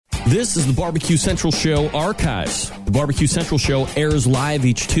This is the Barbecue Central Show Archives. The Barbecue Central Show airs live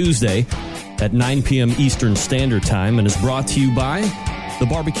each Tuesday at 9 p.m. Eastern Standard Time and is brought to you by the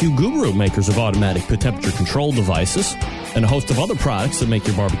Barbecue Guru, makers of automatic pit temperature control devices, and a host of other products that make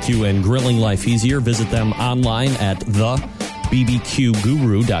your barbecue and grilling life easier. Visit them online at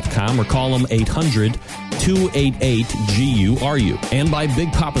thebbqguru.com or call them 800-288-GURU. And by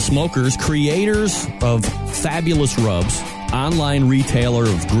Big Papa Smokers, creators of fabulous rubs, online retailer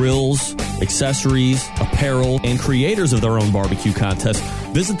of grills, accessories, apparel, and creators of their own barbecue contests.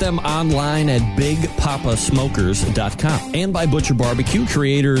 Visit them online at bigpapasmokers.com. And by Butcher Barbecue,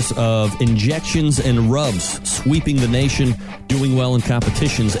 creators of injections and rubs, sweeping the nation, doing well in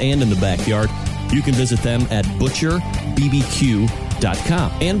competitions and in the backyard. You can visit them at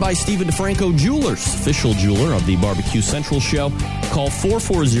butcherbbq.com. And by Stephen DeFranco Jewelers, official jeweler of the Barbecue Central Show. Call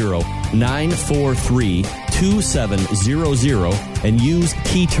 440-943-2700 and use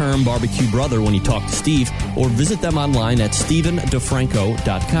key term Barbecue Brother when you talk to Steve, or visit them online at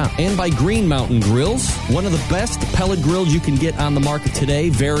StephenDeFranco.com. And by Green Mountain Grills, one of the best pellet grills you can get on the market today,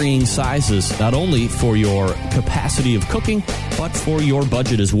 varying sizes, not only for your capacity of cooking, but for your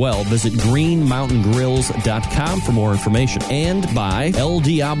budget as well. Visit greenmountaingrills.com for more information. And by El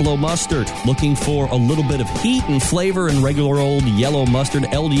Diablo Mustard. Looking for a little bit of heat and flavor in regular old yellow mustard?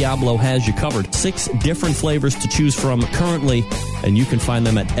 El Diablo has you covered. 6 different flavors to choose from currently, and you can find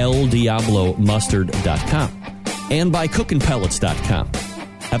them at eldiablomustard.com. And by cookingpellets.com.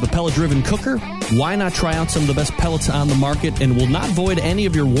 Have a pellet-driven cooker? Why not try out some of the best pellets on the market and will not void any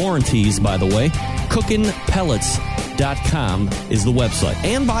of your warranties, by the way? cookingpellets.com is the website.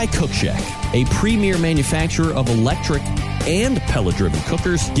 And by Cookshack, a premier manufacturer of electric and pellet-driven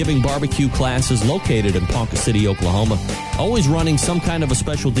cookers, giving barbecue classes located in Ponca City, Oklahoma. Always running some kind of a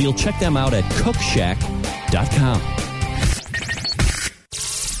special deal. Check them out at cookshack.com.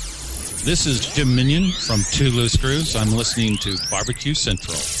 This is Jim Minion from Two Loose Screws. I'm listening to Barbecue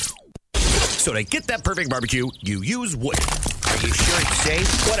Central. So to get that perfect barbecue, you use wood. Are you sure it's safe?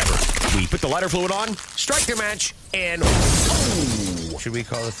 Whatever. We put the lighter fluid on, strike the match, and... Oh, should we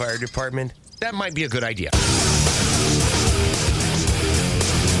call the fire department? That might be a good idea.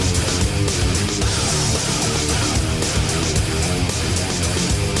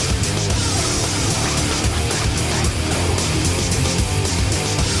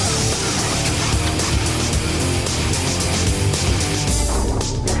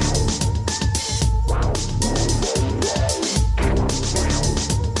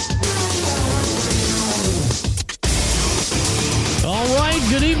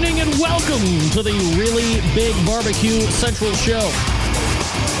 Good evening and welcome to the Really Big Barbecue Central Show.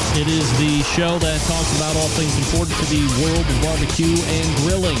 It is the show that talks about all things important to the world of barbecue and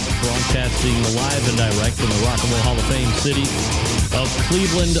grilling, broadcasting live and direct from the Rock and Roll Hall of Fame city of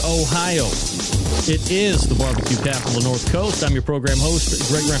Cleveland, Ohio. It is the barbecue capital of the North Coast. I'm your program host,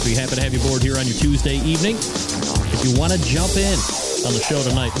 Greg Rempe. Happy to have you aboard here on your Tuesday evening. If you want to jump in on the show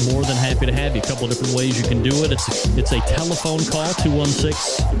tonight, more than happy to have you. A couple of different ways you can do it. It's a telephone call,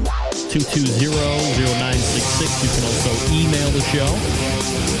 216-220-0966. You can also email the show,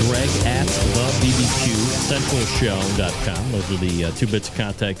 Greg at thebbqcentralshow.com. Those are the 2 bits of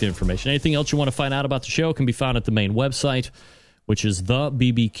contact information. Anything else you want to find out about the show can be found at the main website, which is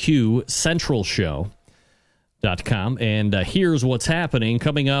thebbqcentralshow.com. And here's what's happening.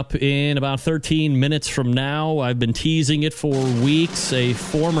 Coming up in about 13 minutes from now, I've been teasing it for weeks. A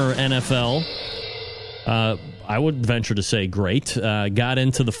former NFL, I would venture to say great, got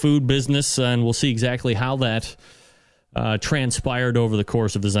into the food business, and we'll see exactly how that transpired over the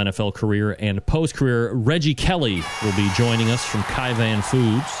course of his NFL career and post-career. Reggie Kelly will be joining us from Kaivan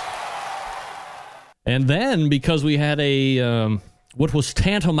Foods. And then, because we had a what was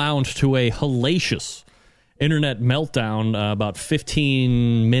tantamount to a hellacious internet meltdown about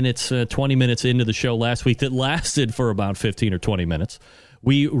 15 minutes, 20 minutes into the show last week that lasted for about 15 or 20 minutes,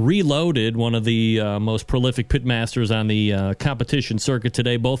 we reloaded one of the most prolific pitmasters on the competition circuit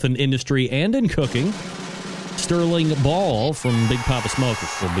today, both in industry and in cooking. Sterling Ball from Big Papa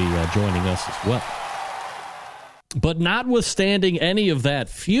Smokers will be joining us as well. But notwithstanding any of that,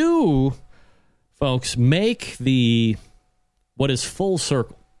 few folks make what is full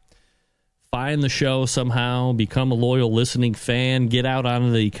circle. Find the show somehow, become a loyal listening fan, get out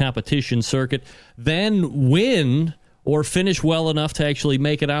on the competition circuit, then win or finish well enough to actually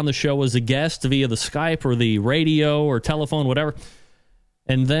make it on the show as a guest via the Skype or the radio or telephone, whatever,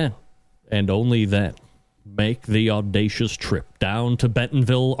 and then, and only then, make the audacious trip down to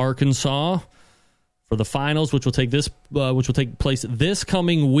Bentonville, Arkansas for the finals, which will take place this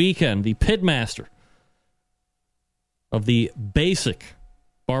coming weekend. The pitmaster of the basic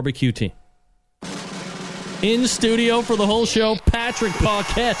barbecue team. In studio for the whole show, Patrick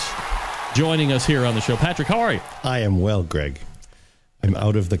Paquette joining us here on the show. Patrick, how are you? I am well, Greg. I'm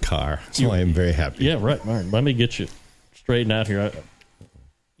out of the car, so I am very happy. Yeah, right. All right. Let me get you straightened out here.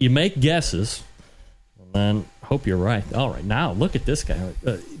 You make guesses, and then hope you're right. All right. Now, look at this guy.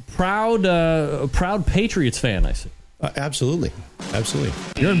 Proud Patriots fan, I see. Absolutely. Absolutely.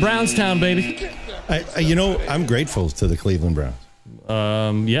 You're in Brownstown, baby. I'm grateful to the Cleveland Browns.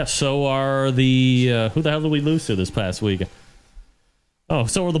 Yes, so are the... who the hell did we lose to this past weekend? Oh,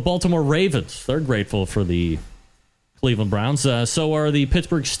 so are the Baltimore Ravens. They're grateful for the Cleveland Browns. So are the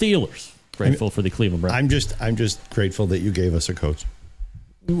Pittsburgh Steelers. Grateful for the Cleveland Browns. I'm just grateful that you gave us a coach.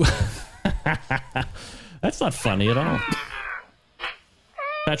 That's not funny at all.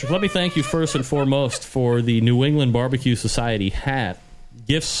 Patrick, let me thank you first and foremost for the New England Barbecue Society hat.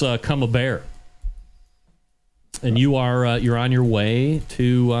 Gifts come a bear. And you're on your way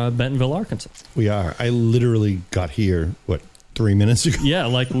to Bentonville, Arkansas. We are. I literally got here, 3 minutes ago? Yeah,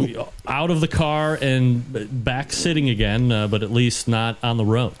 like out of the car and back sitting again, but at least not on the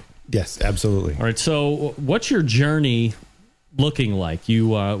road. Yes, absolutely. All right, so what's your journey looking like?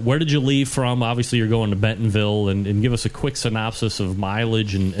 Where did you leave from? Obviously, you're going to Bentonville, and give us a quick synopsis of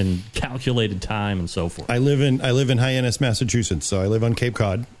mileage and calculated time and so forth. I live in Hyannis, Massachusetts, so I live on Cape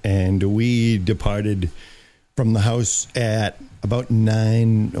Cod, and we departed from the house at about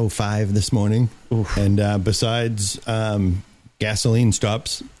 9:05 this morning. Oof. And besides gasoline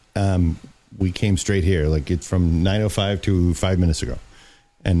stops, we came straight here. Like, it's from 9:05 to 5 minutes ago,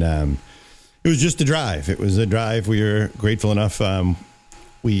 and it was just a drive. It was a drive. We were grateful enough.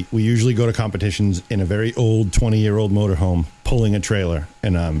 We usually go to competitions in a very old 20-year-old motorhome pulling a trailer,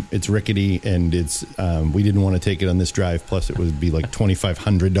 and it's rickety, and it's we didn't want to take it on this drive. Plus, it would be like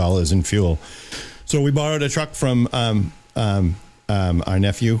 $2,500 in fuel. So we borrowed a truck from our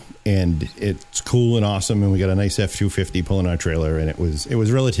nephew, and it's cool and awesome. And we got a nice F-250 pulling our trailer, and it was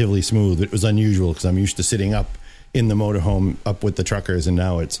relatively smooth. It was unusual because I'm used to sitting up in the motorhome up with the truckers, and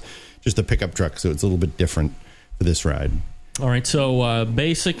now it's just a pickup truck, so it's a little bit different for this ride. All right, so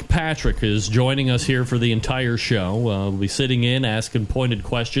Basic Patrick is joining us here for the entire show. We'll be sitting in, asking pointed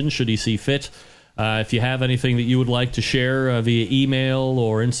questions should he see fit. If you have anything that you would like to share via email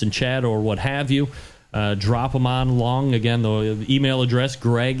or instant chat or what have you, drop them on along. Again, the email address,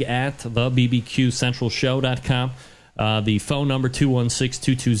 greg@thebbqcentralshow.com. The phone number,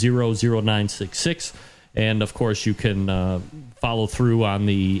 216-220-0966. And, of course, you can follow through on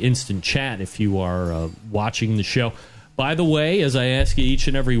the instant chat if you are watching the show. By the way, as I ask you each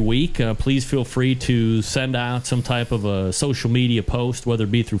and every week, please feel free to send out some type of a social media post, whether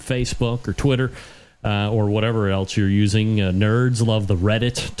it be through Facebook or Twitter or whatever else you're using. Nerds love the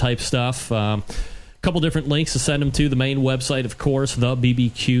Reddit type stuff. A couple different links to send them to. The main website, of course,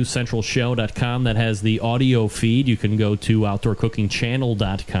 thebbqcentralshow.com. That has the audio feed. You can go to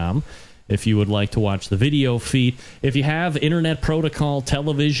outdoorcookingchannel.com. if you would like to watch the video feed. If you have Internet Protocol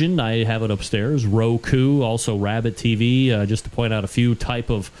television, I have it upstairs. Roku, also Rabbit TV, just to point out a few type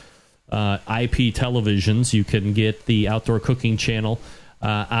of IP televisions. You can get the Outdoor Cooking Channel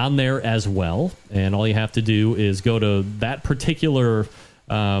on there as well. And all you have to do is go to that particular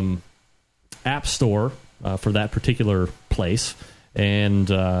app store for that particular place.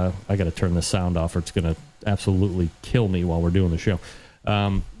 And I got to turn the sound off or it's going to absolutely kill me while we're doing the show.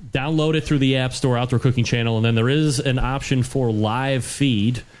 Download it through the App Store, Outdoor Cooking Channel, and then there is an option for live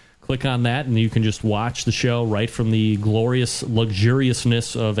feed. Click on that, and you can just watch the show right from the glorious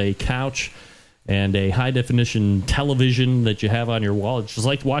luxuriousness of a couch and a high-definition television that you have on your wall. It's just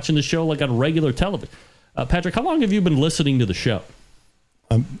like watching the show like on regular television. Patrick, how long have you been listening to the show?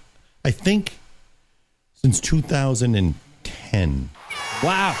 I think since 2010.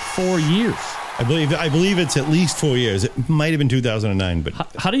 Wow, 4 years. I believe it's at least 4 years. It might have been 2009, but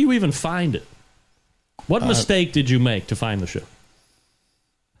how do you even find it? What mistake did you make to find the show?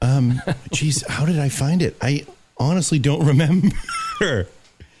 Geez, how did I find it? I honestly don't remember.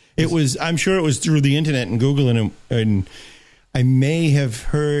 I'm sure it was through the internet and Google, and I may have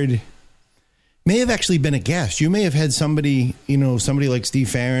actually been a guest. You may have had somebody like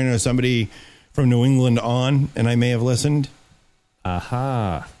Steve Farron or somebody from New England on, and I may have listened.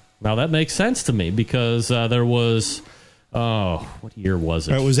 Aha. Now that makes sense to me because there was, what year was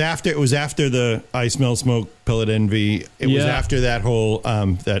it? It was after the I Smell Smoke Pellet Envy. It was after that whole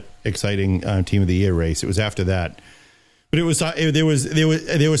that exciting Team of the Year race. It was after that, but there was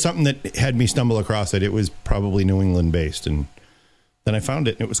something that had me stumble across it. It was probably New England based, and then I found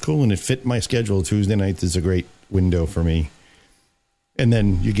it and it was cool and it fit my schedule. Tuesday nights is a great window for me, and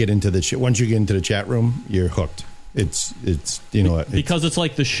then you get into once you get into the chat room, you're hooked. It's you know because it's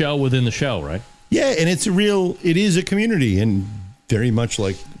like the show within the show, right? Yeah, and it is a community, and very much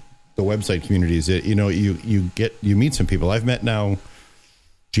like the website communities. You meet some people. I've met now,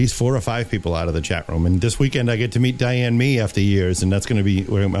 4 or 5 people out of the chat room, and this weekend I get to meet Diane Mee after years, and that's going to be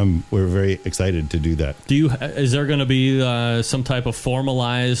we're very excited to do that. Is there going to be some type of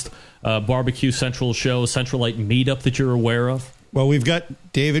formalized Barbecue Central show, Centralite meetup that you're aware of? Well, we've got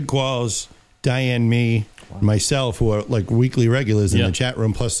David Qualls, Diane Mee, myself, who are like weekly regulars in the chat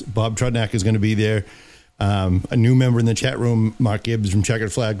room, plus Bob Trudnak is going to be there. A new member in the chat room, Mark Gibbs from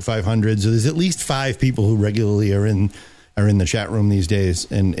Checkered Flag 500. So there's at least 5 people who regularly are in the chat room these days,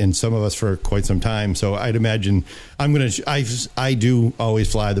 and some of us for quite some time. So I'd imagine I do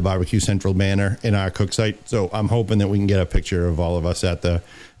always fly the Barbecue Central banner in our cook site. So I'm hoping that we can get a picture of all of us at the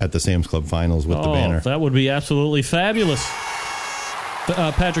Sam's Club Finals with the banner. That would be absolutely fabulous.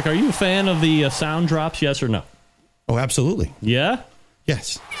 Patrick, are you a fan of the sound drops? Yes or no? Oh, absolutely. Yeah.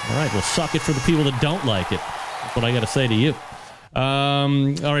 Yes. All right. Well, suck it for the people that don't like it. That's what I got to say to you. All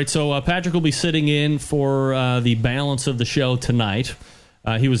right. So Patrick will be sitting in for the balance of the show tonight.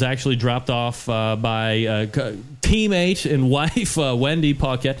 He was actually dropped off by teammate and wife Wendy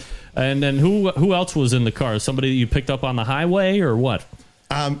Paquette. And then who else was in the car? Somebody that you picked up on the highway or what?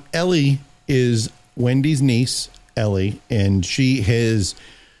 Ellie is Wendy's niece, Ellie, and she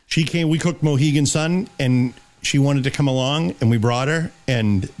came. We cooked Mohegan Sun, and she wanted to come along, and we brought her,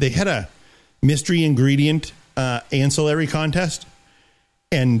 and they had a mystery ingredient ancillary contest.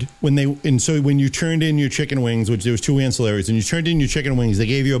 And when you turned in your chicken wings, which there was 2 ancillaries, and you turned in your chicken wings, they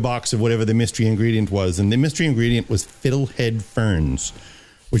gave you a box of whatever the mystery ingredient was, and the mystery ingredient was fiddlehead ferns,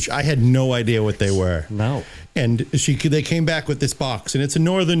 which I had no idea what they were. No. And they came back with this box, and it's a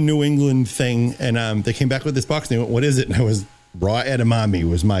northern New England thing, and they came back with this box, and they went, "What is it?" And I was, raw edamame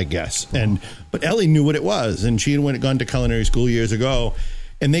was my guess. But Ellie knew what it was, and she had gone to culinary school years ago,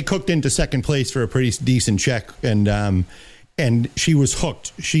 and they cooked into second place for a pretty decent check, and she was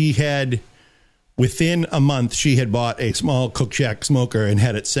hooked. She had, within a month, she had bought a small Cook Shack smoker and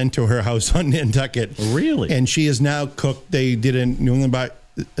had it sent to her house on Nantucket. Really? And she has now cooked. They did a New England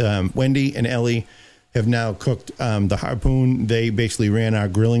Wendy and Ellie have now cooked the Harpoon. They basically ran our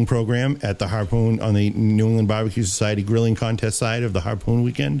grilling program at the Harpoon on the New England Barbecue Society grilling contest side of the Harpoon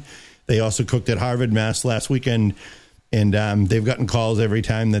weekend. They also cooked at Harvard, Mass. last weekend, and they've gotten calls every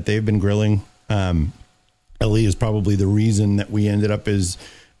time that they've been grilling. Ellie is probably the reason that we ended up as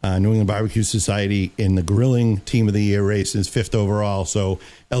New England Barbecue Society in the grilling team of the year race, is 5th overall. So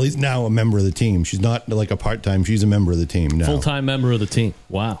Ellie's now a member of the team. She's not like a part-time. She's a member of the team now. Full-time member of the team.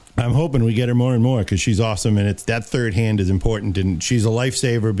 Wow. I'm hoping we get her more and more because she's awesome, and it's that third hand is important, and she's a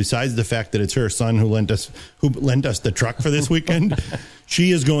lifesaver. Besides the fact that it's her son who lent us the truck for this weekend, she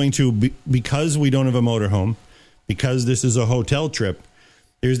is going to because we don't have a motorhome, because this is a hotel trip.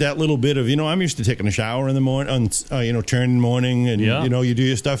 There's that little bit of, I'm used to taking a shower in the morning, turn in the morning, and, you do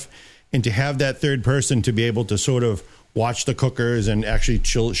your stuff. And to have that third person to be able to sort of watch the cookers, and actually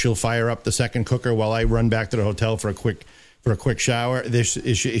she'll fire up the second cooker while I run back to the hotel for a quick shower. She's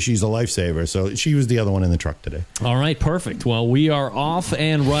a lifesaver. So she was the other one in the truck today. All right, perfect. Well, we are off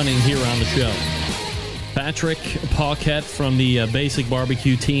and running here on the show. Patrick Paquette from the Basic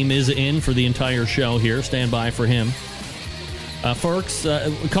Barbecue team is in for the entire show here. Stand by for him. Folks,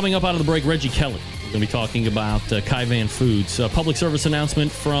 coming up out of the break, Reggie Kelly. We're going to be talking about Kaivan Foods. Public service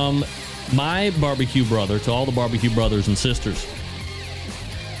announcement from my barbecue brother to all the barbecue brothers and sisters.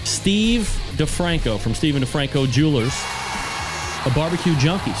 Steve DeFranco from Stephen DeFranco Jewelers, a barbecue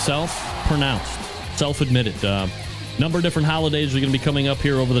junkie, self-pronounced, self-admitted. Number of different holidays are going to be coming up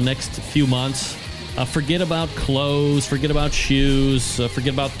here over the next few months. Forget about clothes, forget about shoes,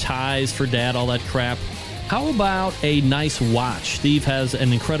 forget about ties for dad, all that crap. How about a nice watch? Steve has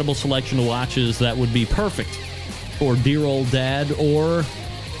an incredible selection of watches that would be perfect for dear old dad or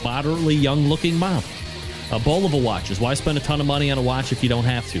moderately young-looking mom. Bulova watches. Why spend a ton of money on a watch if you don't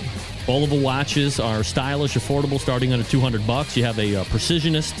have to? Bulova watches are stylish, affordable, starting under $200. You have a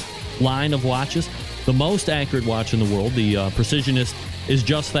Precisionist line of watches. The most accurate watch in the world, the Precisionist, is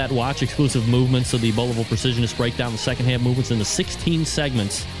just that watch. Exclusive movements of the Bulova Precisionist break down the second-hand movements into 16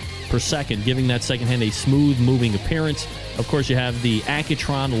 segments per second, giving that second hand a smooth moving appearance. Of course, you have the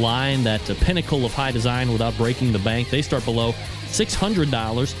Accutron line, that pinnacle of high design without breaking the bank. They start below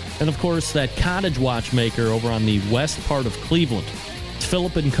 $600. And of course, that Cottage watchmaker over on the west part of Cleveland. It's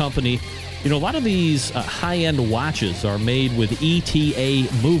Philip & Company. A lot of these high-end watches are made with ETA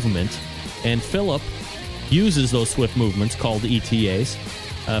movement, and Philip uses those swift movements called ETAs.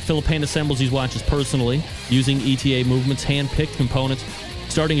 Philip hand assembles these watches personally using ETA movements, hand-picked components.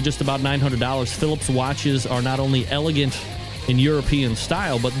 starting at just about $900. Phillips watches are not only elegant in European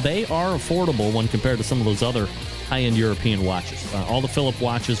style, but they are affordable when compared to some of those other high-end European watches. All the Phillips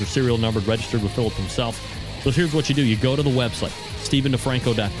watches are serial numbered, registered with Phillips himself. So here's what you do. You go to the website,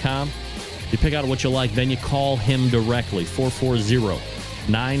 StephenDeFranco.com. You pick out what you like, then you call him directly,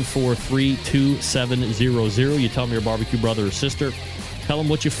 440-943-2700. You tell him you're a barbecue brother or sister. Tell him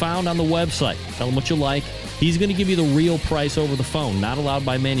what you found on the website. Tell him what you like. He's going to give you the real price over the phone. Not allowed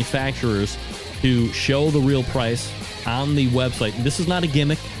by manufacturers to show the real price on the website. This is not a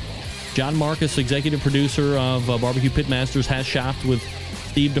gimmick. John Marcus, executive producer of Barbecue Pitmasters, has shopped with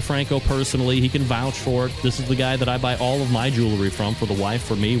Steve DeFranco personally. He can vouch for it. This is the guy that I buy all of my jewelry from, for the wife,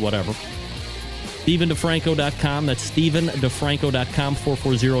 for me, whatever. StephenDeFranco.com. That's StephenDeFranco.com,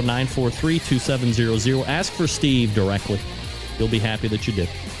 440-943-2700. Ask for Steve directly. You'll be happy that you did.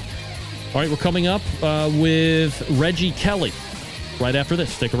 All right, we're coming up with Reggie Kelly right after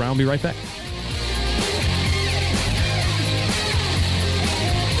this. Stick around. Be right back.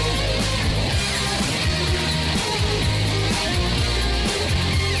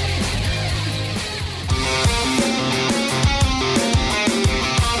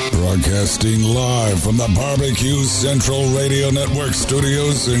 Broadcasting live from the Barbecue Central Radio Network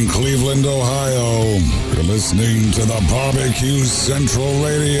studios in Cleveland, Ohio. You're listening to the Barbecue Central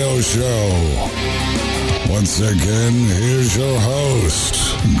Radio Show. Once again, here's your host,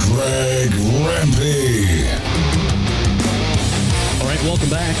 Greg Rempe. All right, welcome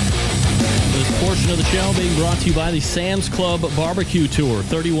back. This portion of the show being brought to you by the Sam's Club Barbecue Tour.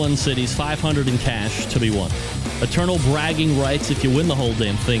 31 cities, $500 in cash to be won. Eternal bragging rights if you win the whole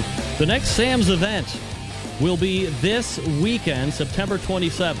damn thing. The next Sam's event will be this weekend, September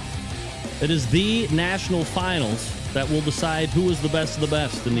 27th. It is the national finals that will decide who is the best of the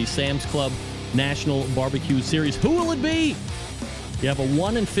best in the Sam's Club National Barbecue Series. Who will it be? You have a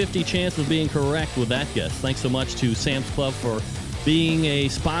 1 in 50 chance of being correct with that guess. Thanks so much to Sam's Club for being a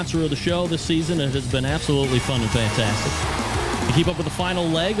sponsor of the show this season. It has been absolutely fun and fantastic. To keep up with the final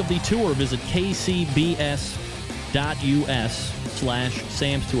leg of the tour, visit kcbs.us/Sam's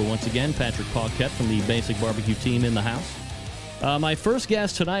Tour. Once again, Patrick Paquette from the Basic Barbecue team in the house. My first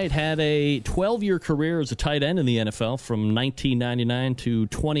guest tonight had a 12-year career as a tight end in the NFL from 1999 to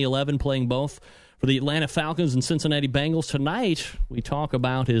 2011, playing both for the Atlanta Falcons and Cincinnati Bengals. Tonight, we talk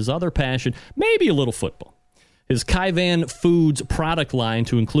about his other passion, maybe a little football. His Kaivan Foods product line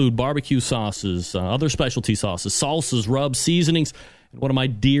to include barbecue sauces, other specialty sauces, salsas, rubs, seasonings, and one of my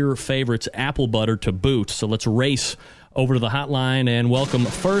dear favorites, apple butter to boot. So let's race over to the hotline and welcome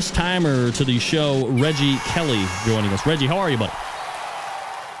first-timer to the show, Reggie Kelly, joining us. Reggie, how are you, buddy?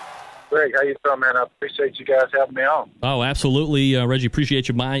 Greg, how you doing, man? I appreciate you guys having me on. Oh, absolutely. Reggie, appreciate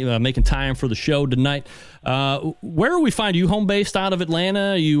you making time for the show tonight. Where are we finding you? Home-based out of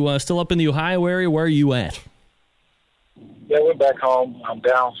Atlanta? Are you still up in the Ohio area? Where are you at? Yeah, we're back home. I'm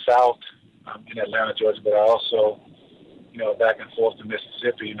down south. I'm in Atlanta, Georgia, but I also, back and forth to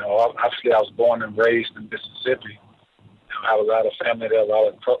Mississippi. Obviously I was born and raised in Mississippi. I have a lot of family there, a lot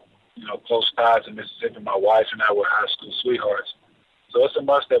of, close ties in Mississippi. My wife and I were high school sweethearts. So it's a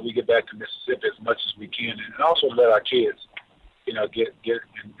must that we get back to Mississippi as much as we can, and also let our kids, get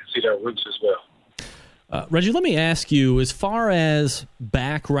and see their roots as well. Reggie, let me ask you, as far as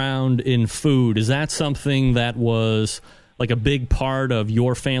background in food, is that something that was like a big part of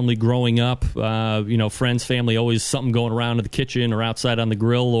your family growing up? Friends, family, always something going around in the kitchen or outside on the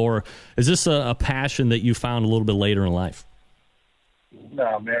grill, or is this a passion that you found a little bit later in life?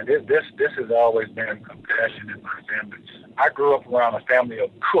 No, man, this has always been a passion in my family. I grew up around a family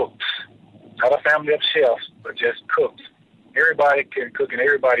of cooks, not a family of chefs, but just cooks. Everybody can cook, and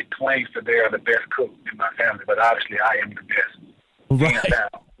everybody claims that they are the best cook in my family, but obviously I am the best. Right. Hands down,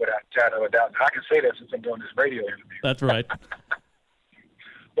 without a shadow of a doubt. I can say that since I'm doing this radio interview. That's right.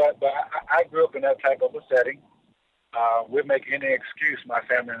 But I grew up in that type of a setting. We'll make any excuse, my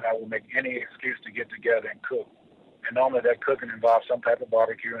family and I will make any excuse to get together and cook. And normally that cooking involves some type of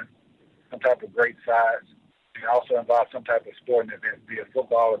barbecuing, some type of great sides. It also involves some type of sporting event, be it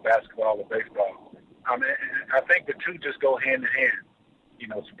football or basketball or baseball. I think the two just go hand in hand.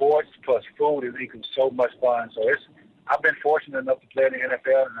 Sports plus food is equals so much fun. So I've been fortunate enough to play in the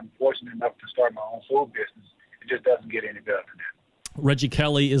NFL, and I'm fortunate enough to start my own food business. It just doesn't get any better than that. Reggie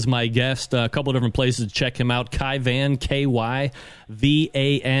Kelly is my guest. A couple of different places to check him out. Kaivan,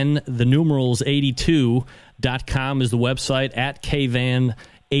 KYVAN, the numerals 82.com is the website, at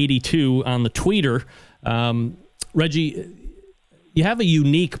Kaivan82 on the Twitter. Reggie, you have a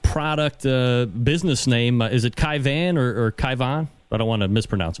unique product business name. Is it Kaivan or Kaivan? I don't want to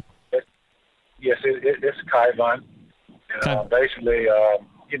mispronounce it. Yes, it's Kaivan. And, basically,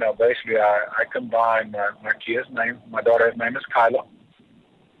 I combine my kids' names. My daughter's name is Kyla.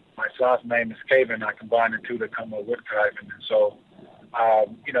 My son's name is Kaven. I combine the two to come up with Kyven. And so,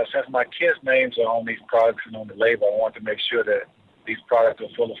 since my kids' names are on these products and on the label, I want to make sure that these products are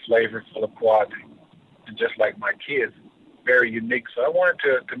full of flavor, full of quality, and just like my kids, very unique. So I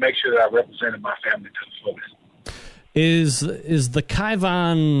wanted to make sure that I represented my family to the fullest. Is the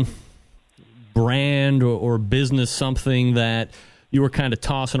Kyvan brand or business something that you were kind of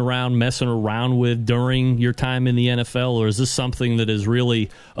tossing around, messing around with during your time in the NFL, or is this something that is really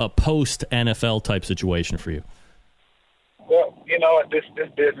a post-NFL type situation for you? Well, this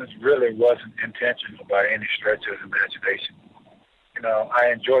business really wasn't intentional by any stretch of the imagination.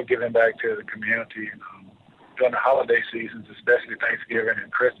 I enjoy giving back to the community during the holiday seasons, especially Thanksgiving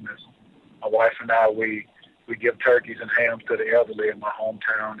and Christmas. My wife and I, we give turkeys and hams to the elderly in my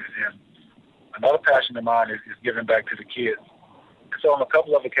hometown. And then another passion of mine is giving back to the kids. And so on a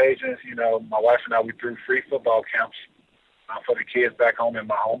couple of occasions, my wife and I, we threw free football camps for the kids back home in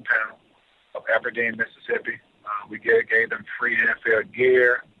my hometown of Aberdeen, Mississippi. We gave them free NFL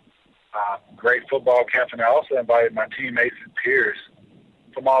gear, great football camps, and I also invited my teammates and peers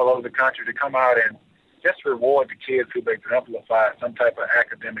from all over the country to come out and just reward the kids who've exemplified some type of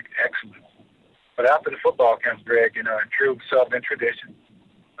academic excellence. But after the football camps, Greg, in true Southern tradition,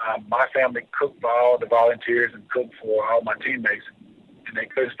 my family cooked for all the volunteers and cooked for all my teammates, and they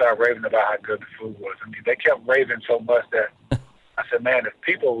couldn't stop raving about how good the food was. I mean, they kept raving so much that I said, man, if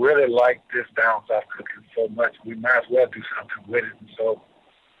people really like this down south cooking so much, we might as well do something with it. And so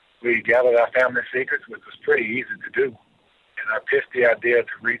we gathered our family secrets, which was pretty easy to do. And I pitched the idea to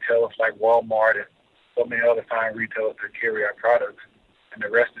retailers like Walmart and so many other fine retailers that carry our products, and the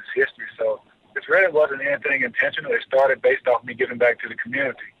rest is history. So it really wasn't anything intentional. It started based off me giving back to the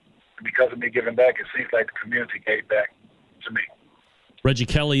community. And because of me giving back, it seems like the community gave back to me. Reggie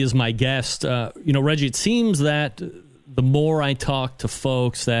Kelly is my guest. Reggie, it seems that the more I talk to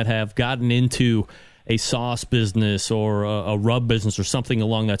folks that have gotten into a sauce business or a rub business or something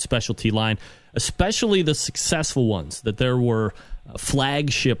along that specialty line, especially the successful ones, that there were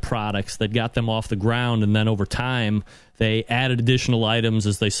flagship products that got them off the ground, and then over time they added additional items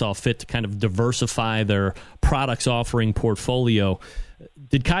as they saw fit to kind of diversify their products offering portfolio.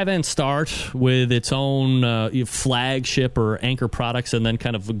 Did Kyvan start with its own flagship or anchor products and then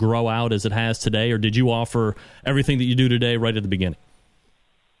kind of grow out as it has today, or did you offer everything that you do today right at the beginning?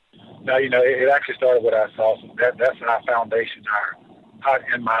 No, it actually started with our salsa. That's our foundation, our hot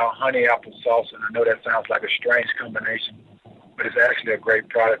and mild honey apple salsa. And I know that sounds like a strange combination, but it's actually a great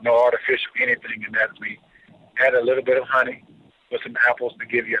product. No artificial anything in that. We add a little bit of honey with some apples to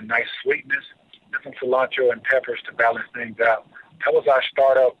give you a nice sweetness, and some cilantro and peppers to balance things out. That was our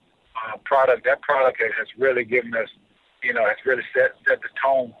startup product. That product has really given us, has really set the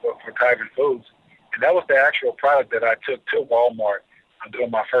tone for Kyvan Foods. And that was the actual product that I took to Walmart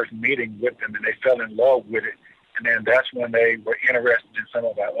during my first meeting with them, and they fell in love with it. And then that's when they were interested in some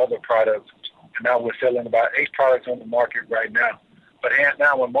of our other products. And now we're selling about 8 products on the market right now. But hands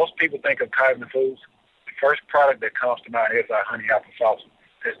down, when most people think of Kyvan Foods, the first product that comes to mind is our honey apple salsa.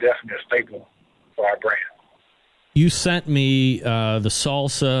 It's definitely a staple for our brand. You sent me the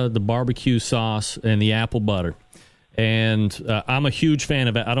salsa, the barbecue sauce, and the apple butter. And I'm a huge fan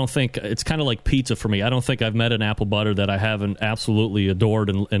of it. I don't think it's kind of like pizza for me. I don't think I've met an apple butter that I haven't absolutely adored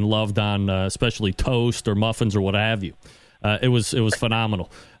and loved on, especially toast or muffins or what have you. It was phenomenal.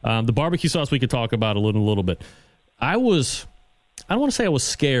 The barbecue sauce we could talk about a little bit. I don't want to say I was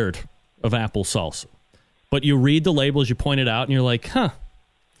scared of apple salsa, but you read the label as you pointed out, and you're like,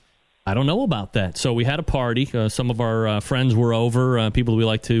 I don't know about that. So we had a party. Some of our friends were over, people we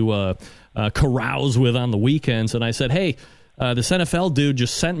like to carouse with on the weekends. And I said, hey, this NFL dude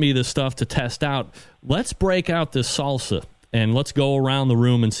just sent me this stuff to test out. Let's break out this salsa and let's go around the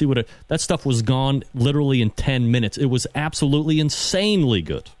room and see what that stuff was gone literally in 10 minutes. It was absolutely insanely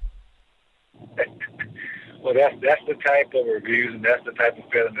good. Well, that's the type of reviews and that's the type of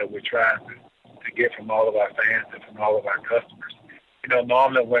feeling that we're trying to get from all of our fans and from all of our customers.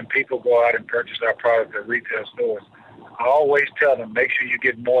 Normally when people go out and purchase our product at retail stores, I always tell them, make sure you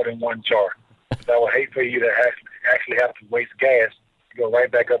get more than one jar. Because I would hate for you to actually have to waste gas to go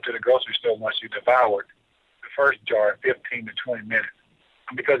right back up to the grocery store once you devoured the first jar in 15 to 20 minutes.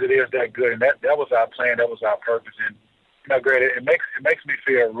 Because it is that good. And that was our plan. That was our purpose. And, Greg, it makes me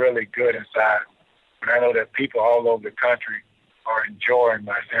feel really good inside when I know that people all over the country are enjoying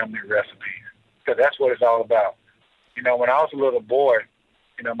my family recipes. Because that's what it's all about. When I was a little boy,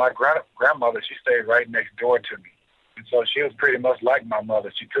 my grandmother, she stayed right next door to me. And so she was pretty much like my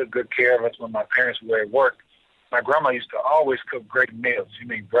mother. She took good care of us when my parents were at work. my grandma used to always cook great meals. She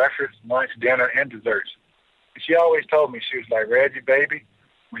made breakfast, lunch, dinner, and desserts. And she always told me, she was like, Reggie, baby,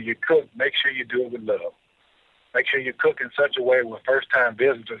 when you cook, make sure you do it with love. Make sure you cook in such a way where first-time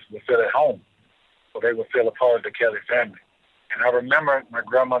visitors will feel at home, so they will feel a part of the Kelly family. And I remember my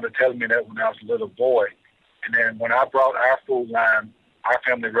grandmother telling me that when I was a little boy. And then when I brought our food line, our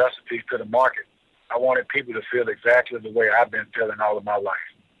family recipes to the market, I wanted people to feel exactly the way I've been feeling all of my life.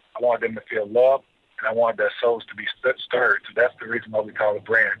 I wanted them to feel love, and I wanted their souls to be stirred. So that's the reason why we call the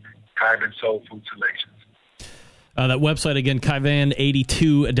brand Kaivan Soul Food Selections. That website, again,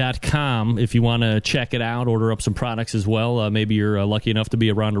 Kaivan82.com, if you want to check it out, order up some products as well. Maybe you're lucky enough to be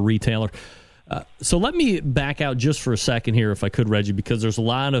around a retailer. So let me back out just for a second here, if I could, Reggie, because there's a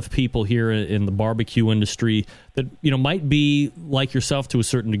lot of people here in the barbecue industry that, might be like yourself to a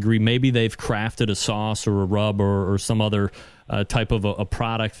certain degree. Maybe they've crafted a sauce or a rub or some other type of a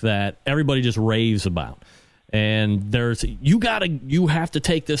product that everybody just raves about. And you have to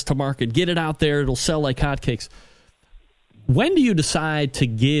take this to market, get it out there, it'll sell like hotcakes. When do you decide to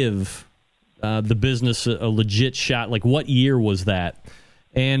give the business a legit shot? Like, what year was that?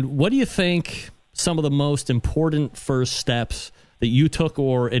 And what do you think some of the most important first steps that you took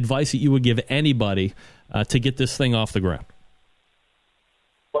or advice that you would give anybody to get this thing off the ground?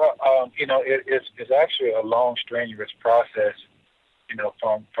 Well, it's actually a long, strenuous process,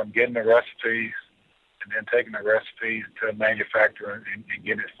 from getting the recipes and then taking the recipes to the manufacturer and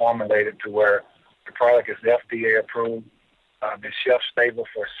getting it formulated to where the product is FDA approved. It's shelf stable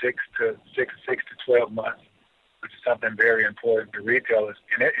for 6 to 12 months, which is something very important to retailers.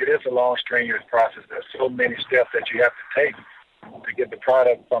 And it is a long, strenuous process. There's so many steps that you have to take to get the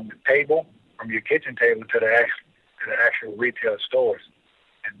product from the table, from your kitchen table, to the actual retail stores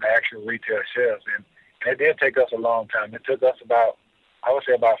and the actual retail shelves. And it did take us a long time. It took us about 5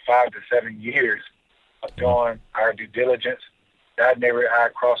 to 7 years of doing our due diligence, dotting every I,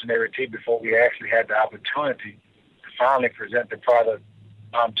 crossing every T before we actually had the opportunity to finally present the product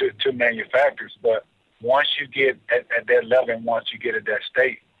to manufacturers. But once you get at that level and once you get at that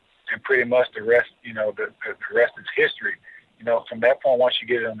state, and pretty much the rest, the rest is history. From that point, once you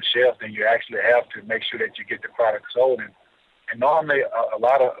get it on the shelf, then you actually have to make sure that you get the product sold. And normally, a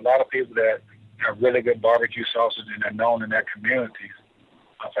lot of people that have really good barbecue sauces and are known in their communities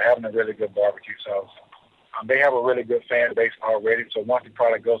for having a really good barbecue sauce, they have a really good fan base already. So once the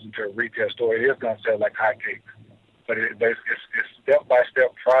product goes into a retail store, it is going to sell like hotcakes. But it's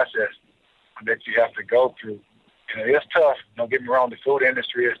step-by-step process that you have to go through. And it's tough. Don't get me wrong, the food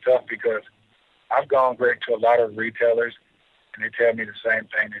industry is tough because I've gone great to a lot of retailers, and they tell me the same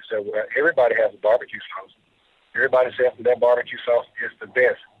thing. They say, well, everybody has a barbecue sauce. Everybody says that barbecue sauce is the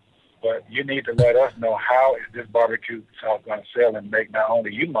best. But you need to let us know how is this barbecue sauce going to sell and make not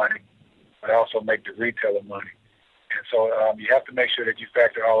only you money, but also make the retailer money. And so you have to make sure that you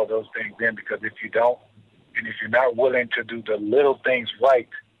factor all of those things in, because if you don't, and if you're not willing to do the little things right,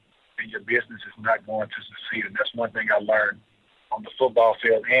 then your business is not going to succeed. And that's one thing I learned on the football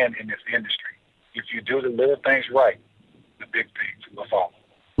field and in this industry. If you do the little things right, the big things will follow.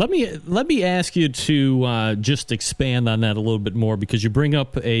 Let me ask you to just expand on that a little bit more, because you bring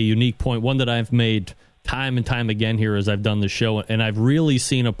up a unique point, one that I've made time and time again here as I've done the show, and I've really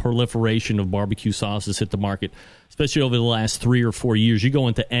seen a proliferation of barbecue sauces hit the market, especially over the last 3 or 4 years. You go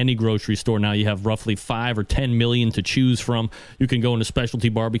into any grocery store now, you have roughly 5 or 10 million to choose from. You can go into specialty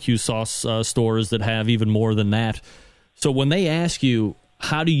barbecue sauce stores that have even more than that. So when they ask you,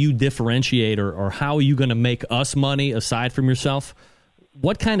 how do you differentiate, or how are you going to make us money aside from yourself,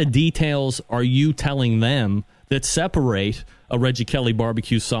 what kind of details are you telling them that separate a Reggie Kelly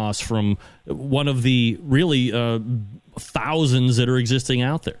barbecue sauce from one of the really thousands that are existing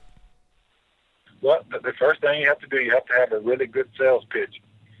out there? Well, the first thing you have to do, you have to have a really good sales pitch.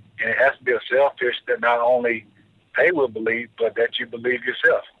 And it has to be a sales pitch that not only they will believe, but that you believe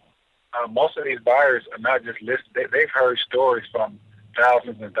yourself. Most of these buyers are not just listening. They've heard stories from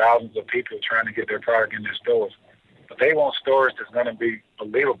thousands and thousands of people trying to get their product in their stores. But they want stories that's going to be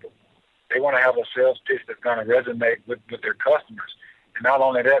believable. They want to have a sales pitch that's going to resonate with their customers. And not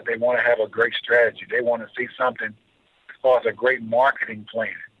only that, they want to have a great strategy. They want to see something as far as a great marketing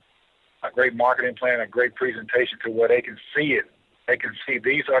plan, a great presentation to where they can see it. They can see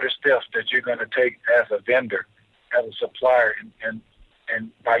these are the steps that you're going to take as a vendor, as a supplier. And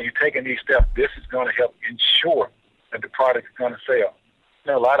by you taking these steps, this is going to help ensure that the product is going to sell.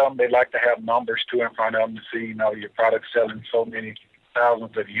 A lot of them, they like to have numbers too in front of them to see, your product selling so many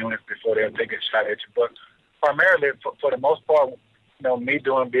thousands of units before they'll take a shot at you. But primarily, for the most part, me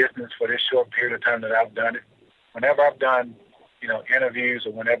doing business for this short period of time that I've done it, whenever I've done, interviews,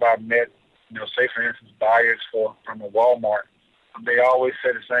 or whenever I've met say for instance, buyers from a Walmart, they always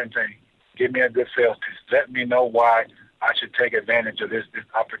say the same thing. Give me a good sales pitch. Let me know why I should take advantage of this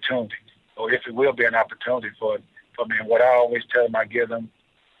opportunity, or if it will be an opportunity for me. And what I always tell them, I give them,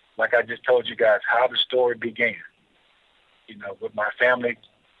 like I just told you guys, how the story began. With my family,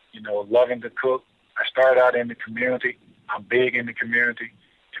 loving to cook. I started out in the community. I'm big in the community.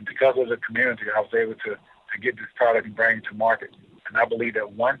 And because of the community, I was able to get this product and bring it to market. And I believe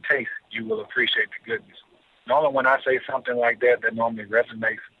that one taste, you will appreciate the goodness. Normally when I say something like that, that normally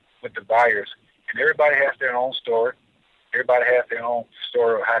resonates with the buyers. And everybody has their own story. Everybody has their own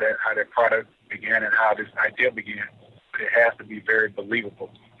story of how their product began and how this idea began. But it has to be very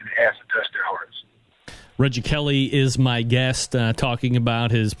believable, and it has to touch their hearts. Reggie Kelly is my guest, talking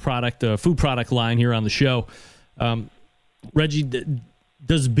about his food product line here on the show. Reggie,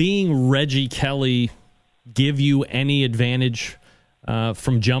 does being Reggie Kelly give you any advantage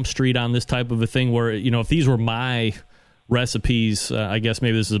from Jump Street on this type of a thing where, if these were my recipes, I guess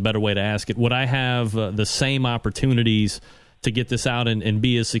maybe this is a better way to ask it, would I have the same opportunities to get this out and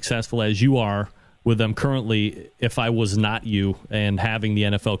be as successful as you are with them currently if I was not you and having the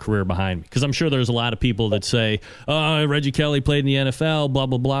NFL career behind me? Because I'm sure there's a lot of people that say, oh, Reggie Kelly played in the NFL, blah,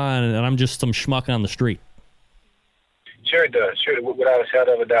 blah, blah, and I'm just some schmuck on the street. Sure it does. Sure, without a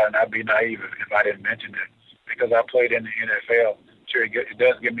shadow of a doubt, and I'd be naive if I didn't mention that. Because I played in the NFL, sure, it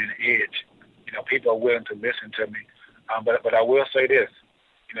does give me an edge. People are willing to listen to me. But I will say this.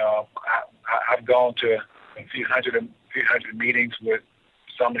 I've gone to a few hundred meetings with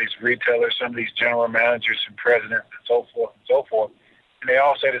some of these retailers, some of these general managers and presidents and so forth, and they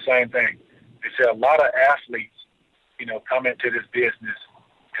all say the same thing. They say a lot of athletes, come into this business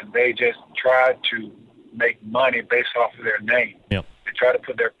and they just try to make money based off of their name. Yep. They try to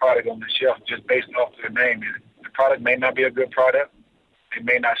put their product on the shelf just based off of their name. And the product may not be a good product. They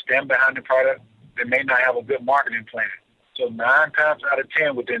may not stand behind the product. They may not have a good marketing plan. So 9 times out of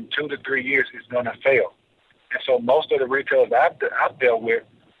 10, within 2 to 3 years, it's going to fail. And so most of the retailers I've dealt with,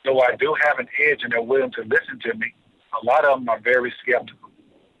 though I do have an edge and they're willing to listen to me, a lot of them are very skeptical.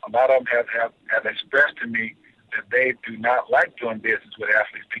 A lot of them have expressed to me that they do not like doing business with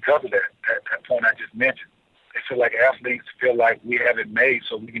athletes because of that point I just mentioned. They feel like athletes feel like we have it made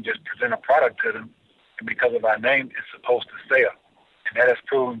so we can just present a product to them, and because of our name, it's supposed to sell. And that has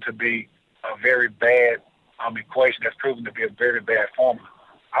proven to be a very bad equation. That's proven to be a very bad formula.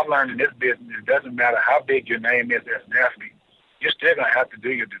 I've learned in this business, it doesn't matter how big your name is as an athlete, you're still going to have to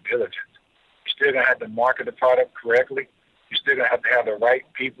do your due diligence. You're still going to have to market the product correctly. You're still going to have the right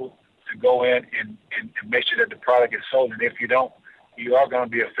people to go in and make sure that the product is sold. And if you don't, you are going to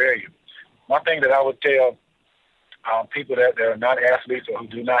be a failure. One thing that I would tell people that are not athletes or who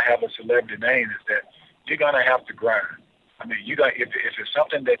do not have a celebrity name is that you're going to have to grind. I mean, if it's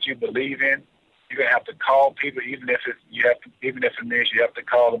something that you believe in, you're going to have to call people, even if it means you have to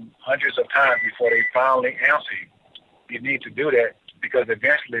call them hundreds of times before they finally answer you. You need to do that because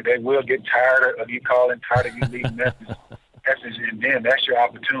eventually they will get tired of you calling, tired of you leaving messages, and then that's your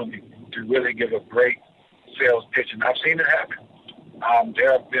opportunity to really give a great sales pitch. And I've seen it happen.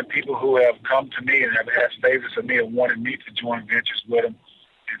 There have been people who have come to me and have asked favors of me and wanted me to join ventures with them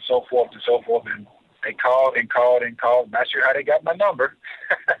and so forth and so forth. And they called and called and called. Not sure how they got my number,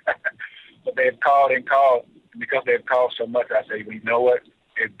 but they've called and called. And because they've called so much, I say, well, you know what?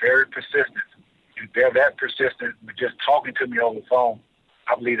 They're very persistent. If they're that persistent with just talking to me over the phone,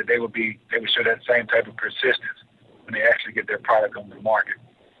 I believe that they would show that same type of persistence when they actually get their product on the market.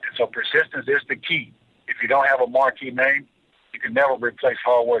 And so persistence is the key. If you don't have a marquee name, you can never replace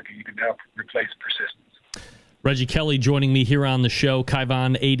hard work, and you can never replace persistence. Reggie Kelly joining me here on the show.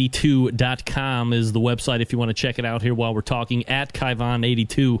 Kaivon82.com is the website if you want to check it out here while we're talking. At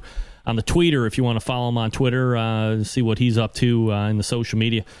Kaivon82 on the Twitter if you want to follow him on Twitter, see what he's up to in the social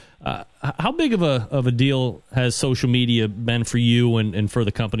media. How big of a deal has social media been for you and for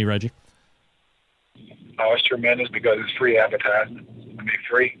the company, Reggie? Oh, it's tremendous because it's free advertising. I mean,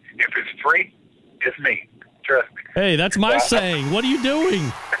 free. If it's free, it's me. Trust me. Hey, that's my saying. What are you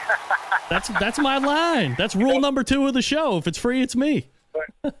doing? That's my line. That's rule number 2 of the show. If it's free, it's me.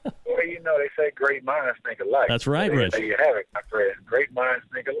 Well, they say great minds think alike. That's right, Rich. There you have it, my friend. Great minds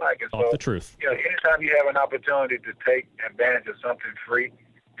think alike. And Talk the truth. Anytime you have an opportunity to take advantage of something free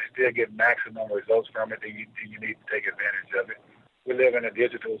and still get maximum results from it, then you need to take advantage of it. We live in a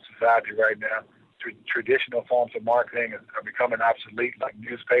digital society right now. Traditional forms of marketing are becoming obsolete, like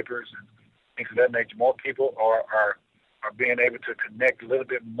newspapers and things of that nature. More people are being able to connect a little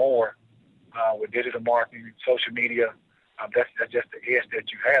bit more with digital marketing, social media. That's just the edge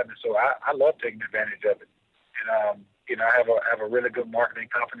that you have, and so I love taking advantage of it. And I have a really good marketing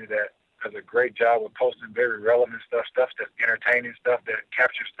company that does a great job of posting very relevant stuff that's entertaining, stuff that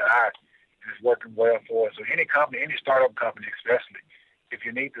captures the eye, and is working well for us. So any company, any startup company especially, if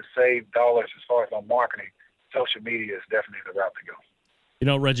you need to save dollars as far as on marketing, social media is definitely the route to go. You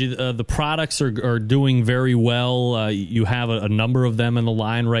know, Reggie, the products are doing very well. You have a number of them in the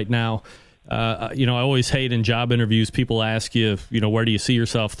line right now. I always hate in job interviews, people ask you, where do you see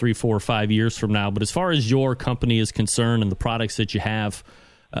yourself 3, 4, 5 years from now? But as far as your company is concerned and the products that you have,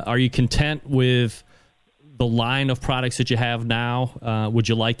 are you content with the line of products that you have now? Would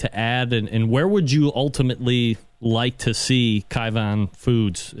you like to add? And where would you ultimately like to see Kaivan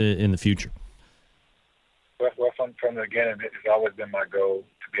Foods in the future? Well, from the beginning, it's always been my goal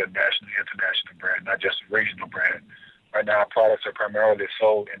to be a national, international brand, not just a regional brand. Right now, our products are primarily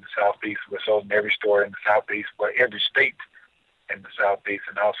sold in the Southeast. We're sold in every store in the Southeast, well, every state in the Southeast,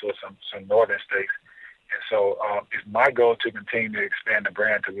 and also some northern states. And so it's my goal to continue to expand the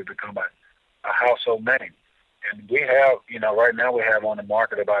brand until we become a household name. And we have, right now we have on the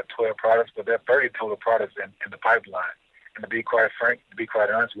market about 12 products, but there are 30 total products in the pipeline. And to be quite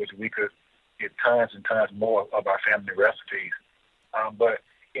honest with you, we could get tons and tons more of our family recipes. But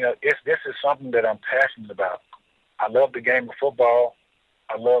this is something that I'm passionate about. I love the game of football.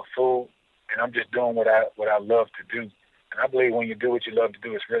 I love food, and I'm just doing what I love to do. And I believe when you do what you love to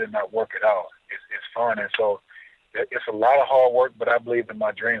do, it's really not work at all. It's fun, and so it's a lot of hard work. But I believe that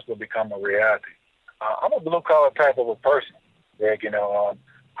my dreams will become a reality. I'm a blue collar type of a person, Greg. I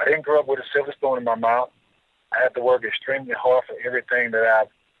didn't grow up with a silver spoon in my mouth. I had to work extremely hard for everything that I've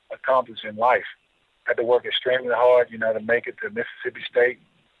accomplished in life. I had to work extremely hard, to make it to Mississippi State.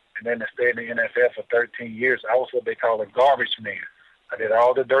 And then to stay in the NFL for 13 years, I was what they call a garbage man. I did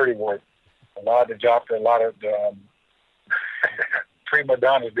all the dirty work, a lot of the jobs that a lot of the prima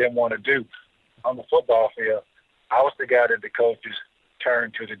donnas didn't want to do on the football field. I was the guy that the coaches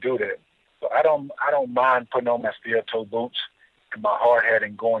turned to do that. So I don't mind putting on my steel-toe boots and my hard hat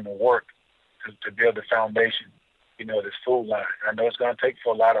and going to work to build the foundation, this food line. I know it's going to take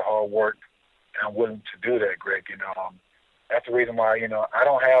for a lot of hard work, and I'm willing to do that, Greg. That's the reason why, I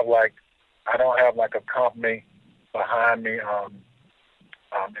don't have like a company behind me,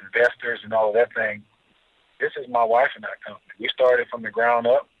 investors and all of that thing. This is my wife and I company. We started from the ground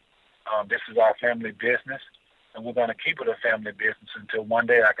up. This is our family business, and we're going to keep it a family business until one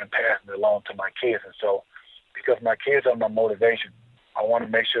day I can pass it along to my kids. And so, because my kids are my motivation, I want to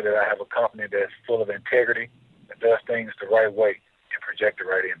make sure that I have a company that's full of integrity, that does things the right way, and project the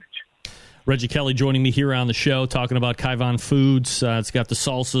right image. Reggie Kelly joining me here on the show, talking about Kaivan Foods. It's got the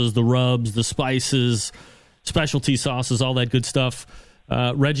salsas, the rubs, the spices, specialty sauces, all that good stuff.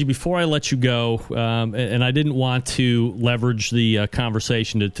 Reggie, before I let you go, and I didn't want to leverage the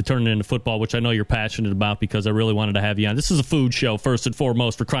conversation to turn it into football, which I know you're passionate about because I really wanted to have you on. This is a food show, first and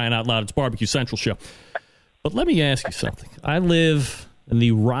foremost, for crying out loud. It's Barbecue Central show. But let me ask you something. I live in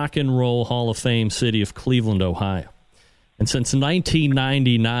the Rock and Roll Hall of Fame city of Cleveland, Ohio. And since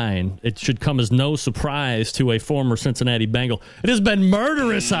 1999, it should come as no surprise to a former Cincinnati Bengal. It has been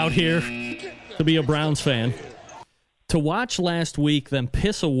murderous out here to be a Browns fan. To watch last week them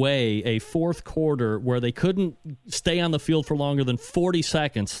piss away a fourth quarter where they couldn't stay on the field for longer than 40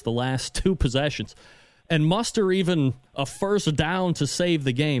 seconds, the last two possessions, and muster even a first down to save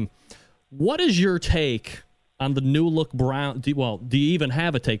the game. What is your take on the new look Brown? Do you even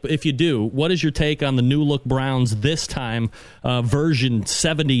have a take? But if you do, what is your take on the new look Browns this time, version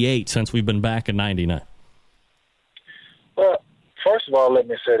 78, since we've been back in 99? Well, first of all, let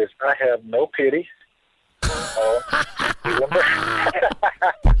me say this. I have no pity.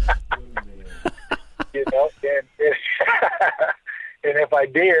 And if I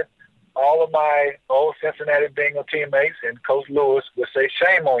did, all of my old Cincinnati Bengal teammates and Coach Lewis would say,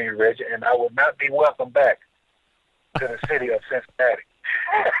 "Shame on you, Reggie," and I would not be welcome back to the city of Cincinnati.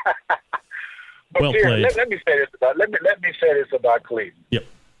 But well here, played. let me say this about Cleveland. Yep.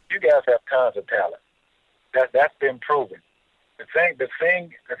 You guys have tons of talent. That's been proven. The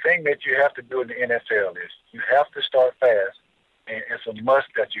thing that you have to do in the NFL is you have to start fast, and it's a must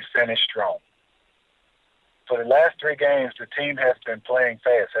that you finish strong. For the last 3 games, the team has been playing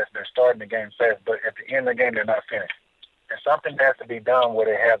fast, has been starting the game fast, but at the end of the game, they're not finished. And something has to be done where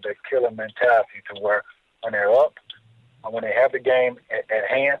they have that killer mentality to where when they're up, or when they have the game at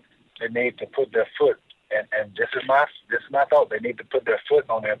hand, they need to put their foot, and this is my thought, they need to put their foot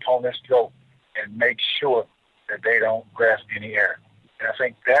on their opponent's throat and make sure that they don't grasp any air. And I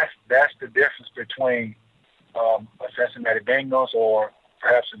think that's the difference between a Cincinnati Bengals or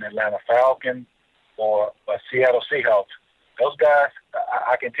perhaps an Atlanta Falcon or a Seattle Seahawks. Those guys,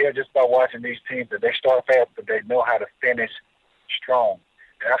 I can tell just by watching these teams that they start fast, but they know how to finish strong.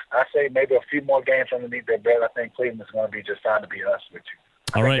 I say maybe a few more games underneath their belt. I think Cleveland's going to be just fine to be honest with you.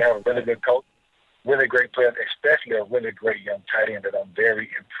 All right. They have a really good coach, really great players, especially a really great young tight end that I'm very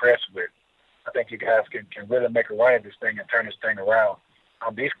impressed with. I think you guys can really make a run at this thing and turn this thing around.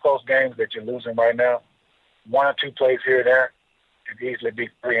 On these close games that you're losing right now, 1 or 2 plays here and there can easily be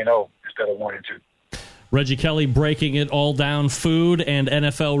 3-0 instead of 1 and 2. Reggie Kelly breaking it all down, food and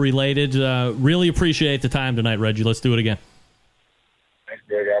NFL related. Really appreciate the time tonight, Reggie. Let's do it again. Thanks,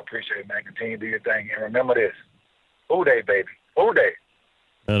 Greg. I appreciate it, man. Continue to do your thing. And remember this. Food Day, baby. Food Day.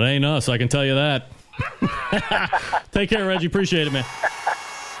 It ain't us, I can tell you that. Take care, Reggie. Appreciate it, man.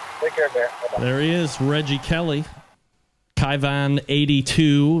 Take care, man. Bye-bye. There he is, Reggie Kelly.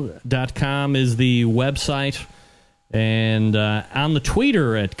 Kyvon82.com is the website. And on the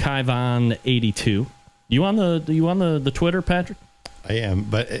Twitter at Kyvon82. You on the Twitter, Patrick? I am,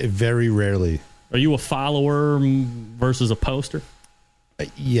 but very rarely. Are you a follower versus a poster?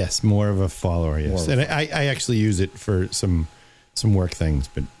 Yes, more of a follower, yes. And I actually use it for some work things,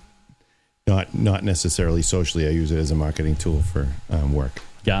 but not necessarily socially. I use it as a marketing tool for work.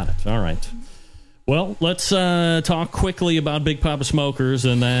 Got it. All right. Well, let's talk quickly about Big Papa Smokers,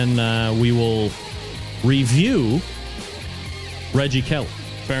 and then we will review Reggie Kelly.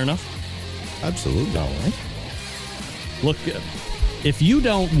 Fair enough? Absolutely. All right. Look, if you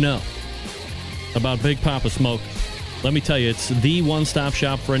don't know about Big Papa Smokers, let me tell you, it's the one-stop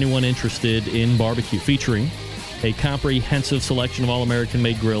shop for anyone interested in barbecue, featuring a comprehensive selection of all-American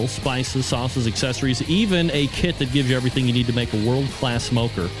made grills, spices, sauces, accessories, even a kit that gives you everything you need to make a world-class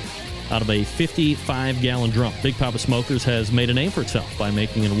smoker out of a 55-gallon drum. Big Papa Smokers has made a name for itself by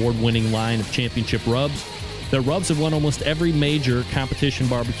making an award-winning line of championship rubs. Their rubs have won almost every major competition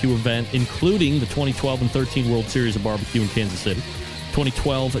barbecue event, including the 2012 and 13 World Series of Barbecue in Kansas City,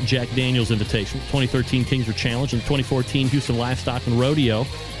 2012 Jack Daniels Invitational, 2013 Kingsford Challenge, and 2014 Houston Livestock and Rodeo.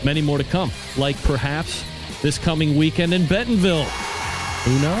 Many more to come, like perhaps this coming weekend in Bentonville.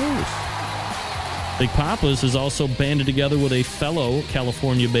 Who knows? Big Papa's has also banded together with a fellow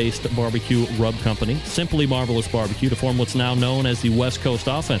California-based barbecue rub company, Simply Marvelous Barbecue, to form what's now known as the West Coast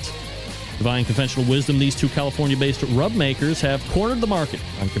Offense. Defying conventional wisdom, these two California-based rub makers have cornered the market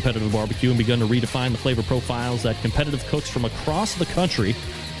on competitive barbecue and begun to redefine the flavor profiles that competitive cooks from across the country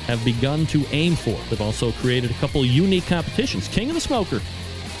have begun to aim for. They've also created a couple unique competitions. King of the Smoker,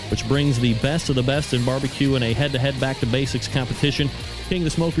 which brings the best of the best in barbecue in a head-to-head back-to-basics competition. King of the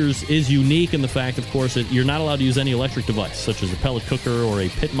Smokers is unique in the fact, of course, that you're not allowed to use any electric device, such as a pellet cooker or a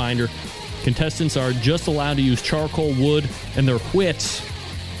pit minder. Contestants are just allowed to use charcoal, wood, and their wits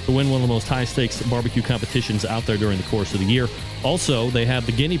to win one of the most high-stakes barbecue competitions out there during the course of the year. Also, they have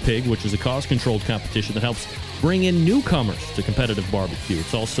the Guinea Pig, which is a cost-controlled competition that helps bring in newcomers to competitive barbecue.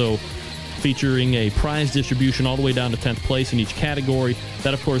 It's also featuring a prize distribution all the way down to 10th place in each category.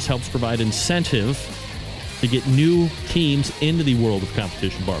 That, of course, helps provide incentive to get new teams into the world of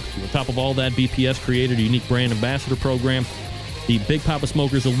competition barbecue. On top of all that, BPS created a unique brand ambassador program, the Big Papa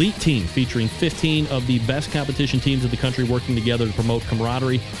Smokers Elite Team, featuring 15 of the best competition teams in the country working together to promote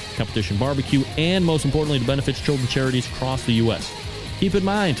camaraderie, competition barbecue, and most importantly, to benefit children's charities across the U.S. Keep in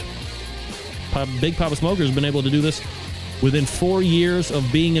mind, Big Papa Smokers has been able to do this within 4 years of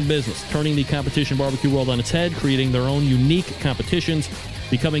being in business, turning the competition barbecue world on its head, creating their own unique competitions,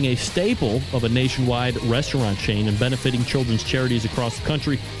 becoming a staple of a nationwide restaurant chain, and benefiting children's charities across the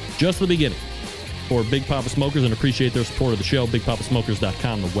country. Just the beginning for Big Papa Smokers, and appreciate their support of the show.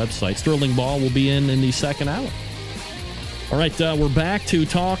 BigPapaSmokers.com, the website. Sterling Ball will be in the second hour. All right, we're back to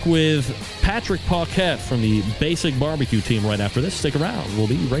talk with Patrick Paquette from the Basic Barbecue team right after this. Stick around. We'll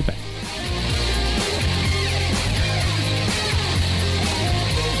be right back.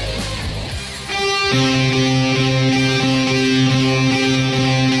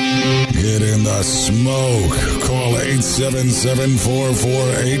 Get in the smoke. Call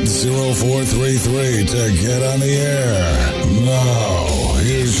 877-448-0433 to get on the air. Now,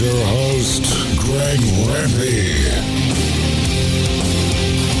 here's your host, Greg Rempe.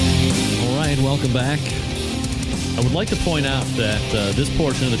 All right, welcome back. I would like to point out that this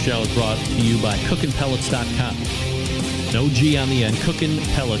portion of the show is brought to you by CookinPellets.com. No G on the end,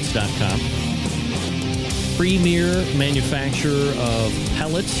 CookinPellets.com. Premier manufacturer of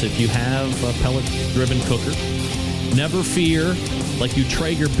pellets if you have a pellet-driven cooker. Never fear, like you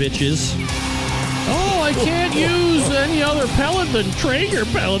Traeger bitches. Oh, I can't use any other pellet than Traeger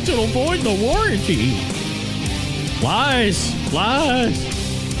pellets. It'll void the warranty. Lies.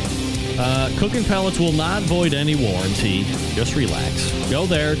 Cooking Pellets will not void any warranty. Just relax. Go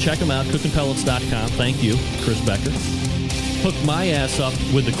there, check them out, CookingPellets.com. Thank you, Chris Becker. Hook my ass up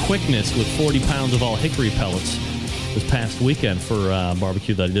with the quickness with 40 pounds of all hickory pellets this past weekend for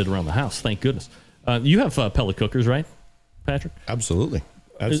barbecue that I did around the house. Thank goodness. You have pellet cookers, right, Patrick? Absolutely.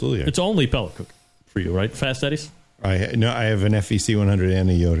 It's only pellet cooker for you, right? Fast Eddie's? I have an FEC 100 and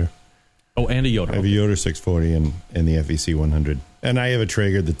a Yoder. Oh, and a Yoder. I have a Yoder 640 and the FEC 100. And I have a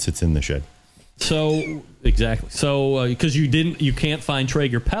Traeger that sits in the shed. So, exactly. So, because you can't find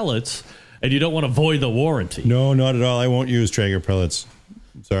Traeger pellets, and you don't want to void the warranty. No, not at all. I won't use Traeger pellets.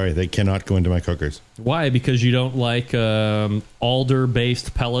 Sorry, they cannot go into my cookers. Why? Because you don't like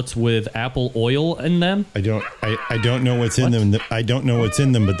alder-based pellets with apple oil in them? I don't know what's in them. I don't know what's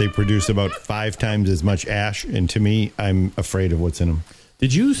in them, but they produce about 5 times as much ash, and to me, I'm afraid of what's in them.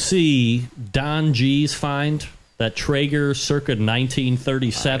 Did you see Don G's find that Traeger circa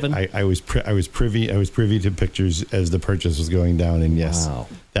 1937? I was privy to pictures as the purchase was going down, and yes, wow.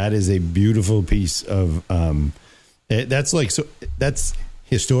 That is a beautiful piece of that's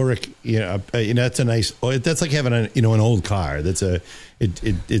historic. That's a nice. That's like having an old car.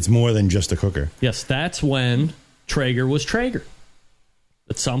 It's more than just a cooker. Yes, that's when Traeger was Traeger.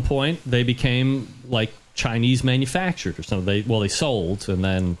 At some point, they became like Chinese manufactured or something. They sold, and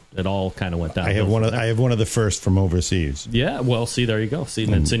then it all kind of went down. I have one of the first from overseas. Yeah, well, see, there you go. See,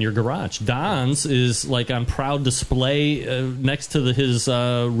 it's in your garage. Don's is like on proud display next to his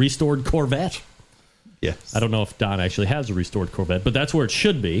restored Corvette. Yes, I don't know if Don actually has a restored Corvette, but that's where it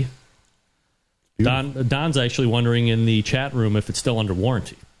should be. Don's actually wondering in the chat room if it's still under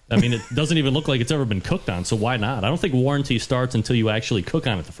warranty. I mean, it doesn't even look like it's ever been cooked on, so why not? I don't think warranty starts until you actually cook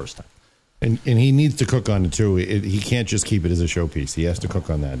on it the first time. And he needs to cook on it too. He can't just keep it as a showpiece. He has to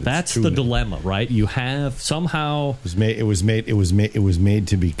cook on that. That's the dilemma, right? You have somehow it was made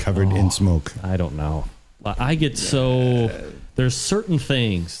to be covered in smoke. I don't know. I get there's certain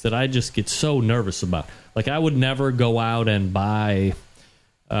things that I just get so nervous about. Like I would never go out and buy.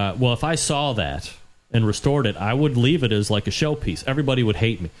 If I saw that and restored it, I would leave it as like a showpiece. Everybody would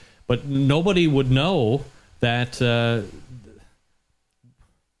hate me, but nobody would know that.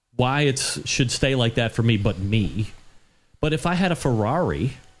 Why it should stay like that for me, but me. But if I had a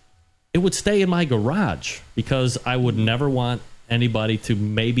Ferrari, it would stay in my garage because I would never want anybody to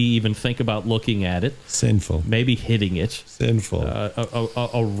maybe even think about looking at it. Sinful. Maybe hitting it. Sinful.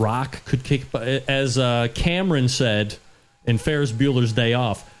 A rock could kick. As Cameron said in Ferris Bueller's Day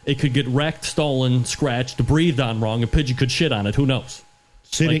Off, it could get wrecked, stolen, scratched, breathed on wrong, a pigeon could shit on it. Who knows?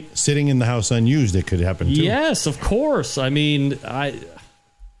 Sitting in the house unused, it could happen too. Yes, of course. I mean,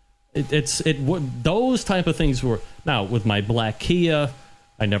 those type of things were now with my black Kia.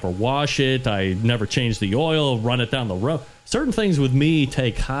 I never wash it. I never change the oil. Run it down the road. Certain things with me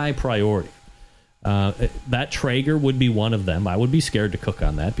take high priority. That Traeger would be one of them. I would be scared to cook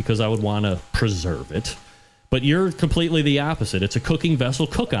on that because I would want to preserve it. But you're completely the opposite. It's a cooking vessel.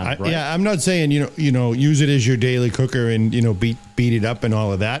 Cook on it, right? Yeah, I'm not saying use it as your daily cooker and beat it up and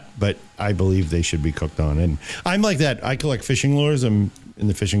all of that. But I believe they should be cooked on. And I'm like that. I collect fishing lures. I'm in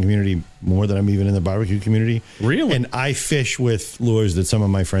the fishing community more than I'm even in the barbecue community. Really? And I fish with lures that some of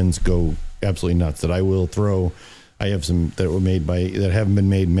my friends go absolutely nuts. That I will throw. I have some that haven't been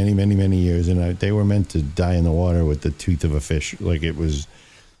made many, many, many years, and they were meant to die in the water with the tooth of a fish. Like it was.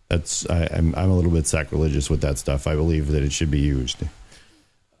 I'm a little bit sacrilegious with that stuff. I believe that it should be used.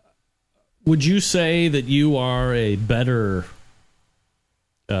 Would you say that you are a better?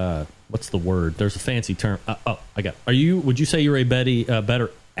 What's the word? There's a fancy term. Would you say you're a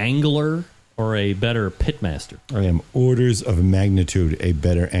better angler or a better pitmaster? I am orders of magnitude a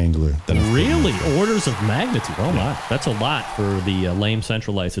better angler than a really orders of magnitude. Oh my, that's a lot for the lame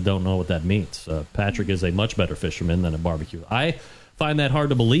Centralites that don't know what that means. Patrick is a much better fisherman than a barbecue. I find that hard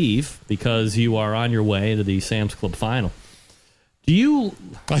to believe because you are on your way to the Sam's Club final. Do you?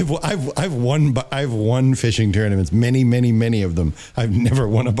 I've won fishing tournaments, many, many, many of them. I've never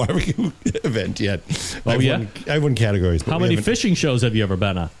won a barbecue event yet. I've won categories. How many fishing shows have you ever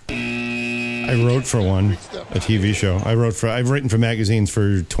been on? I wrote for one, a TV show. I've written for magazines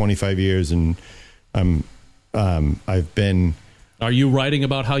for 25 years, and I've been. Are you writing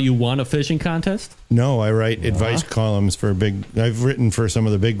about how you won a fishing contest? No, I write advice columns for I've written for some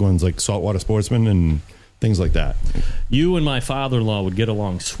of the big ones like Saltwater Sportsman and things like that. You and my father-in-law would get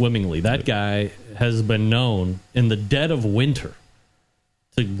along swimmingly. That guy has been known in the dead of winter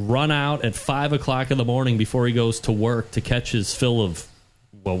to run out at 5 o'clock in the morning before he goes to work to catch his fill of,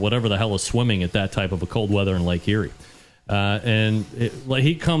 whatever the hell is swimming at that type of a cold weather in Lake Erie.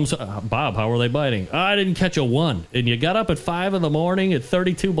 He comes, Bob, how are they biting? I didn't catch a one. And you got up at 5 in the morning at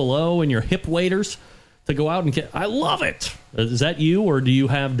 32 below in your hip waders to go out and get. I love it. Is that you, or do you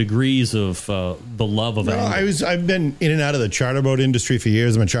have degrees of the love of angling? I've been in and out of the charter boat industry for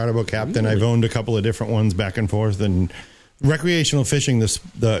years. I'm a charter boat captain. Really? I've owned a couple of different ones back and forth, and recreational fishing,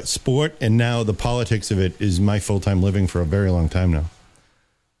 the sport, and now the politics of it is my full-time living for a very long time now.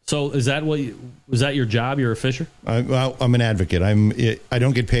 So is that your job? You're a fisher? I'm an advocate. I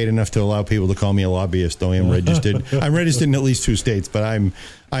don't get paid enough to allow people to call me a lobbyist, though I am registered. I'm registered in at least 2 states, but I'm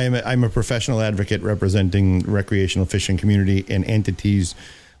a professional advocate representing recreational fishing community and entities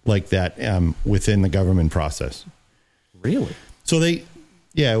like that within the government process. Really? So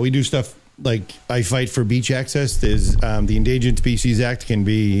we do stuff like I fight for beach access. There's the Endangered Species Act can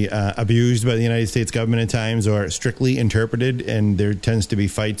be abused by the United States government at times or strictly interpreted, and there tends to be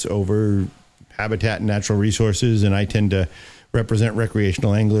fights over habitat and natural resources, and I tend to represent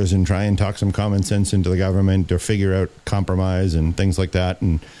recreational anglers and try and talk some common sense into the government or figure out compromise and things like that.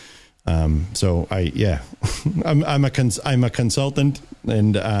 And so I'm a consultant,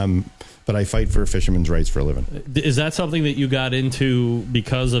 and but I fight for fishermen's rights for a living. Is that something that you got into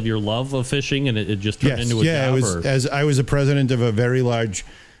because of your love of fishing, and it just turned into a job? As I was a president of a very large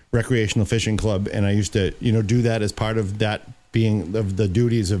recreational fishing club, and I used to, do that as part of that being of the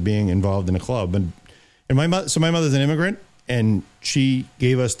duties of being involved in a club. And my mother's an immigrant, and she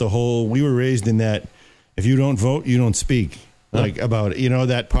gave us we were raised in that if you don't vote, you don't speak. Like about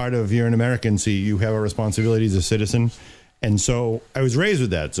that part of you're an American, so you have a responsibility as a citizen. And so I was raised with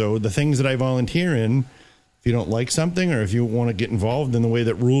that. So the things that I volunteer in, if you don't like something or if you want to get involved in the way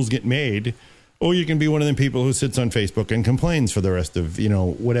that rules get made, or you can be one of them people who sits on Facebook and complains for the rest of,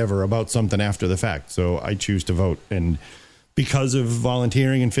 whatever about something after the fact. So I choose to vote. And because of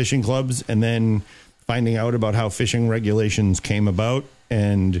volunteering in fishing clubs and then finding out about how fishing regulations came about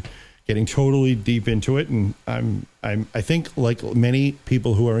and getting totally deep into it. And I think like many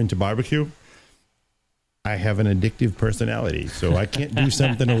people who are into barbecue, I have an addictive personality, so I can't do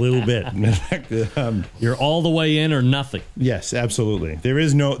something a little bit. In fact, you're all the way in or nothing. Yes, absolutely. There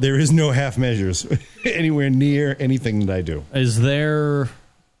is no half measures anywhere near anything that I do. Is there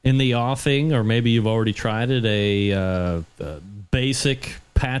in the offing, or maybe you've already tried it, a basic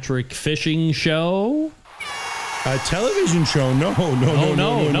Patrick fishing show? A television show? No.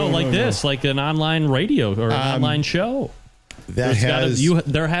 Like this, like an online radio or an online show. There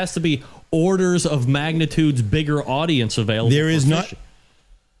has to be orders of magnitudes bigger audience available. There is not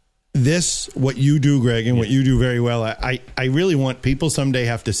this, what you do, Greg, and what you do very well. I really want people someday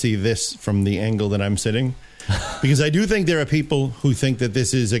have to see this from the angle that I'm sitting, because I do think there are people who think that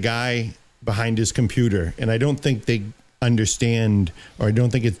this is a guy behind his computer, and I don't think they understand, or I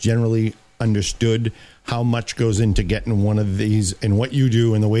don't think it's generally understood how much goes into getting one of these and what you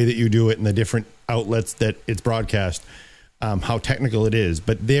do and the way that you do it and the different outlets that it's broadcast. How technical it is,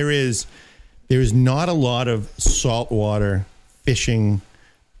 but there is not a lot of saltwater fishing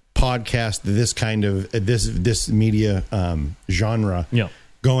podcast, this kind of this media genre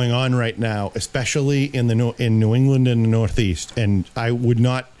going on right now, especially in New England and the Northeast. And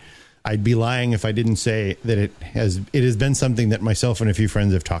I'd be lying if I didn't say that it has been something that myself and a few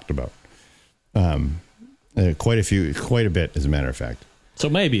friends have talked about. Quite a bit, as a matter of fact. So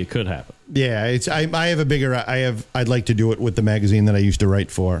maybe it could happen. Yeah, I'd like to do it with the magazine that I used to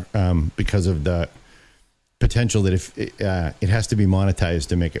write for, because of the potential that if it has to be monetized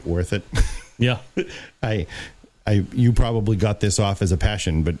to make it worth it. Yeah. You probably got this off as a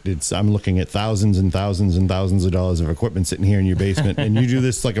passion, but I'm looking at thousands and thousands and thousands of dollars of equipment sitting here in your basement, and you do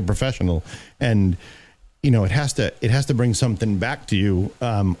this like a professional, and it has to bring something back to you,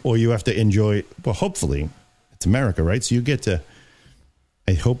 or you have to enjoy. Well, hopefully, it's America, right? So you get to.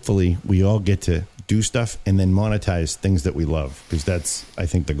 Hopefully we all get to do stuff and then monetize things that we love, because that's, I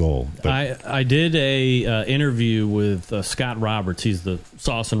think, the goal. But I did a interview with Scott Roberts. He's the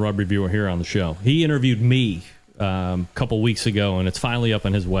Sauce and Rub reviewer here on the show. He interviewed me a couple weeks ago, and it's finally up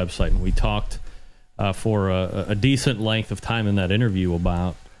on his website. And we talked for a decent length of time in that interview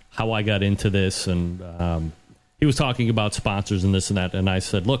about how I got into this. And he was talking about sponsors and this and that. And I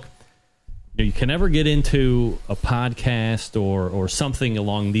said, look, you can never get into a podcast or something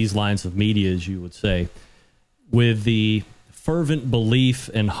along these lines of media, as you would say, with the fervent belief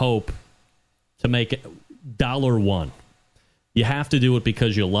and hope to make it $1. You have to do it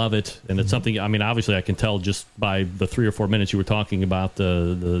because you love it, and it's something. I mean, obviously, I can tell just by the 3 or 4 minutes you were talking about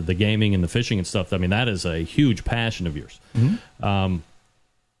the gaming and the fishing and stuff. I mean, that is a huge passion of yours. Mm-hmm.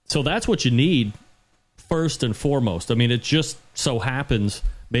 So that's what you need first and foremost. I mean, it just so happens,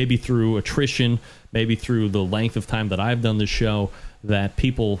 maybe through attrition, maybe through the length of time that I've done this show, that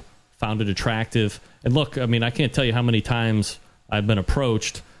people found it attractive. And look, I mean, I can't tell you how many times I've been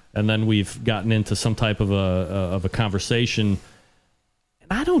approached and then we've gotten into some type of a conversation.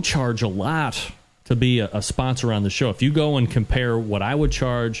 And I don't charge a lot to be a sponsor on the show. If you go and compare what I would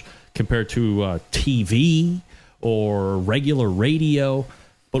charge compared to TV or regular radio,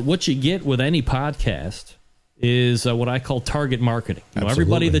 but what you get with any podcast is what I call target marketing. You know,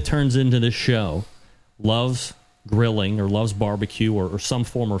 everybody that turns into this show loves grilling or loves barbecue or some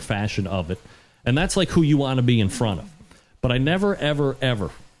form or fashion of it. And that's like who you want to be in front of. But I never, ever,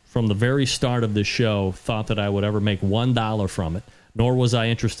 ever, from the very start of this show, thought that I would ever make $1 from it, nor was I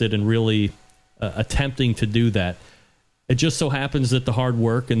interested in really attempting to do that. It just so happens that the hard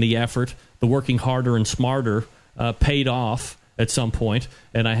work and the effort, the working harder and smarter, paid off at some point.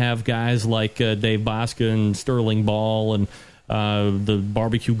 And I have guys like Dave Bosca and Sterling Ball and the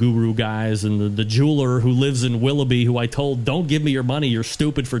barbecue guru guys and the jeweler who lives in Willoughby, who I told, don't give me your money, you're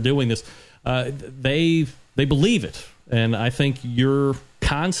stupid for doing this. They believe it. And I think your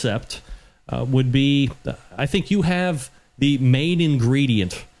concept would be, I think you have the main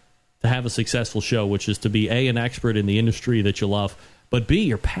ingredient to have a successful show, which is to be A, an expert in the industry that you love, but B,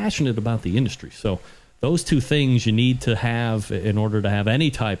 you're passionate about the industry. So those two things you need to have in order to have any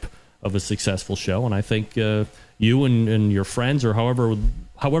type of a successful show. And I think you and your friends, or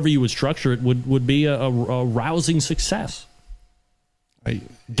however you would structure it, would be a rousing success.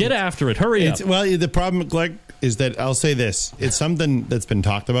 Get after it. Hurry up. Well, the problem, Greg, is that I'll say this. It's something that's been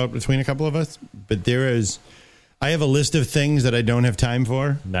talked about between a couple of us, but I have a list of things that I don't have time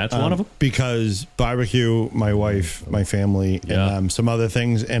for. That's one of them. Because barbecue, my wife, my family, and some other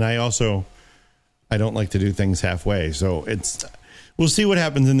things. And I don't like to do things halfway. So we'll see what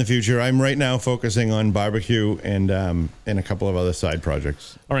happens in the future. I'm right now focusing on barbecue and a couple of other side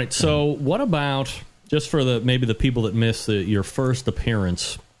projects. All right. So what about, just for maybe the people that missed your first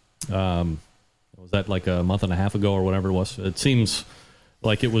appearance, was that like a month and a half ago or whatever it was? It seems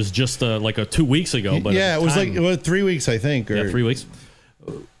like it was just like 2 weeks ago. But yeah, it was 3 weeks, I think. 3 weeks.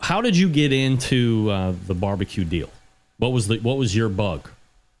 How did you get into the barbecue deal? What was your bug?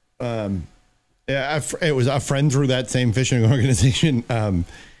 Yeah, it was a friend through that same fishing organization.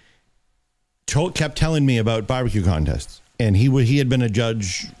 Kept telling me about barbecue contests, and he had been a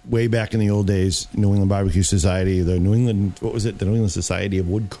judge way back in the old days. New England Barbecue Society, the New England Society of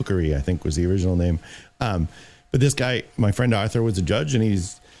Wood Cookery, I think was the original name. But this guy, my friend Arthur, was a judge, and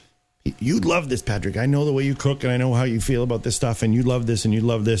you'd love this, Patrick. I know the way you cook, and I know how you feel about this stuff, and you'd love this, and you'd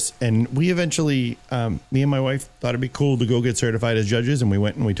love this. And we eventually, me and my wife, thought it'd be cool to go get certified as judges, and we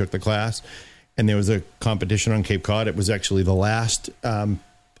went and we took the class. And there was a competition on Cape Cod. It was actually the last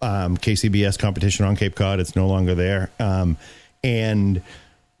KCBS competition on Cape Cod. It's no longer there. And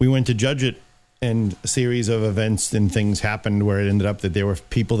we went to judge it, and a series of events and things happened where it ended up that there were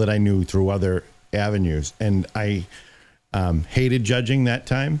people that I knew through other avenues. And I hated judging that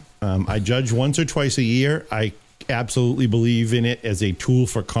time. I judge once or twice a year. I absolutely believe in it as a tool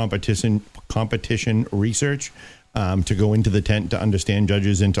for competition research. To go into the tent to understand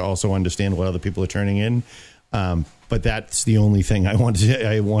judges and to also understand what other people are turning in. But that's the only thing I want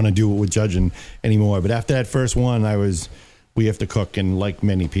to do with judging anymore. But after that first one, we have to cook. And like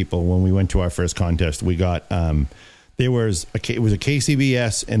many people, when we went to our first contest, we got, it was a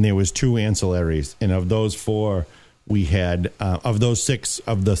KCBS and there was 2 ancillaries. And of those 4, we had, of the six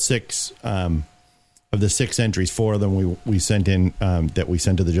entries, 4 of them we sent in, that we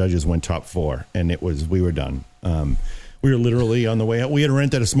sent to the judges went top 4, and we were done. We were literally on the way out. We had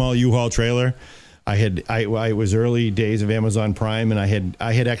rented a small U-Haul trailer. I was early days of Amazon Prime, and I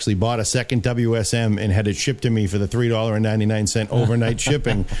had actually bought a second WSM and had it shipped to me for the $3.99 overnight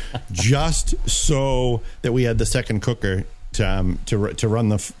shipping, just so that we had the second cooker to run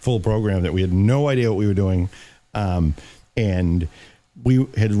the full program. That we had no idea what we were doing, and we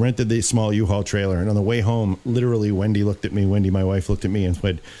had rented the small U-Haul trailer, and on the way home, literally, Wendy, my wife, looked at me and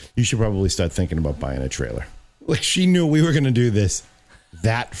said, "You should probably start thinking about buying a trailer." Like, she knew we were going to do this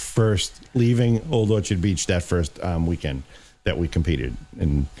that first, leaving Old Orchard Beach that first weekend that we competed.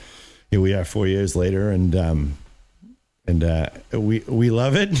 And here we are 4 years later, and we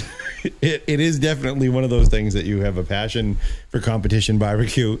love it. It is definitely one of those things that you have a passion for competition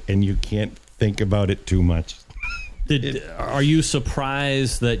barbecue, and you can't think about it too much. Are you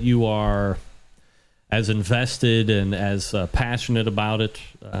surprised that you are as invested and as passionate about it,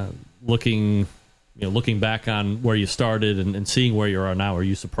 looking back on where you started and seeing where you are now? Are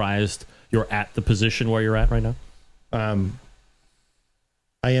you surprised you're at the position where you're at right now?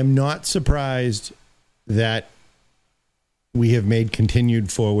 I am not surprised that we have made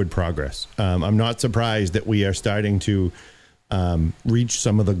continued forward progress. I'm not surprised that we are starting to reach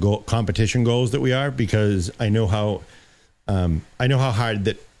some of the competition goals that we are, because I know how hard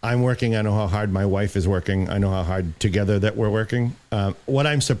that I'm working. I know how hard my wife is working. I know how hard together that we're working. What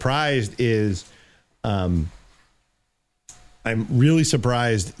I'm surprised is, I'm really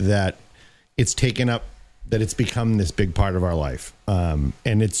surprised that it's taken up, that it's become this big part of our life. And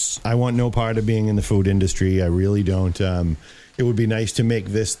I want no part of being in the food industry. I really don't. It would be nice to make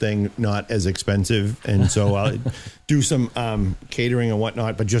this thing not as expensive. And so I'll do some catering and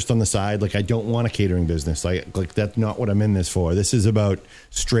whatnot, but just on the side. Like, I don't want a catering business. Like that's not what I'm in this for. This is about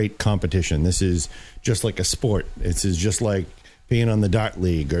straight competition. This is just like a sport. This is just like being on the dart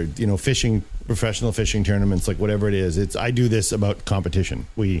league or, fishing, professional fishing tournaments, like whatever it is. I do this about competition.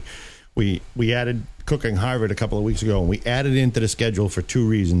 We added Cooking Harvard a couple of weeks ago, and we added into the schedule for two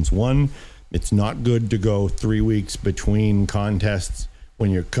reasons. One, it's not good to go 3 weeks between contests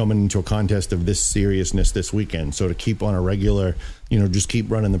when you're coming into a contest of this seriousness this weekend. So to keep on a regular, just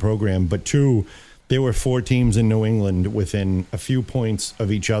keep running the program. But two, there were 4 teams in New England within a few points of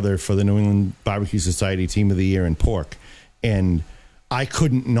each other for the New England Barbecue Society Team of the Year in pork. And I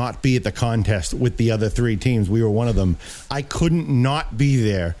couldn't not be at the contest with the other 3 teams. We were one of them. I couldn't not be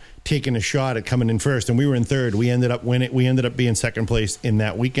there taking a shot at coming in first, and we were in third. We ended up winning. We ended up being second place in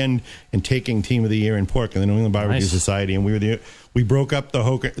that weekend and taking Team of the Year in pork in the New England Barbecue Society. And we broke up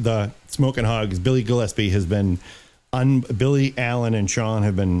the Smoking Hogs. Billy Gillespie has been, Billy Allen and Sean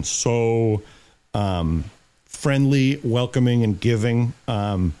have been so friendly, welcoming, and giving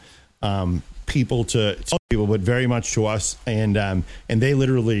people to people, but very much to us. And they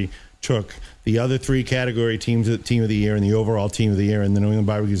literally took the other 3 category teams at Team of the Year and the overall Team of the Year in the New England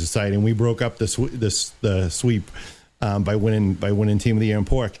Barbecue Society, and we broke up the sweep by winning Team of the Year in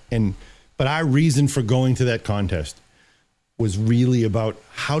pork. But our reason for going to that contest was really about,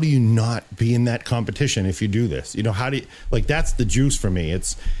 how do you not be in that competition if you do this? How do you, that's the juice for me.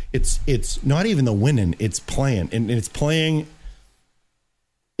 It's not even the winning, it's playing, and it's playing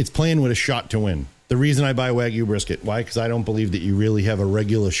with a shot to win. The reason I buy Wagyu brisket, why? Because I don't believe that you really have a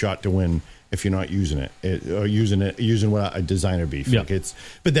regular shot to win if you're not using using what a designer beef. Yep.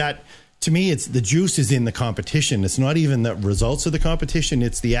 But that, to me, it's the juice is in the competition. It's not even the results of the competition.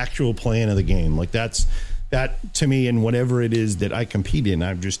 It's the actual playing of the game. That to me, and whatever it is that I compete in,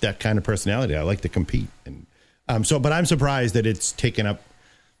 I'm just that kind of personality. I like to compete. And but I'm surprised that it's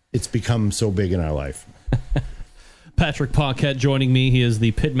become so big in our life. Patrick Paquette joining me. He is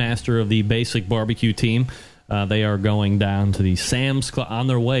the pitmaster of the Basic Barbecue team. They are going down to the Sam's Club, on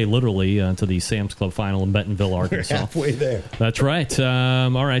their way, literally, to the Sam's Club final in Bentonville, Arkansas. We're halfway there. That's right.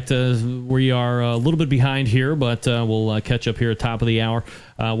 All right. We are a little bit behind here, but we'll catch up here at top of the hour.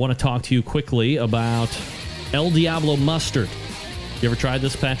 I want to talk to you quickly about El Diablo mustard. You ever tried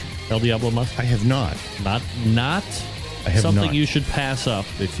this, Patrick? El Diablo mustard? I have not. Not I have something not. You should pass up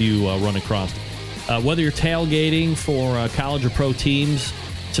if you run across it. Whether you're tailgating for college or pro teams,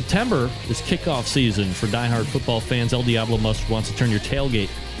 September is kickoff season for diehard football fans. El Diablo Mustard wants to turn your tailgate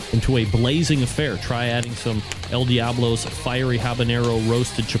into a blazing affair. Try adding some El Diablo's fiery habanero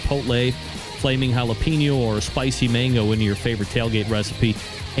roasted chipotle, flaming jalapeno, or spicy mango into your favorite tailgate recipe,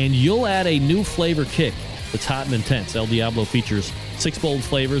 and you'll add a new flavor kick that's hot and intense. El Diablo features 6 bold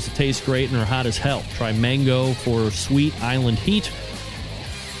flavors that taste great and are hot as hell. Try mango for sweet island heat,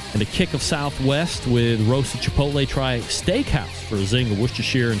 and a kick of Southwest with roasted chipotle. Try Steakhouse for a zing of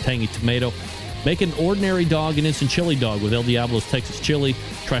Worcestershire and tangy tomato. Make an ordinary dog an instant chili dog with El Diablo's Texas chili.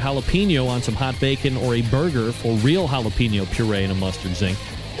 Try jalapeno on some hot bacon, or a burger for real jalapeno puree and a mustard zing.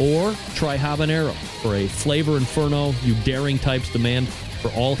 Or try habanero for a flavor inferno you daring types demand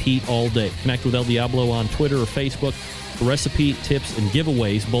for all heat all day. Connect with El Diablo on Twitter or Facebook for recipe, tips, and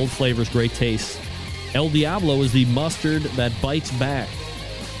giveaways. Bold flavors, great tastes. El Diablo is the mustard that bites back.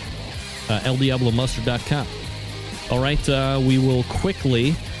 ElDiabloMustard.com. All right, we will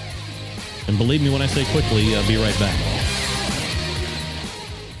quickly, and believe me when I say quickly, be right back.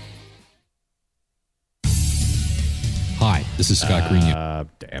 Hi, this is Scott Greenwood.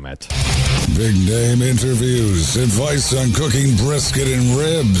 Damn it. Big name interviews, advice on cooking brisket and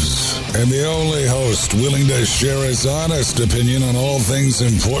ribs, and the only host willing to share his honest opinion on all things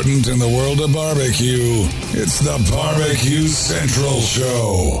important in the world of barbecue. It's the Barbecue Central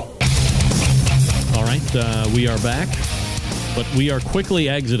Show. All right, we are back, but we are quickly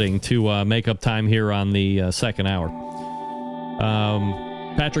exiting to make up time here on the second hour.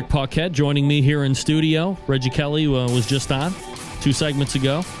 Patrick Paquette joining me here in studio. Reggie Kelly was just on 2 segments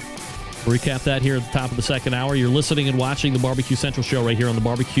ago. Recap that here at the top of the second hour. You're listening and watching the Barbecue Central Show right here on the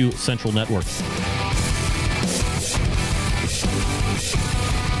Barbecue Central Network.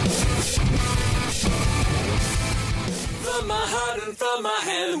 From my heart and from my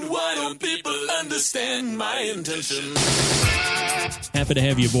hand, why don't people understand? understand my intention. Happy to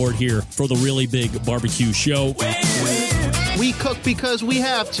have you aboard here for the Really Big Barbecue Show. We cook because we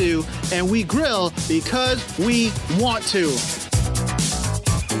have to, and we grill because we want to.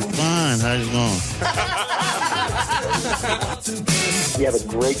 Fine, how's it going? You have a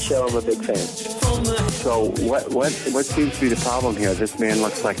great show. I'm a big fan. So what seems to be the problem here? This man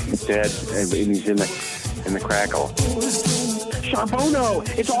looks like he's dead, and he's in the crackle. Charbono!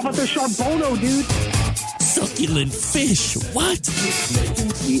 It's all about the Charbono, dude! Succulent fish. What?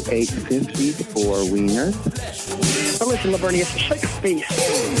 He ate 54 wieners. But listen, Lavernius, shake a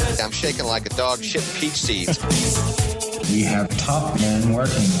face. I'm shaking like a dog shit peach seeds. We have top men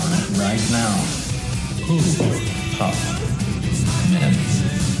working on it right now. Who? Top men.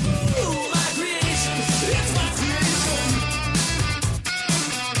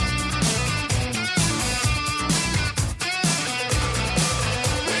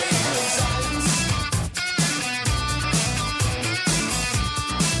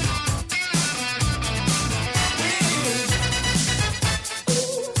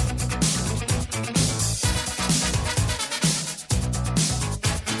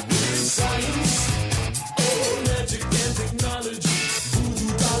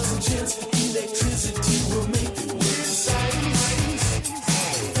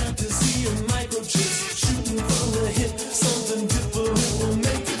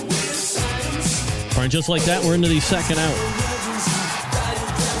 Just like that, we're into the second hour.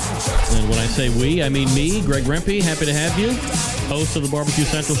 And when I say we, I mean me, Greg Rempe. Happy to have you, host of the Barbecue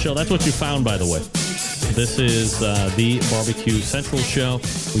Central Show. That's what you found, by the way. This is the Barbecue Central Show.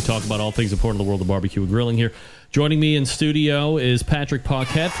 We talk about all things important in the world of barbecue and grilling here. Joining me in studio is Patrick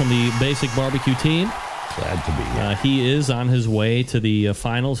Paquette from the Basic Barbecue team. Glad to be here. He is on his way to the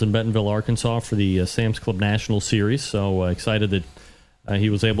finals in Bentonville, Arkansas for the Sam's Club National Series. So excited that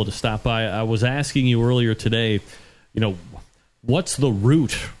he was able to stop by. I was asking you earlier today, what's the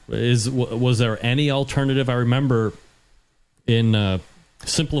route? Was there any alternative? I remember in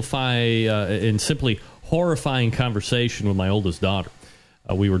simply horrifying conversation with my oldest daughter.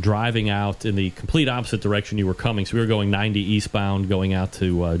 We were driving out in the complete opposite direction you were coming. So we were going 90 eastbound, going out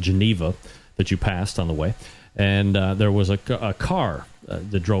to Geneva that you passed on the way. And there was a car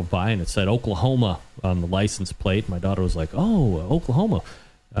that drove by, and it said Oklahoma on the license plate. My daughter was like, "Oh, Oklahoma."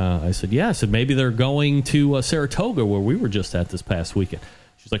 I said, "Yeah." I said, "Maybe they're going to Saratoga, where we were just at this past weekend."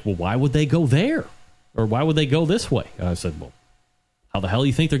 She's like, "Well, why would they go there? Or why would they go this way?" I said, "Well, how the hell do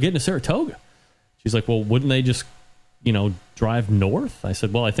you think they're getting to Saratoga?" She's like, "Well, wouldn't they just, drive north?" I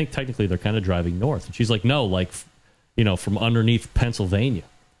said, "Well, I think technically they're kind of driving north." And she's like, "No, from underneath Pennsylvania."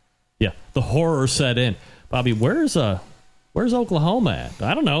 Yeah, the horror set in. Bobby, where's Oklahoma at?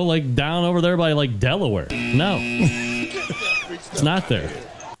 I don't know, like down over there by like Delaware. No, it's not there.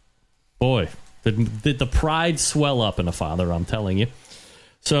 Boy, did the pride swell up in a father, I'm telling you.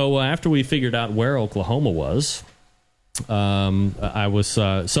 So after we figured out where Oklahoma was, I was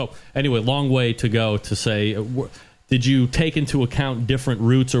so anyway, long way to go to say, did you take into account different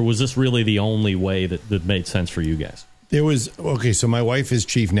routes, or was this really the only way that made sense for you guys? There was, so my wife is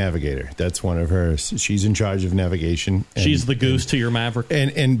chief navigator. That's one of hers. She's in charge of navigation. She's the goose to your Maverick.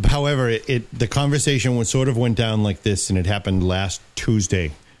 And however, the conversation went down like this, and it happened last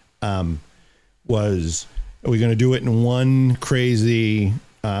Tuesday, was, are we going to do it in one crazy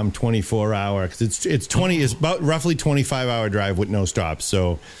 24-hour? Because it's about roughly 25-hour drive with no stops.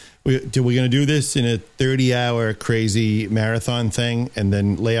 So we're going to do this in a 30-hour crazy marathon thing and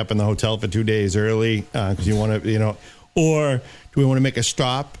then lay up in the hotel for 2 days early because you want to, or do we want to make a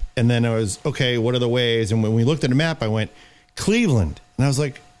stop? And then I was, okay, what are the ways? And when we looked at the map, I went, Cleveland. And I was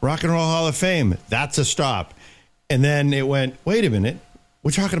like, Rock and Roll Hall of Fame. That's a stop. And then it went, wait a minute.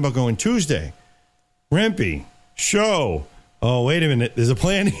 We're talking about going Tuesday. Rempe, show. Oh, wait a minute. There's a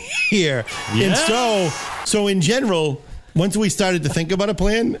plan here. Yeah. And so in general, once we started to think about a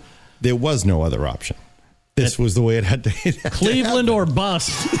plan, there was no other option. This was the way it had to Cleveland or bust.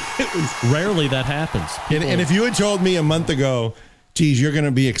 Rarely that happens. And if you had told me a month ago, geez, you're going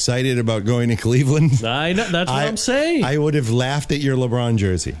to be excited about going to Cleveland. I know. That's what I'm saying. I would have laughed at your LeBron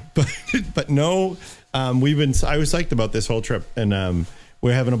jersey. But no, I was psyched about this whole trip. And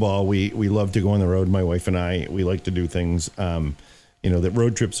we're having a ball. We love to go on the road. My wife and I, we like to do things. That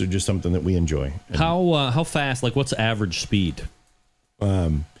road trips are just something that we enjoy. And how fast? Like, what's average speed?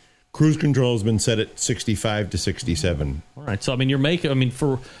 Cruise control has been set at 65 to 67. All right. So, you're making,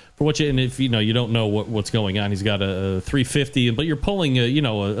 for what you, and if you don't know what's going on, he's got a 350, but you're pulling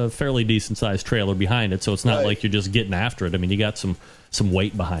a fairly decent sized trailer behind it. So it's not like you're just getting after it. You got some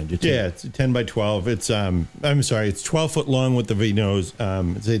weight behind you too. Yeah, it's 10 by 12. It's, it's 12 foot long with the V-nose,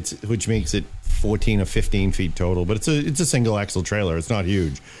 which makes it 14 or 15 feet total, but it's a single axle trailer. It's not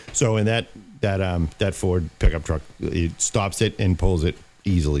huge. So in that Ford pickup truck, it stops it and pulls it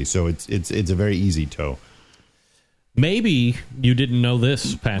easily. So it's a very easy tow. Maybe you didn't know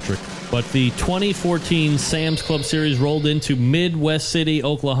this, Patrick, but the 2014 Sam's Club Series rolled into Midwest City,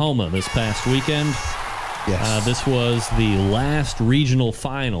 Oklahoma this past weekend. Yes. This was the last regional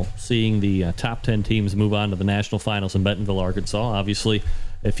final, seeing the top 10 teams move on to the national finals in Bentonville, Arkansas. Obviously,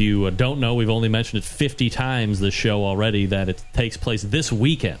 if you don't know, we've only mentioned it 50 times this show already, that it takes place this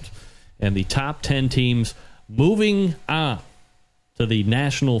weekend. And the top 10 teams moving on to the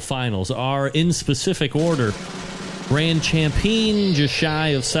national finals are, in specific order, Grand Champaign, just shy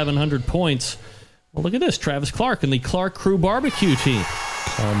of 700 points. Well, look at this. Travis Clark and the Clark Crew Barbecue team.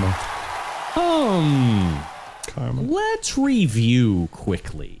 Karma. Let's review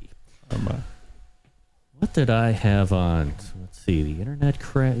quickly. Karma. What did I have on? Let's see. The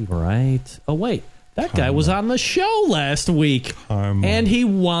internet right. Oh, wait. That guy was on the show last week. Karma. And he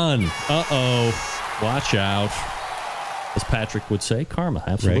won. Uh-oh. Watch out. As Patrick would say, karma.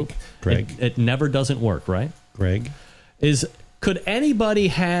 Absolutely. Greg. It never doesn't work, right? Greg. Could anybody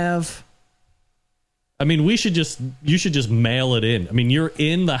have... I mean, you should just mail it in. I mean, you're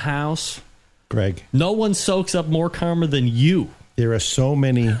in the house. Greg. No one soaks up more karma than you. There are so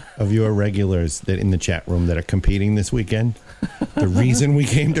many of your regulars that in the chat room that are competing this weekend. The reason we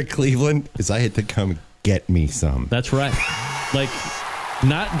came to Cleveland is I had to come get me some. That's right. Like,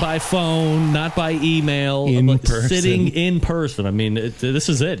 not by phone, not by email, in person. Sitting in person. I mean, this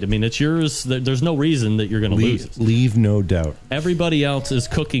is it. I mean, it's yours. There's no reason that you're going to lose. Leave no doubt. Everybody else is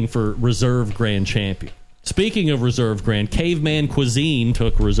cooking for Reserve Grand Champion. Speaking of Reserve Grand, Caveman Cuisine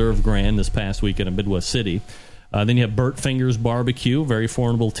took Reserve Grand this past weekend in Midwest City. Then you have Burt Fingers Barbecue, very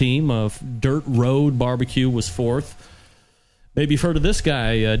formidable team. Dirt Road Barbecue was fourth. Maybe you've heard of this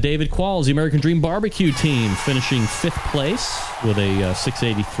guy, David Qualls, the American Dream Barbecue team, finishing fifth place with a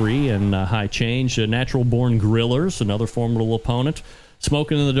 683 and high change. Natural Born Grillers, another formidable opponent.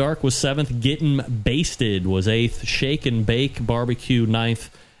 Smoking in the Dark was seventh. Getting Basted was eighth. Shake and Bake Barbecue ninth.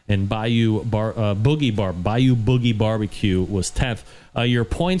 And Bayou Boogie Barbecue was 10th. Your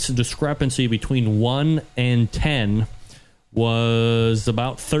points discrepancy between 1 and 10 was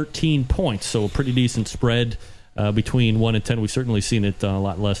about 13 points, so a pretty decent spread between 1 and 10. We've certainly seen it a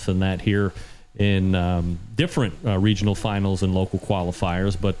lot less than that here in different regional finals and local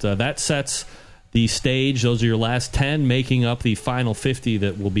qualifiers, but that sets the stage. Those are your last 10, making up the final 50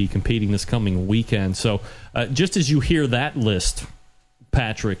 that will be competing this coming weekend. So just as you hear that list,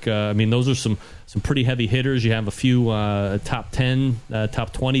 Patrick, I mean, those are some pretty heavy hitters. You have a few top 10,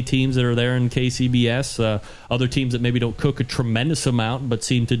 top 20 teams that are there in KCBS. Other teams that maybe don't cook a tremendous amount, but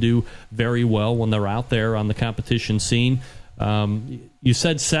seem to do very well when they're out there on the competition scene. You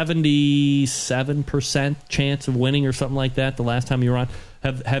said 77% chance of winning or something like that the last time you were on.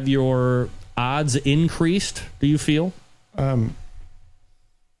 Have your odds increased, do you feel?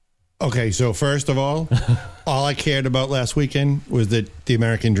 Okay, so first of all I cared about last weekend was that the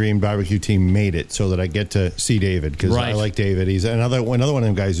American Dream Barbecue team made it so that I get to see David, because I like David. He's another one of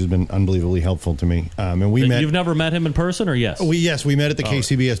them guys who's been unbelievably helpful to me. And we met. You've never met him in person, or yes? We met at the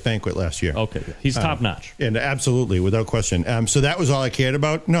KCBS banquet last year. Okay, he's top notch, and absolutely without question. So that was all I cared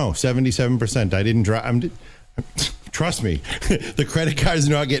about. No, 77%. I didn't drive. Trust me, the credit card's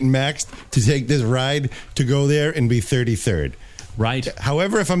not getting maxed to take this ride to go there and be 33rd. Right.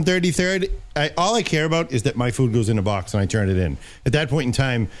 However, if I'm 33rd, all I care about is that my food goes in a box and I turn it in. At that point in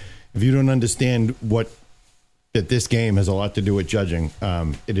time, if you don't understand that this game has a lot to do with judging,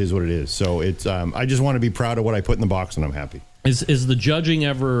 it is what it is. So it's I just want to be proud of what I put in the box, and I'm happy. Is the judging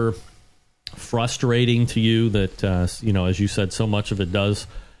ever frustrating to you that, as you said, so much of it does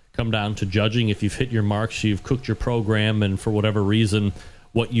come down to judging? If you've hit your marks, you've cooked your program, and for whatever reason,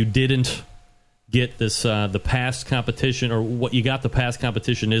 what you didn't get the past competition, or what you got the past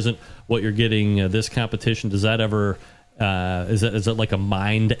competition isn't what you're getting this competition. Does that ever is that like a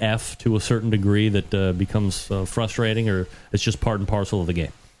mind F to a certain degree that becomes frustrating, or it's just part and parcel of the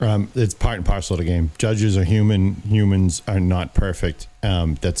game? It's part and parcel of the game. Judges are human. Humans are not perfect.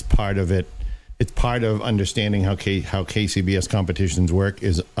 That's part of it. It's part of understanding how KCBS competitions work,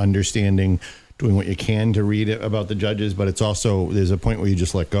 is understanding, doing what you can to read about the judges, but it's also, there's a point where you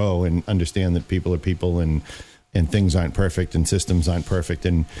just let go and understand that people are people, and things aren't perfect and systems aren't perfect.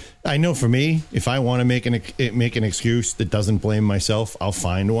 And I know for me, if I want to make an excuse that doesn't blame myself, I'll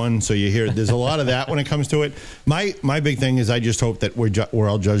find one. So you hear there's a lot of that when it comes to it. My big thing is I just hope that we're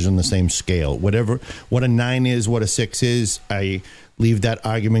all judged on the same scale. What a 9 is, what a 6 is, I leave that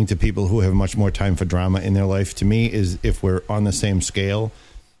argument to people who have much more time for drama in their life. To me, is if we're on the same scale,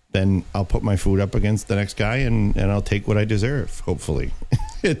 then I'll put my food up against the next guy and I'll take what I deserve, hopefully.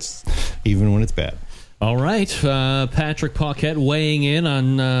 It's even when it's bad. All right. Patrick Paquette weighing in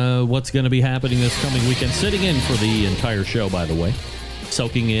on what's going to be happening this coming weekend. Sitting in for the entire show, by the way.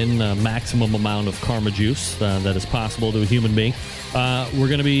 Soaking in maximum amount of karma juice that is possible to a human being. We're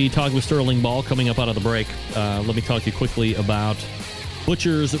going to be talking with Sterling Ball coming up out of the break. Let me talk to you quickly about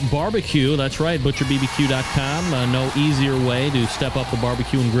Butcher's Barbecue. That's right, butcherbbq.com. No easier way to step up the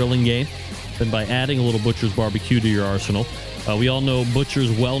barbecue and grilling game than by adding a little Butcher's Barbecue to your arsenal. We all know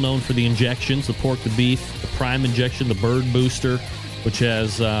Butcher's well known for the injections, the pork to beef, the prime injection, the bird booster, which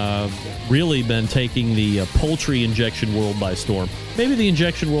has really been taking the poultry injection world by storm. Maybe the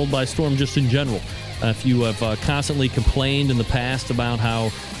injection world by storm just in general. If you have constantly complained in the past about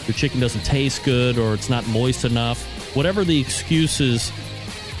how your chicken doesn't taste good or it's not moist enough, whatever the excuses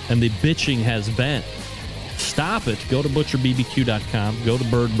and the bitching has been, stop it. Go to butcherbbq.com, go to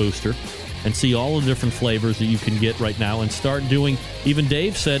Bird Booster, and see all the different flavors that you can get right now and start doing, even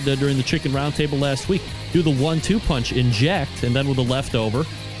Dave said during the Chicken Roundtable last week, do the 1-2 punch, inject, and then with the leftover,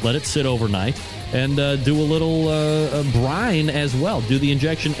 let it sit overnight, and do a little brine as well. Do the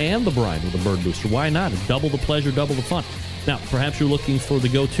injection and the brine with the Bird Booster. Why not? Double the pleasure, double the fun. Now, perhaps you're looking for the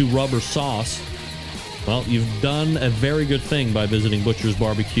go-to rub or sauce. Well, you've done a very good thing by visiting Butcher's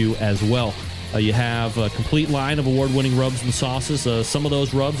Barbecue as well. You have a complete line of award-winning rubs and sauces. Some of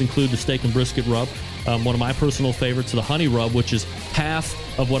those rubs include the steak and brisket rub. One of my personal favorites, the honey rub, which is half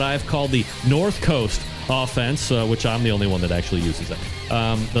of what I've called the North Coast offense, which I'm the only one that actually uses it.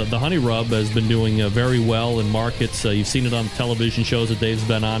 The honey rub has been doing very well in markets. You've seen it on television shows that Dave's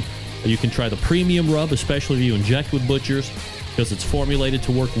been on. You can try the premium rub, especially if you inject with Butcher's, because it's formulated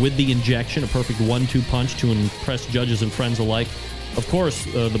to work with the injection, a perfect 1-2 punch to impress judges and friends alike. Of course,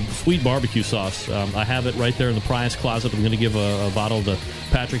 the sweet barbecue sauce. I have it right there in the prize closet. I'm going to give a bottle to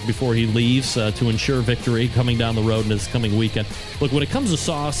Patrick before he leaves to ensure victory coming down the road in this coming weekend. Look, when it comes to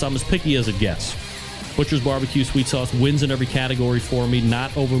sauce, I'm as picky as it gets. Butcher's Barbecue sweet sauce wins in every category for me.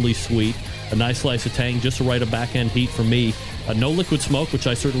 Not overly sweet. A nice slice of tang, just the right of back-end heat for me. No liquid smoke, which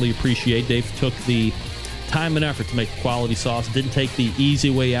I certainly appreciate. Dave took the time and effort to make quality sauce. Didn't take the easy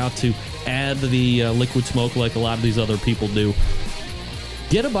way out to add the liquid smoke like a lot of these other people do.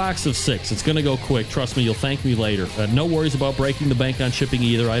 Get a box of 6. It's going to go quick. Trust me, you'll thank me later. No worries about breaking the bank on shipping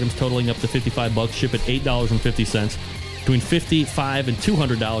either. Items totaling up to $55 ship at $8.50. Between $55 and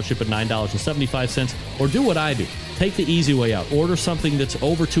 $200 ship at $9.75. Or do what I do. Take the easy way out. Order something that's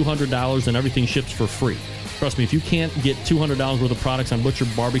over $200 and everything ships for free. Trust me, if you can't get $200 worth of products on Butcher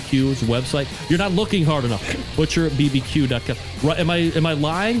Barbecue's website, you're not looking hard enough. ButcherBBQ.com. Right, am I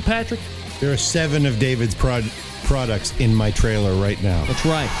lying, Patrick? There are 7 of David's products in my trailer right now. That's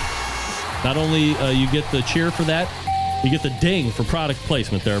right. Not only you get the cheer for that, you get the ding for product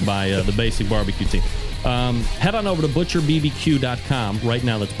placement there by the Basic Barbecue team. Head on over to butcherbbq.com right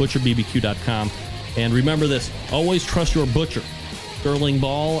now. That's butcherbbq.com. And remember this, always trust your butcher. Sterling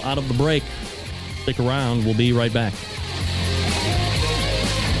Ball out of the break. Stick around. We'll be right back.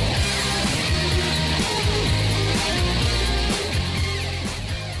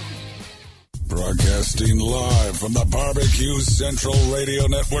 Broadcasting live from the Barbecue Central Radio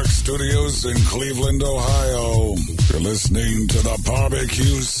Network studios in Cleveland, Ohio. You're listening to the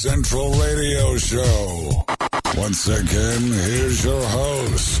Barbecue Central Radio Show. Once again, here's your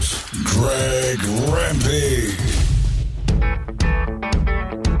host, Greg Rempe.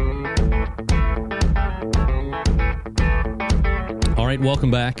 All right,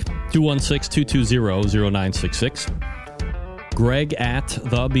 welcome back. 216-220-0966. Greg at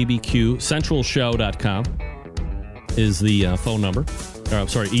thebbqcentralshow.com is the phone number.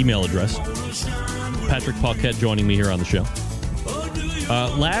 Email address. Patrick Paquette joining me here on the show.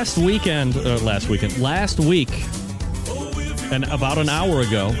 Last week, and about an hour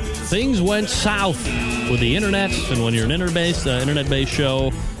ago, things went south with the internet. And when you're an internet-based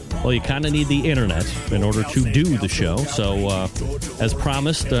show, well, you kind of need the internet in order to do the show. So, as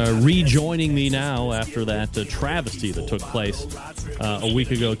promised, rejoining me now after that travesty that took place a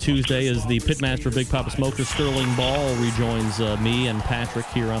week ago Tuesday is the pitmaster Big Papa Smoker, Sterling Ball, rejoins me and Patrick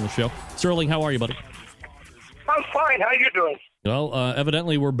here on the show. Sterling, how are you, buddy? I'm fine. How you doing? Well,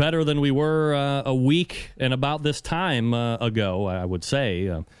 evidently we're better than we were a week and about this time ago, I would say.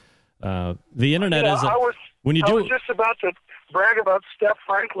 The internet is... I was just about to brag about Steph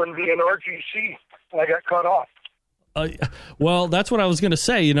Franklin being RGC, and I got cut off. Well, that's what I was going to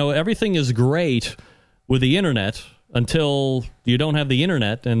say. You know, everything is great with the internet until you don't have the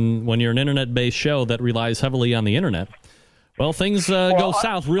internet, and when you're an internet-based show that relies heavily on the internet, well, things go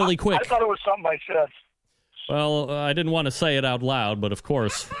south really quick. I thought it was something I said. Well, I didn't want to say it out loud, but of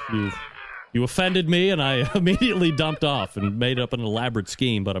course you offended me, and I immediately dumped off and made up an elaborate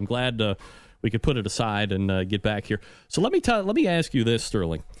scheme. But I'm glad we could put it aside and get back here. So let me ask you this,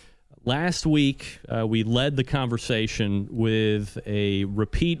 Sterling. Last week, we led the conversation with a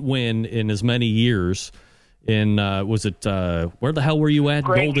repeat win in as many years. In was it where the hell were you at?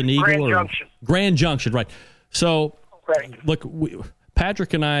 Golden Eagle Grand or Junction. Grand Junction, right? So, look,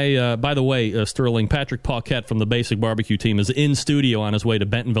 Patrick and I. By the way, Sterling, Patrick Paquette from the Basic Barbecue team is in studio on his way to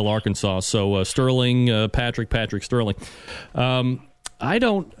Bentonville, Arkansas. So, Sterling, Patrick, Sterling.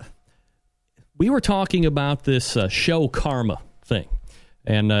 We were talking about this show karma thing.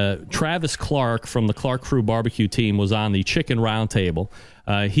 And Travis Clark from the Clark Crew Barbecue team was on the Chicken Roundtable.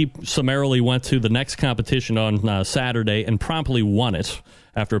 He summarily went to the next competition on Saturday and promptly won it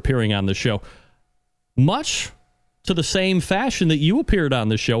after appearing on the show. Much to the same fashion that you appeared on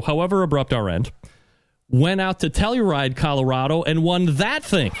the show, however abrupt our end, went out to Telluride, Colorado, and won that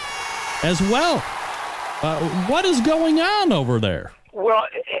thing as well. What is going on over there? Well,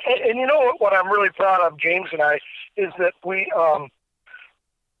 and you know what I'm really proud of, James and I, is that we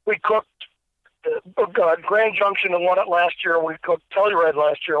cooked Grand Junction and won it last year. We cooked Telluride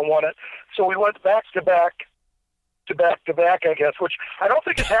last year and won it. So we went back to back, I guess, which I don't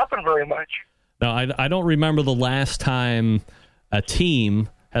think has happened very much. No, I don't remember the last time a team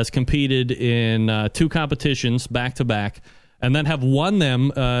has competed in two competitions back to back and then have won them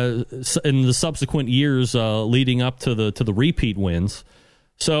in the subsequent years leading up to the repeat wins.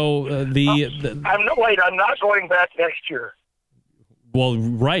 So I'm not going back next year. Well,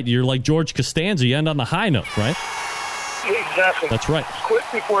 right. You're like George Costanza. You end on the high note, right? Exactly. That's right. Quit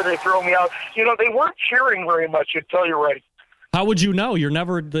before they throw me out. You know, they weren't cheering very much, I'll tell you right. How would you know? You're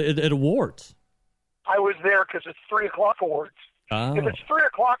never at awards. I was there because it's 3 o'clock awards. Oh. If it's 3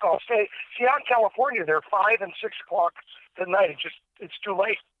 o'clock, I'll stay. See, out in California, they're 5 and 6 o'clock at night. It's too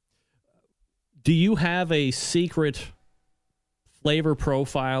late. Do you have a secret flavor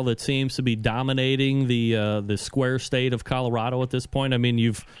profile that seems to be dominating the square state of Colorado at this point? I mean,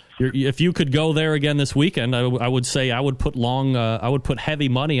 if you could go there again this weekend, I would say I would put heavy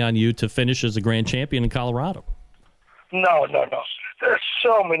money on you to finish as a grand champion in Colorado. No. There's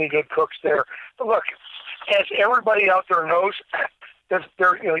so many good cooks there. But look, as everybody out there knows,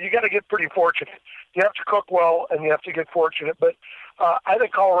 you got to get pretty fortunate. You have to cook well, and you have to get fortunate. But I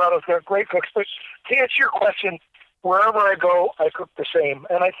think Colorado's got great cooks. But to answer your question, wherever I go, I cook the same,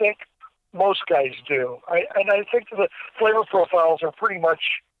 and I think most guys do. I think the flavor profiles are pretty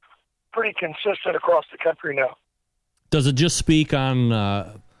consistent across the country now. Does it just speak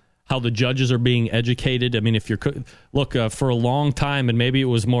on how the judges are being educated? I mean, if you're for a long time, and maybe it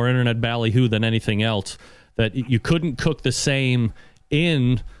was more internet ballyhoo than anything else, that you couldn't cook the same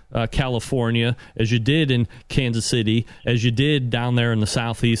in California as you did in Kansas City, as you did down there in the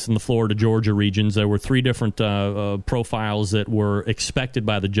Southeast and the Florida, Georgia regions. There were 3 different profiles that were expected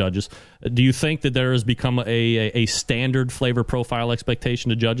by the judges. Do you think that there has become a standard flavor profile expectation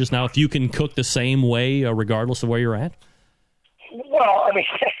to judges now, if you can cook the same way regardless of where you're at? Well, I mean,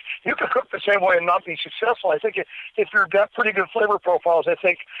 you can cook the same way and not be successful. I think if you've got pretty good flavor profiles, I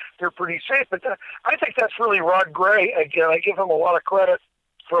think you're pretty safe. But I think that's really Rod Gray. Again, I give him a lot of credit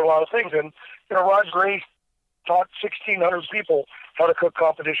for a lot of things. And, Rod Gray taught 1,600 people how to cook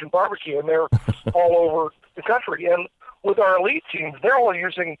competition barbecue, and they're all over the country. And with our elite teams, they're all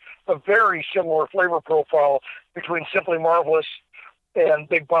using a very similar flavor profile between Simply Marvelous and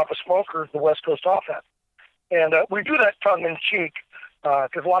Big Papa Smokers, the West Coast offense. And we do that tongue-in-cheek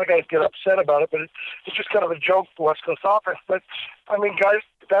because a lot of guys get upset about it, but it's just kind of a joke, the West Coast offense. But, I mean, guys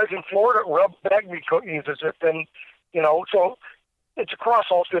in Florida, Rob Bagby uses it, and, so it's across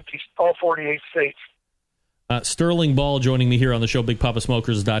all 48 states. Sterling Ball joining me here on the show.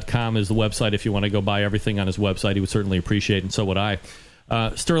 BigPapaSmokers.com is the website if you want to go buy everything on his website. He would certainly appreciate it, and so would I.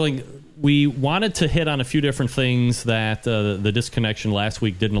 Sterling, we wanted to hit on a few different things that the disconnection last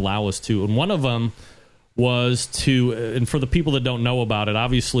week didn't allow us to, and one of them was and for the people that don't know about it,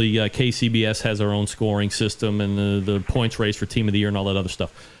 obviously KCBS has our own scoring system and the points race for Team of the Year and all that other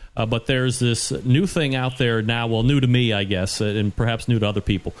stuff. But there's this new thing out there now, well, new to me, I guess, and perhaps new to other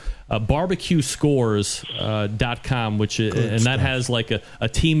people, BarbecueScores.com, that has like a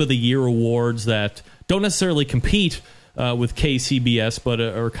Team of the Year awards that don't necessarily compete with KCBS, but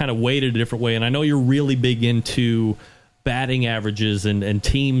are kind of weighted a different way. And I know you're really big into batting averages and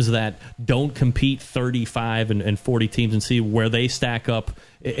teams that don't compete 35 and 40 teams and see where they stack up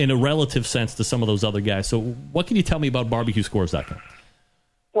in a relative sense to some of those other guys. So what can you tell me about BarbecueScores.com?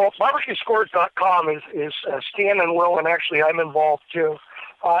 Well, BarbecueScores.com is Stan and Will, and actually I'm involved too.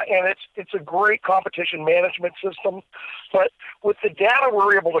 and it's a great competition management system. But with the data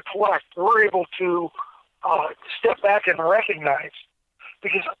we're able to collect, we're able to step back and recognize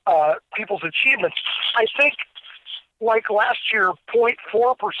because people's achievements. I think, like last year,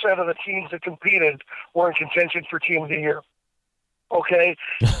 0.4% of the teams that competed were in contention for Team of the Year. Okay,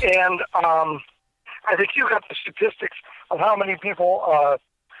 and I think you got the statistics of how many people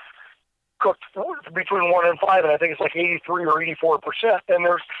cooked between 1 and 5, and I think it's like 83 or 84%. And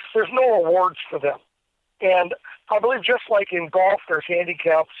there's no awards for them. And I believe just like in golf, there's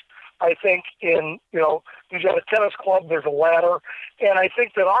handicaps. I think in you got a tennis club, there's a ladder, and I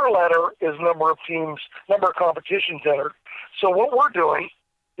think that our ladder is number of teams, number of competitions entered. So what we're doing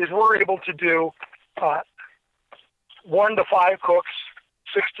is we're able to do 1 to 5 cooks,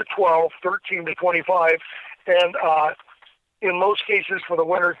 6 to 12, 13 to 25, and in most cases for the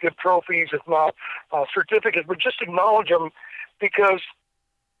winners give trophies, if not certificates, but just acknowledge them because,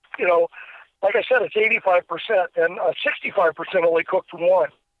 like I said, it's 85% and 65% only cooked one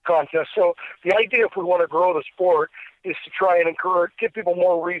contest. So the idea, if we want to grow the sport, is to try and give people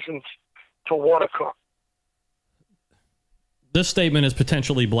more reasons to want to cook. This statement is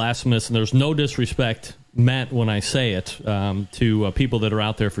potentially blasphemous, and there's no disrespect meant when I say it to people that are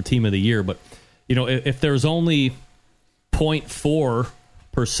out there for Team of the Year. But, if there's only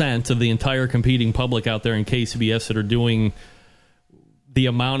 0.4% of the entire competing public out there in KCBS that are doing the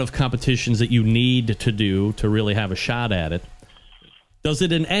amount of competitions that you need to do to really have a shot at it, does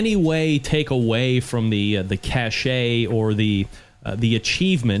it in any way take away from the cachet or the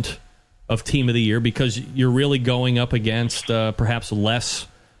achievement of Team of the Year because you're really going up against perhaps less,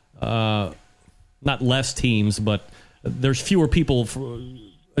 not less teams, but there's fewer people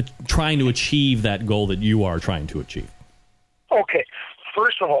trying to achieve that goal that you are trying to achieve? Okay,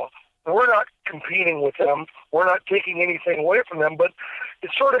 first of all, we're not competing with them. We're not taking anything away from them, but it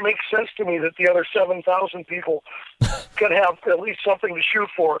sort of makes sense to me that the other 7,000 people can have at least something to shoot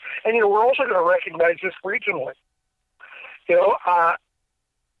for. And, we're also going to recognize this regionally.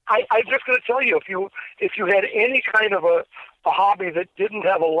 I'm just going to tell you, if you had any kind of a hobby that didn't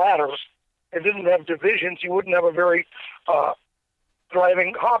have a ladder and didn't have divisions, you wouldn't have a very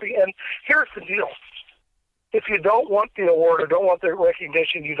thriving hobby. And here's the deal. If you don't want the award or don't want the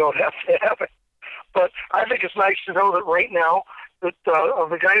recognition, you don't have to have it. But I think it's nice to know that right now, that of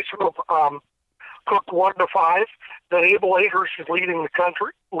the guys who have cooked 1 to 5, that Abel Akers is leading the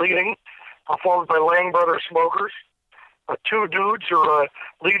country, followed by Lang Brothers Smokers. 2 dudes are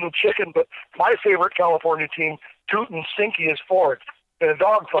leading chicken, but my favorite California team, Toot and Stinky, is fourth in a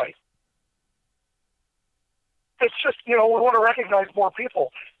dogfight. It's just, we want to recognize more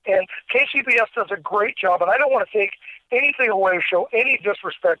people. And KCBS does a great job, and I don't want to take anything away, show any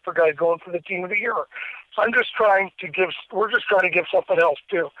disrespect for guys going for the Team of the Year. We're just trying to give something else,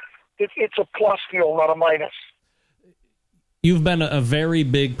 too. It's a plus deal, not a minus. You've been a very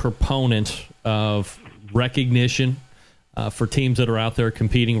big proponent of recognition for teams that are out there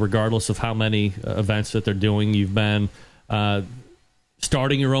competing, regardless of how many events that they're doing. You've been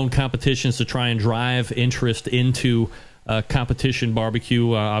starting your own competitions to try and drive interest into competition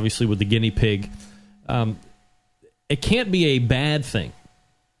barbecue, obviously with the guinea pig. It can't be a bad thing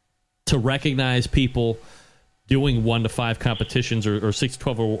to recognize people doing 1 to 5 competitions or 6 to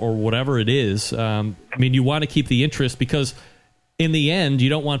 12 or whatever it is. You want to keep the interest because in the end, you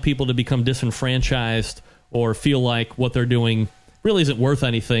don't want people to become disenfranchised or feel like what they're doing really isn't worth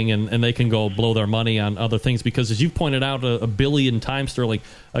anything and they can go blow their money on other things. Because as you've pointed out a billion times, Sterling,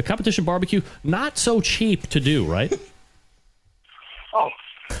 a competition barbecue, not so cheap to do, right? Oh,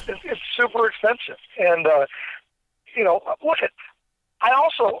 it's super expensive. And,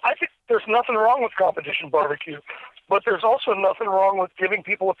 I think there's nothing wrong with competition barbecue, but there's also nothing wrong with giving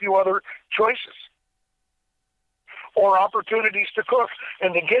people a few other choices or opportunities to cook.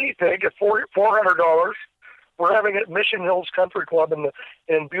 And the guinea pig at $400, we're having it at Mission Hills Country Club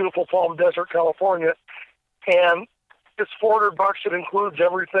in beautiful Palm Desert, California, and it's $400. It includes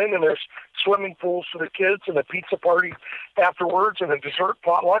everything, and there's swimming pools for the kids and a pizza party afterwards and a dessert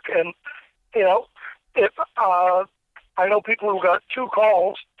potluck. And if I know people who got 2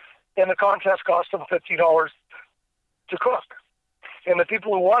 calls, and the contest cost them $50 to cook, and the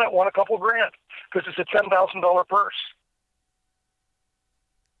people who won it won a couple $grand because it's a $10,000 purse.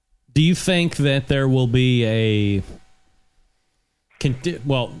 Do you think that there will be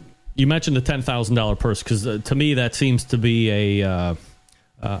you mentioned the $10,000 purse because to me that seems to be a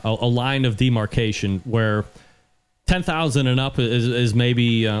line of demarcation where $10,000 and up is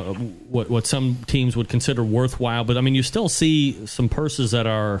maybe what some teams would consider worthwhile, but you still see some purses that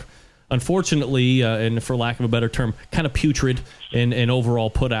are unfortunately, and for lack of a better term, kind of putrid and overall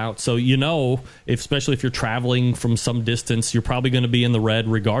put out. So, especially if you're traveling from some distance, you're probably going to be in the red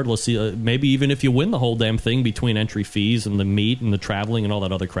regardless, maybe even if you win the whole damn thing between entry fees and the meat and the traveling and all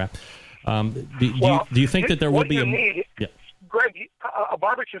that other crap. Do you think that there will be Greg, a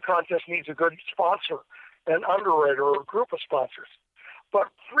barbecue contest needs a good sponsor, an underwriter, or a group of sponsors. But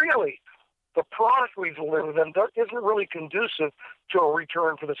really, the product we deliver them isn't really conducive to a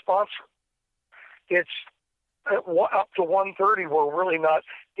return for the sponsor. It's up to 1:30, we're really not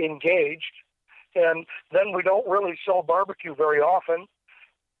engaged, and then we don't really sell barbecue very often.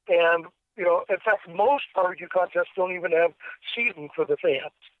 And in fact, most barbecue contests don't even have seating for the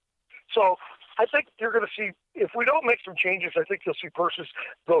fans. So I think you're going to see, if we don't make some changes, I think you'll see purses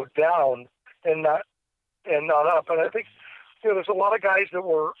go down and not up. And I think there's a lot of guys that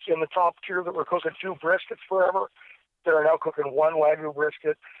were in the top tier that were cooking 2 briskets forever that are now cooking 1 Wagyu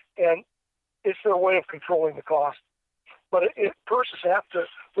brisket, and it's their way of controlling the cost. But purses we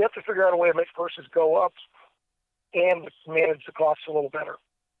have to figure out a way to make purses go up and manage the costs a little better.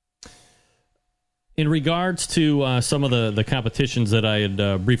 In regards to some of the competitions that I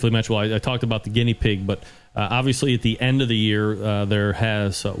had briefly mentioned, I talked about the guinea pig, but obviously at the end of the year, there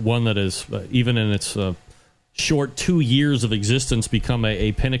has one that is, even in its short 2 years of existence, become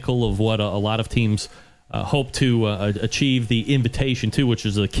a pinnacle of what a lot of teams hope to achieve, the invitation to, which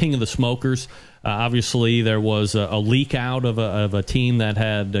is the King of the Smokers. Obviously, there was a leak out of a team that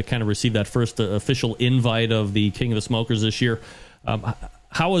had kind of received that first official invite of the King of the Smokers this year.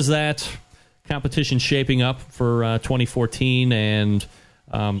 How is that competition shaping up for 2014, and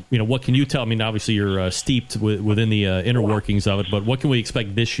what can you tell? I mean, obviously you're steeped within the inner workings of it, but what can we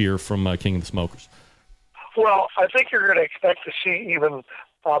expect this year from King of the Smokers? Well, I think you're going to expect to see even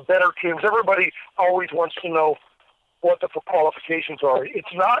better teams. Everybody always wants to know what the qualifications are.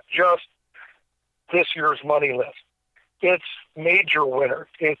 It's not just this year's money list. It's major winners.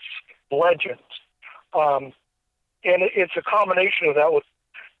 It's legends. And it's a combination of that with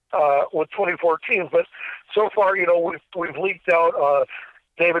 2014, but so far, we've leaked out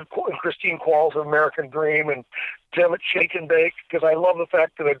David and Christine Qualls of American Dream and Tim at Shake and Bake, because I love the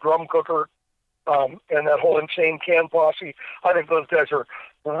fact that a drum cooker and that whole Insane Can Posse, I think those guys are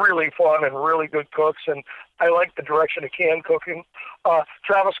really fun and really good cooks, and I like the direction of can cooking.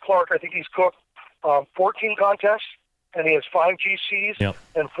 Travis Clark, I think he's cooked 14 contests, and he has 5 GCs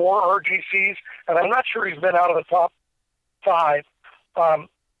and 4 RGCs, and I'm not sure he's been out of the top 5.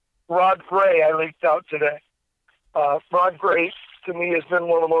 Rod Gray, I leaked out today. Rod Gray, to me, has been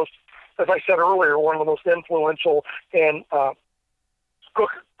one of the most, as I said earlier, one of the most influential and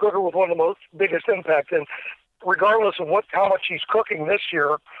cooker with one of the most biggest impact. And regardless of how much he's cooking this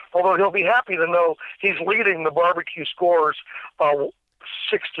year, although he'll be happy to know he's leading the barbecue scores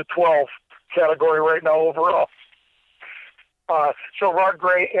 6-12 category right now overall. So Rod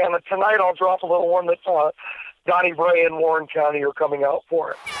Gray, and tonight I'll drop a little one that Donnie Bray and Warren County are coming out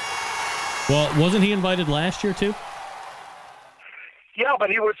for it. Well, wasn't he invited last year too? Yeah, but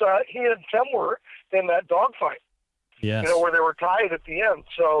he and Tim were in that dogfight. Yes. Where they were tied at the end.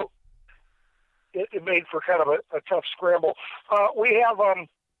 So it made for kind of a tough scramble. We have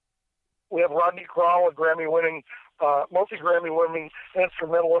Rodney Crowell, a Grammy-winning, multi-Grammy-winning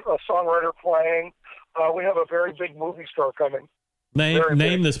instrumental songwriter playing. We have a very big movie star coming.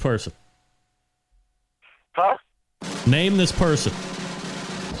 Name this person. Huh? Name this person.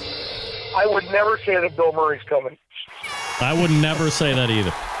 I would never say that Bill Murray's coming. I would never say that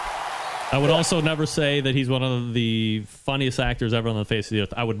either. I would also never say that he's one of the funniest actors ever on the face of the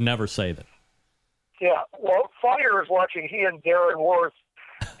earth. I would never say that. Yeah, well, Fire is watching he and Darren Worth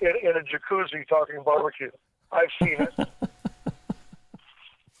in a jacuzzi talking barbecue. I've seen it.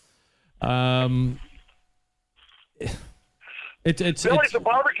 Billy's a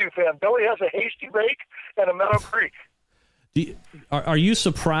barbecue fan. Billy has a Hasty Bake and a Meadow Creek. Are you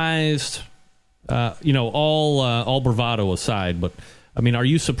surprised? All bravado aside, but I mean, are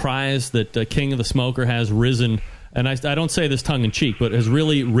you surprised that King of the Smoker has risen? And I don't say this tongue in cheek, but has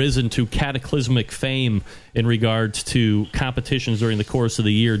really risen to cataclysmic fame in regards to competitions during the course of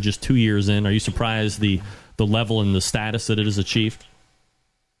the year. Just 2 years in, are you surprised the level and the status that it has achieved?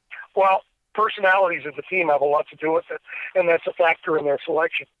 Well, personalities of the team have a lot to do with it, and that's a factor in their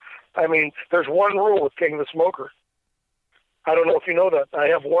selection. I mean, there's one rule with King of the Smoker. I don't know if you know that. I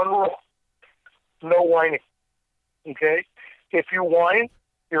have one rule. No whining. Okay? If you whine,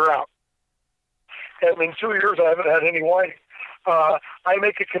 you're out. And in 2 years, I haven't had any whining. I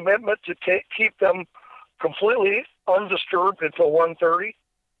make a commitment to keep them completely undisturbed until 1:30.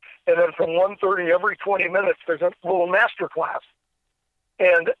 And then from 1:30, every 20 minutes, there's a little master class.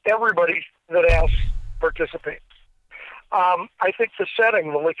 and everybody that asks participates. I think the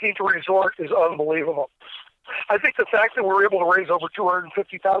setting, the La Quinta Resort, is unbelievable. I think the fact that we're able to raise over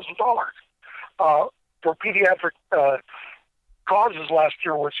 $250,000 for pediatric causes last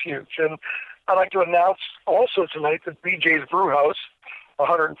year was huge. And I'd like to announce also tonight that BJ's Brewhouse, a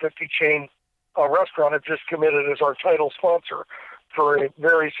 150-chain restaurant, have just committed as our title sponsor for a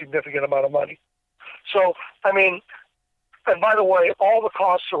very significant amount of money. So, I mean, and by the way, all the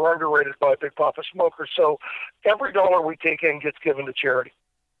costs are underrated by Big Papa Smokers, so every dollar we take in gets given to charity.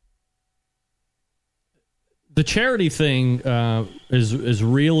 The charity thing is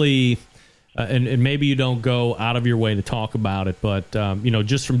really, and maybe you don't go out of your way to talk about it, but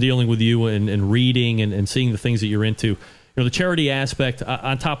just from dealing with you and reading and seeing the things that you're into, the charity aspect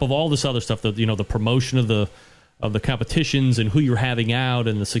on top of all this other stuff, the promotion of the competitions and who you're having out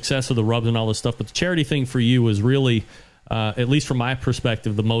and the success of the rubs and all this stuff, but the charity thing for you is really, at least from my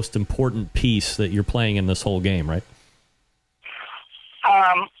perspective, the most important piece that you're playing in this whole game, right?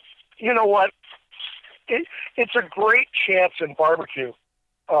 You know what? It's a great chance in barbecue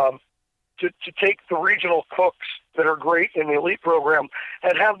to take the regional cooks that are great in the elite program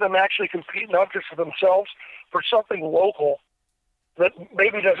and have them actually compete not just for themselves, for something local that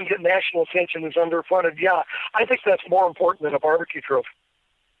maybe doesn't get national attention, is underfunded. Yeah, I think that's more important than a barbecue trophy.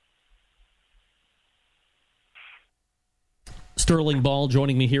 Sterling Ball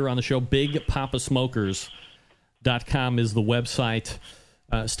joining me here on the show. BigPapaSmokers.com is the website.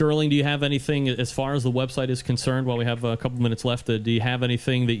 Sterling, do you have anything as far as the website is concerned? While we have a couple minutes left, do you have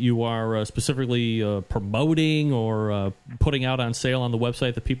anything that you are specifically promoting or putting out on sale on the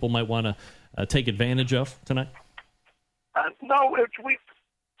website that people might want to take advantage of tonight? No,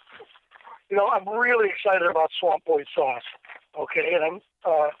 I'm really excited about Swamp Boy sauce. Okay, and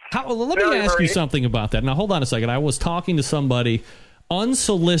let me ask you something about that. Now, hold on a second. I was talking to somebody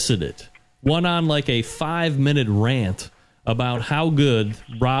unsolicited, went on like a 5-minute rant about how good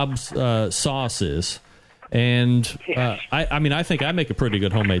Rob's sauce is, and I think I make a pretty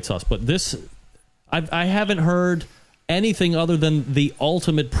good homemade sauce. But this, I haven't heard anything other than the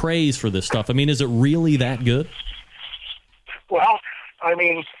ultimate praise for this stuff. I mean, is it really that good? Well, I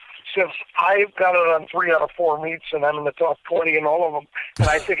mean, since I've got it on 3 out of 4 meats, and I'm in the top 20 in all of them, and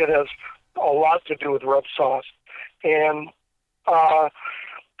I think it has a lot to do with rub sauce. And,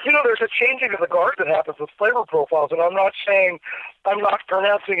 there's a changing of the guard that happens with flavor profiles, and I'm not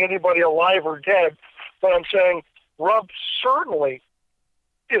pronouncing anybody alive or dead, but I'm saying rub certainly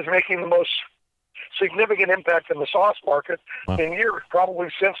is making the most significant impact in the sauce market in years, probably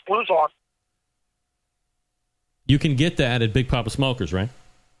since Blues On. You can get that at Big Papa Smokers, right?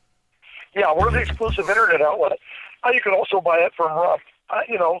 Yeah, we're the exclusive internet outlet. You can also buy it from Rub. I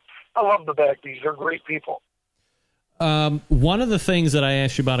love the Bagbies. They're great people. One of the things that I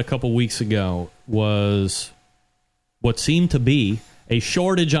asked you about a couple weeks ago was what seemed to be a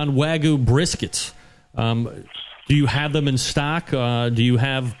shortage on Wagyu briskets. Do you have them in stock? Do you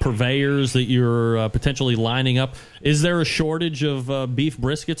have purveyors that you're potentially lining up? Is there a shortage of beef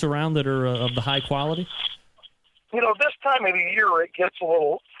briskets around that are of the high quality? This time of the year it gets a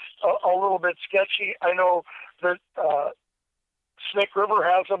little bit sketchy. I know that Snake River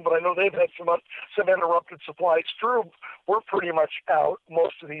has them, but I know they've had some interrupted supplies. Strub, we're pretty much out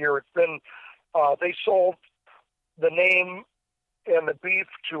most of the year. It's been they sold the name and the beef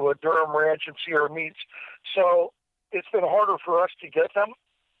to a Durham Ranch and Sierra Meats, so it's been harder for us to get them.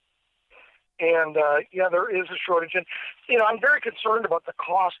 And there is a shortage. And I'm very concerned about the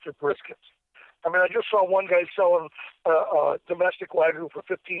cost of briskets. I mean, I just saw one guy selling domestic Wagyu for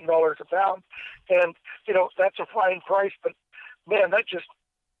 $15 a pound, and that's a fine price. But man, I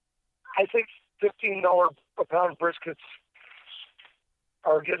think $15 a pound briskets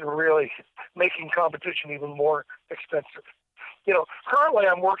are really making competition even more expensive. Currently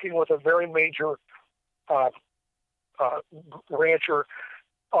I'm working with a very major rancher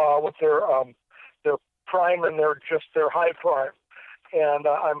with their prime and their high prime. And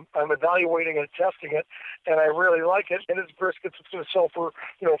I'm evaluating and testing it, and I really like it. And it's briskets. It's going to sell for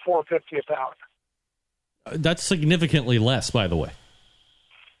 $4.50 a pound. That's significantly less, by the way.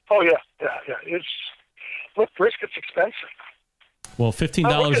 Oh yeah. Brisket's expensive. Well,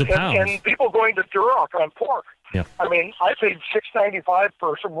 $15 a pound. And people going to Duroc on pork. Yeah. I mean, I paid $6.95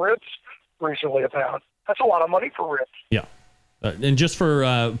 for some ribs recently a pound. That's a lot of money for ribs. Yeah. And just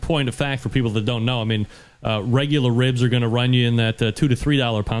for point of fact for people that don't know, I mean, regular ribs are going to run you in that $2 to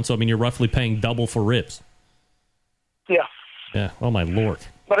 $3 a pound. So, I mean, you're roughly paying double for ribs. Yeah. Yeah. Oh, my Lord.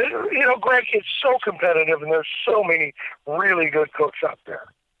 But, Greg, it's so competitive, and there's so many really good cooks out there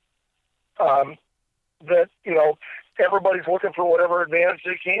that, everybody's looking for whatever advantage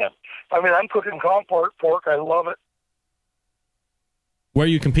they can. I mean, I'm cooking comp pork. I love it. Where are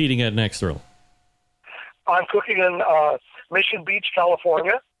you competing at next, Earl? I'm cooking in Mission Beach,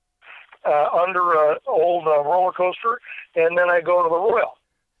 California, under an old roller coaster, and then I go to the Royal.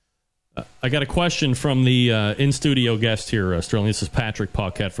 I got a question from the in-studio guest here, Sterling. This is Patrick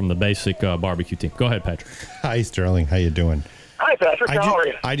Paquette from the Basic Barbecue team. Go ahead, Patrick. Hi, Sterling. How you doing? Hi, Patrick. How are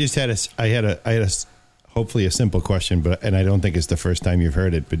you? I just had a hopefully a simple question, and I don't think it's the first time you've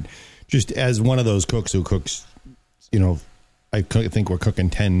heard it, but just as one of those cooks who cooks, I think we're cooking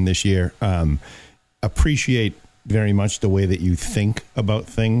 10 this year. Appreciate very much the way that you think about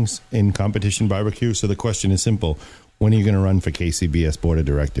things in competition barbecue. So the question is simple. When are you going to run for KCBS Board of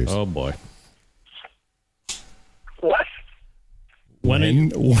Directors? Oh, boy. What?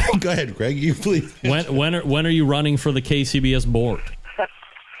 Go ahead, Greg. You please. When are you running for the KCBS board?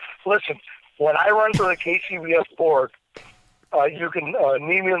 Listen, when I run for the KCBS board, you can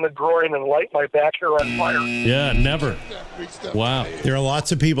knee me in the groin and light my back hair on fire. Yeah, never. Wow. There are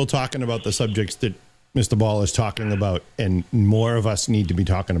lots of people talking about the subjects that Mr. Ball is talking about, and more of us need to be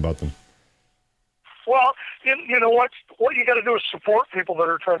talking about them. Well, you know what you got to do is support people that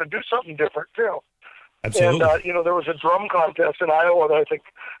are trying to do something different too. Absolutely. And there was a drum contest in Iowa that I think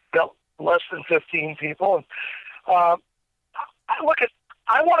got less than 15 people. And I want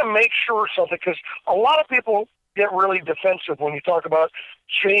to make sure something, because a lot of people get really defensive when you talk about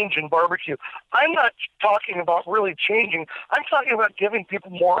change in barbecue. I'm not talking about really changing. I'm talking about giving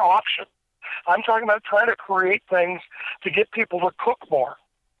people more options. I'm talking about trying to create things to get people to cook more.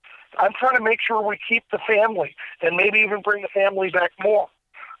 I'm trying to make sure we keep the family and maybe even bring the family back more,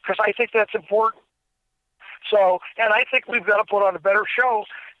 because I think that's important. So, and I think we've got to put on a better show.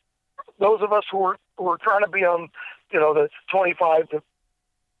 Those of us who are trying to be on, the 25 to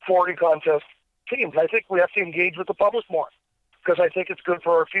 40 contest teams, I think we have to engage with the public more, because I think it's good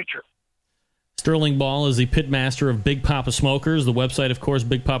for our future. Sterling Ball is the pitmaster of Big Papa Smokers. The website, of course,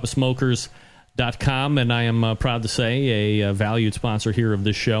 bigpapasmokers.com, and I am proud to say a valued sponsor here of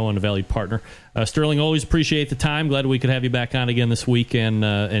this show and a valued partner. Sterling, always appreciate the time. Glad we could have you back on again this week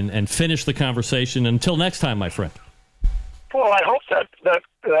and finish the conversation. Until next time, my friend. Well, I hope that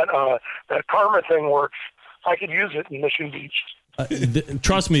karma thing works. I could use it in Mission Beach.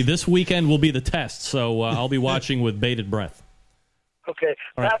 Trust me, this weekend will be the test, so I'll be watching with bated breath. Okay.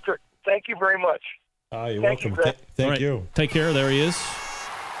 All right. Patrick, thank you very much. You're Thank welcome. you, Thank you. Take care. There he is.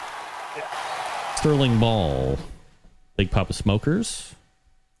 Yeah. Sterling Ball, Big Papa Smokers,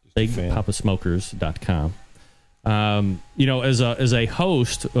 BigPapaSmokers.com. As a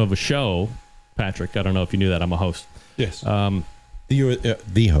host of a show, Patrick, I don't know if you knew that I'm a host. Yes. You're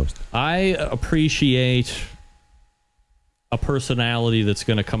the host. I appreciate a personality that's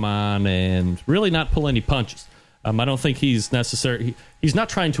going to come on and really not pull any punches. I don't think he's necessary. He's not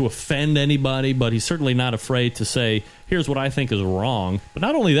trying to offend anybody, but he's certainly not afraid to say, here's what I think is wrong. But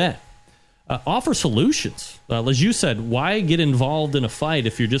not only that, offer solutions. As you said, why get involved in a fight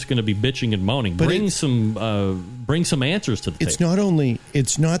if you're just going to be bitching and moaning? Bring some answers to the table.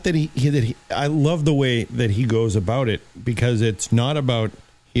 It's not that he I love the way that he goes about it, because it's not about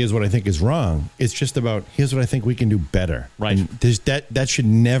here's what I think is wrong. It's just about here's what I think we can do better. Right. And that should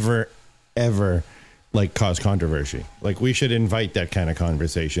never, ever cause controversy. We should invite that kind of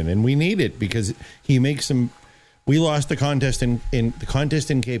conversation, and we need it, because he makes some. We lost the contest in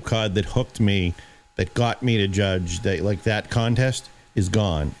Cape Cod that hooked me, that got me to judge. That contest is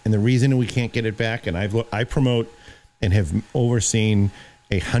gone, and the reason we can't get it back. And I promote and have overseen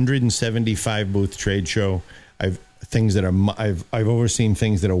a 175 booth trade show. I've overseen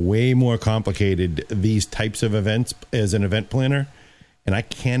things that are way more complicated. These types of events as an event planner, and I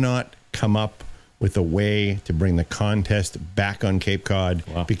cannot come up with a way to bring the contest back on Cape Cod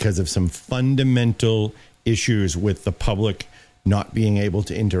because of some fundamental issues with the public not being able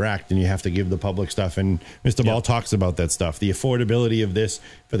to interact, and you have to give the public stuff. And Mr. Ball talks about that stuff, the affordability of this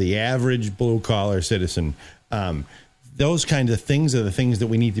for the average blue-collar citizen. Those kinds of things are the things that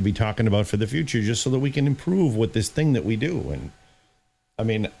we need to be talking about for the future, just so that we can improve with this thing that we do. And I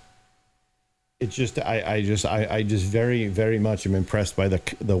mean, it's just I just very, very much am impressed by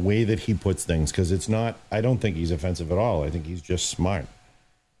the way that he puts things, because it's not. I don't think he's offensive at all. I think he's just smart.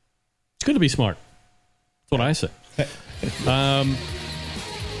 It's good to be smart. That's what I say.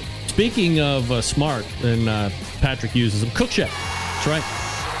 Speaking of smart, and Patrick uses them, Cook Shack. That's right.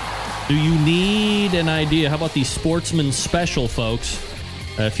 Do you need an idea? How about the Sportsman Special, folks?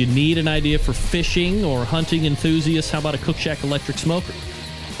 If you need an idea for fishing or hunting enthusiasts, how about a Cook Shack electric smoker?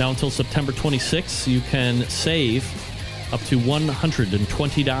 Now until September 26th, you can save up to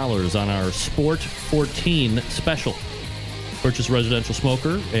 $120 on our Sport 14 special. Purchase a residential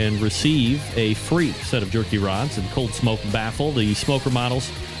smoker and receive a free set of jerky rods and cold smoke baffle. The smoker models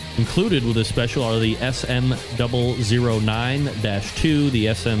included with this special are the SM009-2, the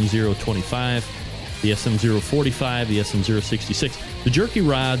SM025, the SM045, the SM066. The jerky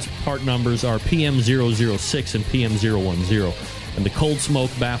rods part numbers are PM006 and PM010. And the cold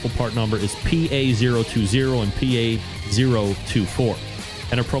smoke baffle part number is PA020 and PA024.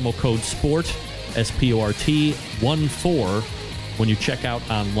 Enter promo code SPORT, SPORT14, when you check out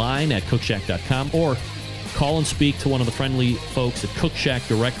online at cookshack.com, or call and speak to one of the friendly folks at Cook Shack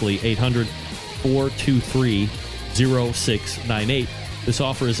directly, 800-423-0698. This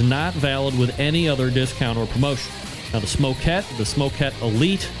offer is not valid with any other discount or promotion. Now, the Smokeette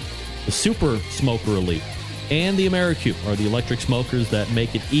Elite, the Super Smoker Elite, and the AmeriCube are the electric smokers that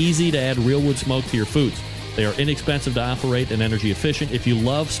make it easy to add real wood smoke to your foods. They are inexpensive to operate and energy efficient. If you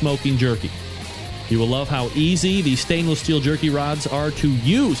love smoking jerky, you will love how easy these stainless steel jerky rods are to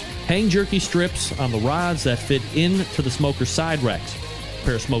use. Hang jerky strips on the rods that fit into the smoker's side racks.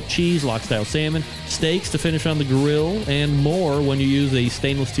 Prepare smoked cheese, lock-style salmon, steaks to finish on the grill, and more when you use a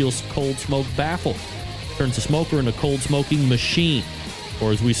stainless steel cold smoke baffle. Turns the smoker into a cold smoking machine,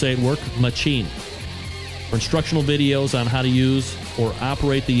 or as we say at work, machine. For instructional videos on how to use or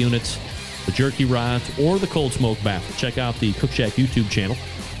operate the units, the jerky rods, or the cold smoke baffle, check out the Cook Shack YouTube channel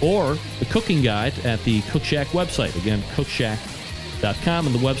or the cooking guide at the Cook Shack website. Again, cookshack.com,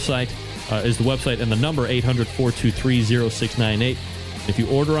 and the website is the website and the number 800-423-0698. If you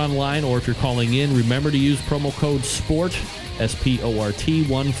order online or if you're calling in, remember to use promo code SPORT,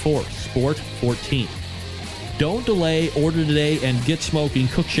 SPORT14, SPORT14. Don't delay, order today and get smoking.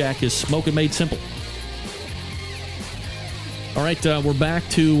 Cook Shack is smoking made simple. All right, we're back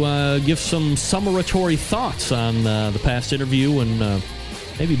to give some summatory thoughts on the past interview and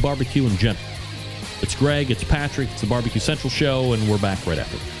maybe barbecue in general. It's Greg, it's Patrick, it's the Barbecue Central Show, and we're back right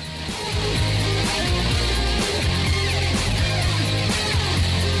after.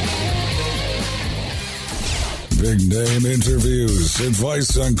 Big name interviews,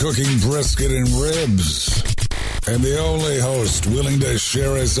 advice on cooking brisket and ribs, and the only host willing to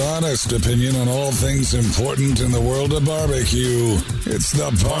share his honest opinion on all things important in the world of barbecue. It's the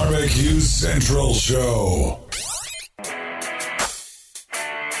Barbecue Central Show.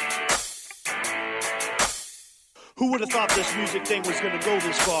 Who would have thought this music thing was going to go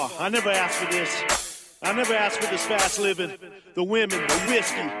this far? I never asked for this. I never asked for this fast living, the women, the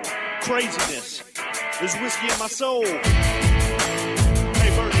whiskey, craziness. There's whiskey in my soul.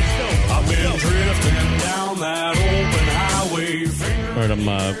 Hey, Bert, let's go. I've been drifting down that open highway. All right, I'm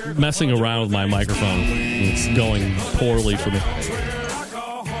messing around with my microphone. It's going poorly for me.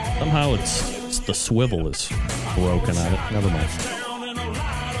 Somehow it's the swivel is broken on it. Never mind.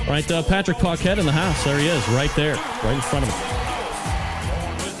 All right, Patrick Paquette in the house. There he is, right there, right in front of him.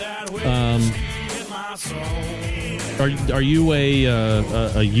 Are you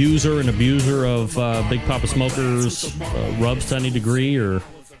a user and abuser of Big Papa Smoker's rubs to any degree, or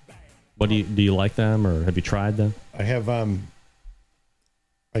what do you like them, or have you tried them? I have. I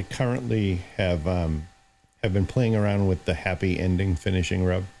currently have been playing around with the Happy Ending finishing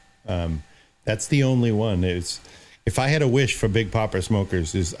rub. That's the only one. If I had a wish for Big Papa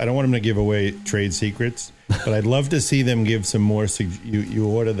Smokers, I don't want them to give away trade secrets, but I'd love to see them give some more. You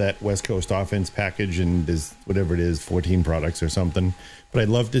order that West Coast Offense package, and there's whatever it is, 14 products or something. But I'd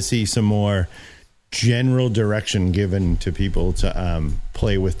love to see some more general direction given to people to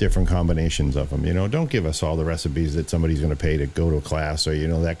play with different combinations of them. Don't give us all the recipes that somebody's going to pay to go to a class or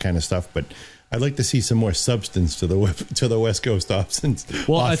that kind of stuff. But I'd like to see some more substance to the West Coast offense.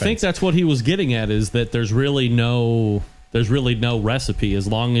 Well, I think that's what he was getting at, is that there's really no recipe as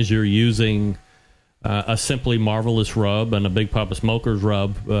long as you're using a Simply Marvelous rub and a Big Papa Smoker's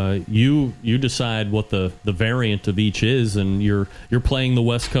rub. You decide what the variant of each is, and you're playing the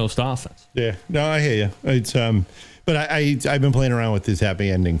West Coast offense. Yeah, no, I hear you. It's but I've been playing around with this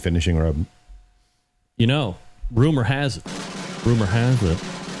Happy Ending finishing rub. Rumor has it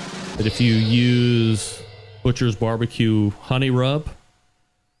that if you use Butcher's Barbecue Honey Rub,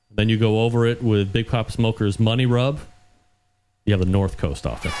 then you go over it with Big Papa Smoker's Money Rub, you have the North Coast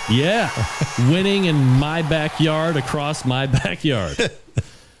offense. Yeah. Winning in my backyard, across my backyard.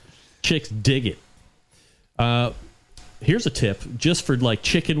 Chicks dig it. Here's a tip, just for like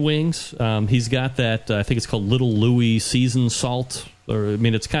chicken wings. He's got that, I think it's called Little Louie seasoned salt.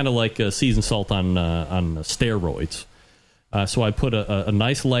 It's kind of like seasoned salt on steroids. So I put a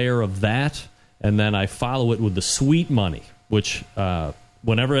nice layer of that, and then I follow it with the Sweet Money, which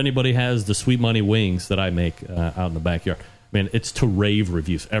whenever anybody has the Sweet Money wings that I make out in the backyard, Man, it's to rave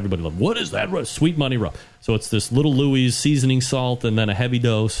reviews. Everybody loves. What is that? Sweet Money Rub. So it's this Little Louie's seasoning salt and then a heavy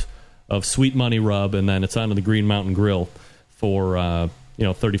dose of Sweet Money Rub, and then it's onto the Green Mountain Grill for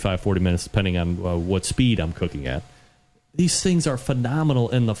 35, 40 minutes, depending on what speed I'm cooking at. These things are phenomenal,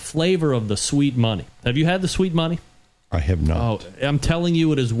 and the flavor of the Sweet Money. Have you had the Sweet Money? I have not. Oh, I'm telling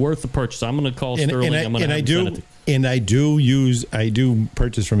you, it is worth the purchase. I'm going to call Sterling. I'm going to send it to you. I do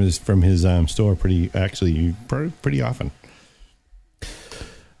purchase from his store pretty often.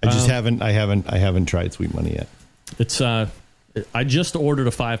 I haven't tried Sweet Money yet. It's I just ordered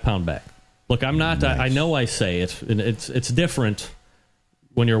a 5-pound bag. Look, I'm not. Nice. I know I say it, and it's different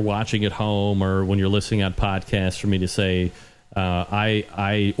when you're watching at home or when you're listening on podcasts for me to say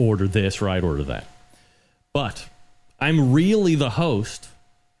I order this or I order that. But I'm really the host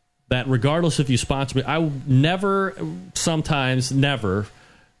that regardless if you sponsor me, I never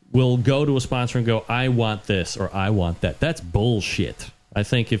will go to a sponsor and go, I want this or I want that. That's bullshit. I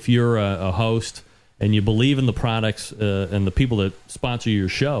think if you're a host and you believe in the products and the people that sponsor your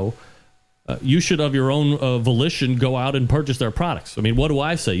show, you should, of your own volition, go out and purchase their products. I mean, what do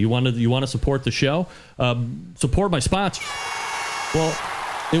I say? You want to support the show? Support my sponsors. Well,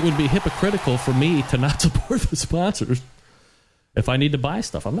 it would be hypocritical for me to not support the sponsors if I need to buy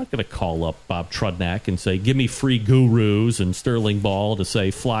stuff. I'm not going to call up Bob Trudnak and say, give me free gurus and Sterling Ball to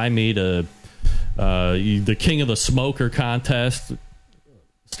say, fly me to the King of the Smoker contest.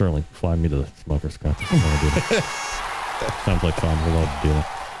 Sterling, fly me to the Smokers contest. Sounds like fun. We'll love to do it.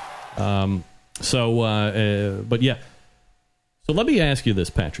 But yeah. So let me ask you this,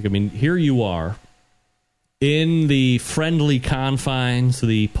 Patrick. I mean, here you are in the friendly confines,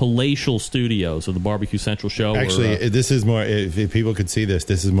 the palatial studios of the Barbecue Central show. Actually, this is more, if people could see this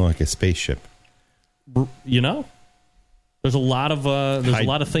is more like a spaceship. You know? There's a lot of a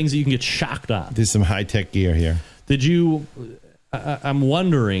lot of things that you can get shocked on. There's some high-tech gear here. Did you... I'm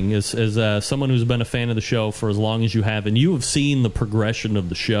wondering, as someone who's been a fan of the show for as long as you have, and you have seen the progression of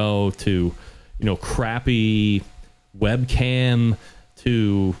the show to, crappy webcam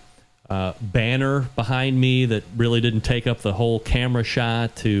to banner behind me that really didn't take up the whole camera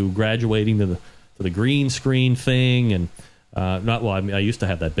shot to graduating to the green screen thing, and I used to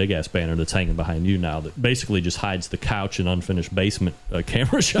have that big ass banner that's hanging behind you now that basically just hides the couch and unfinished basement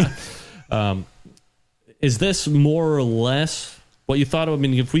camera shot. Is this more or less what you thought of? I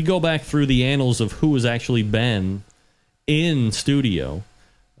mean, if we go back through the annals of who has actually been in studio,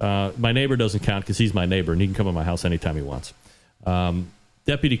 my neighbor doesn't count because he's my neighbor and he can come to my house anytime he wants.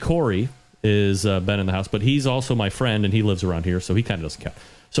 Deputy Corey is been in the house, but he's also my friend and he lives around here, so he kind of doesn't count.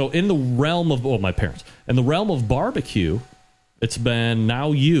 So in the realm of, my parents, in the realm of barbecue, it's been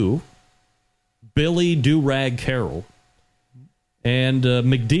now you, Billy Do-Rag Carroll, and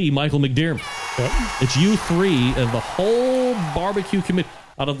Michael McDermott. Yep. It's you three of the whole barbecue committee.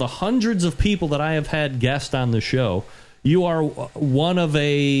 Out of the hundreds of people that I have had guests on the show, you are one of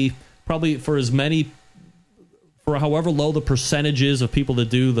probably for however low the percentage is of people that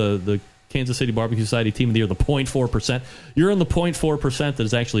do the Kansas City Barbecue Society Team of the Year, the 0.4%. You're in the 0.4% that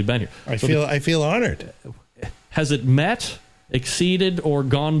has actually been here. I feel honored. Has it met, exceeded, or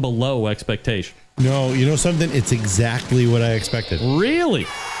gone below expectation? No, you know something? It's exactly what I expected. Really?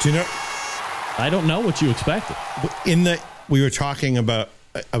 Do you know? I don't know what you expected. We were talking about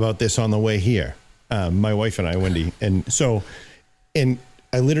this on the way here, my wife and I, Wendy, and I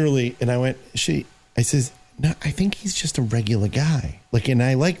says, no, I think he's just a regular guy. And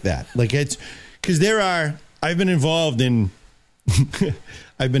I like that. It's because I've been involved in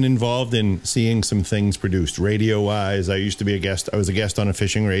seeing some things produced radio wise. I used to be I was a guest on a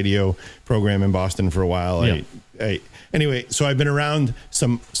fishing radio program in Boston for a while. Yeah. Anyway, so I've been around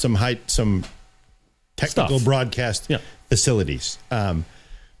some technical broadcast facilities.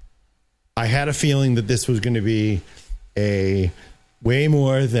 I had a feeling that this was going to be way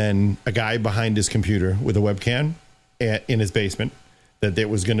more than a guy behind his computer with a webcam in his basement. That it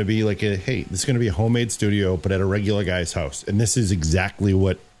was going to be this is going to be a homemade studio, but at a regular guy's house. And this is exactly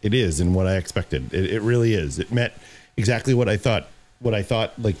what it is and what I expected. It really is. It met exactly what I thought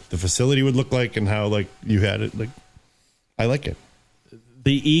the facility would look like and how you had it. I like it.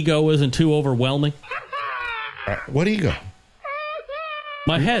 The ego isn't too overwhelming. What ego?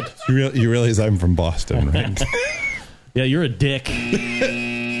 My head. You realize I'm from Boston, right? Yeah, you're a dick.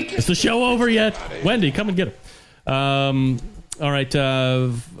 Is the show over yet? Wendy, come and get her. All right.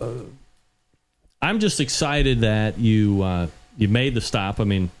 I'm just excited that you made the stop. I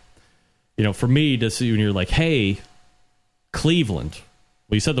mean, for me to see when you're like, hey, Cleveland.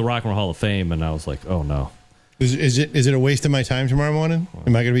 Well, you said the Rock and Roll Hall of Fame, and I was like, oh, no. Is it a waste of my time tomorrow morning?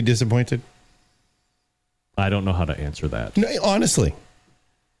 Am I going to be disappointed? I don't know how to answer that. No, honestly.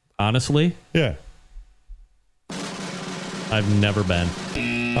 Honestly? Yeah. I've never been.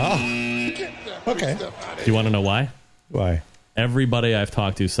 Oh. Okay. Do you want to know why? Why? Everybody I've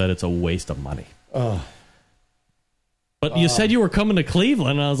talked to said it's a waste of money. Oh. But you said you were coming to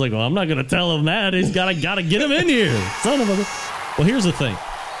Cleveland, and I was like, well, I'm not going to tell him that. He's got to get him in here. Son of a... Well, here's the thing.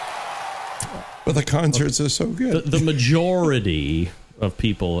 But the concerts are so good. The majority of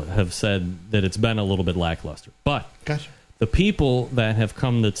people have said that it's been a little bit lackluster. But gotcha. The people that have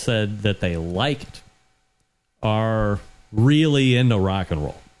come that said that they like it are really into rock and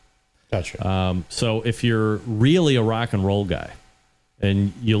roll. Gotcha. So if you're really a rock and roll guy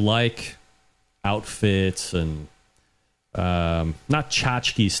and you like outfits and not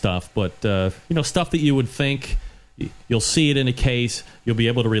tchotchke stuff, but stuff that you would think you'll see it in a case, you'll be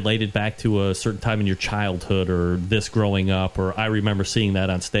able to relate it back to a certain time in your childhood or this growing up, or I remember seeing that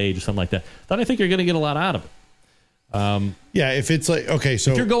on stage or something like that, then I think you're going to get a lot out of it. Yeah, if it's like, okay,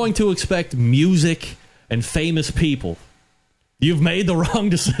 so if you're going to expect music and famous people, you've made the wrong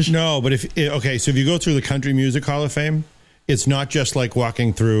decision. No, but so if you go through the Country Music Hall of Fame, it's not just like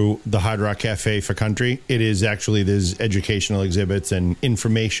walking through the Hard Rock Cafe for country. It is actually, there's educational exhibits and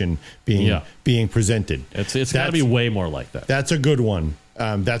information being presented. It's got to be way more like that. That's a good one.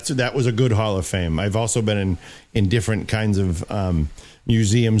 That was a good Hall of Fame. I've also been in different kinds of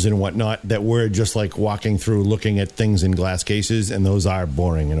museums and whatnot that were just like walking through, looking at things in glass cases, and those are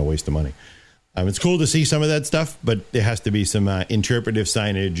boring and a waste of money. It's cool to see some of that stuff, but there has to be some interpretive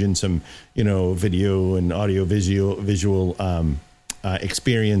signage and some, video and audio visual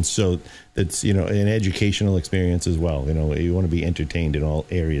experience. So that's, an educational experience as well. You want to be entertained in all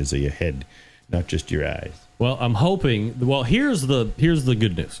areas of your head, not just your eyes. Well, I'm hoping. Well, here's the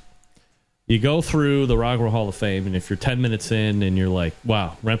good news. You go through the Rock and Roll Hall of Fame, and if you're 10 minutes in and you're like,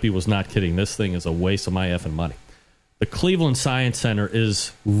 wow, Rempe was not kidding. This thing is a waste of my effing money. The Cleveland Science Center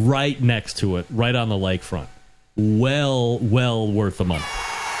is right next to it, right on the lakefront. Well worth the money.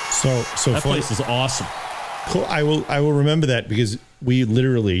 So that place is awesome. Cool. I will remember that, because we're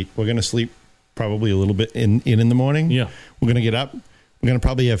going to sleep probably a little bit in the morning. Yeah. We're going to get up. We're going to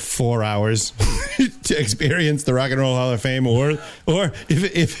probably have 4 hours to experience the Rock and Roll Hall of Fame, or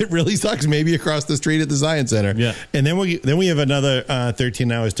if it really sucks, maybe across the street at the Science Center. Yeah. And then we have another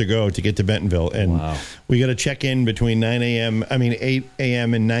 13 hours to go to get to Bentonville, and we got to check in between 8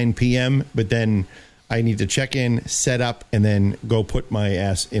 a.m. and 9 p.m. But then I need to check in, set up, and then go put my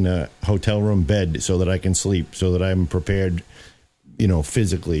ass in a hotel room bed so that I can sleep, so that I'm prepared,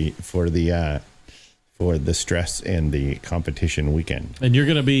 physically for the stress and the competition weekend. And you're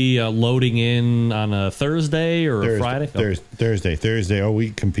going to be loading in on a Thursday or Friday? Thursday. Oh,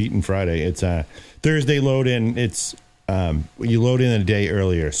 we compete on Friday. It's a Thursday load in. It's you load in a day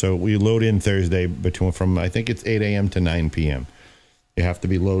earlier. So we load in Thursday from I think it's 8 a.m. to 9 p.m. You have to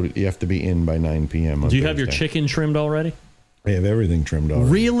be loaded. You have to be in by 9 p.m. Do you have your chicken trimmed already? I have everything trimmed already.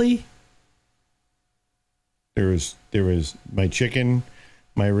 Really? There is my chicken,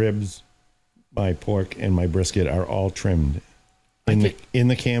 my ribs, my pork, and my brisket are all trimmed in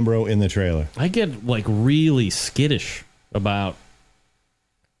the Cambro in the trailer. I get like really skittish about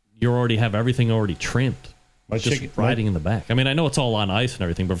you already have everything already trimmed. Just riding in the back. I mean, I know it's all on ice and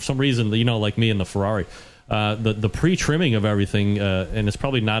everything, but for some reason, like me in the Ferrari, the pre-trimming of everything, and it's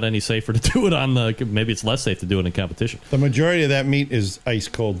probably not any safer to do it maybe it's less safe to do it in competition. The majority of that meat is ice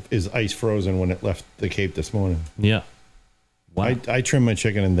frozen when it left the Cape this morning. Yeah. Wow. I trim my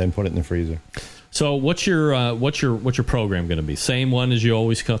chicken and then put it in the freezer. So what's your program going to be? Same one as you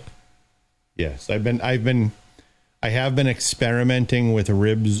always cook? Yes, I have been experimenting with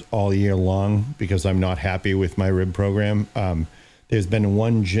ribs all year long because I'm not happy with my rib program. There's been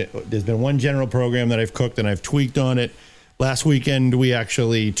one general program that I've cooked and I've tweaked on it. Last weekend we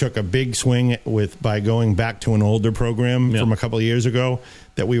actually took a big swing by going back to an older program from a couple of years ago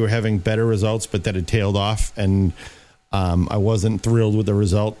that we were having better results, but that had tailed off, and I wasn't thrilled with the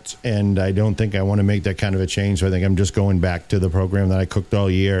results, and I don't think I want to make that kind of a change. So I think I'm just going back to the program that I cooked all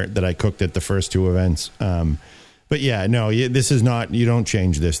year, that I cooked at the first two events. But yeah, no, this is not, you don't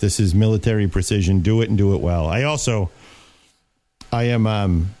change this. This is military precision. Do it and do it well. I am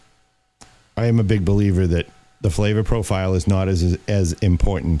a big believer that the flavor profile is not as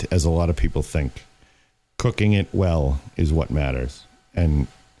important as a lot of people think. Cooking it well is what matters. And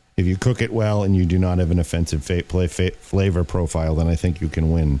if you cook it well and you do not have an offensive flavor profile, then I think you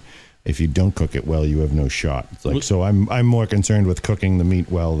can win. If you don't cook it well, you have no shot. So I'm more concerned with cooking the meat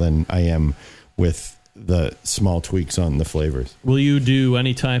well than I am with the small tweaks on the flavors. Will you do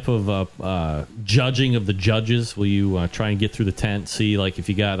any type of judging of the judges? Will you try and get through the tent, see, like, if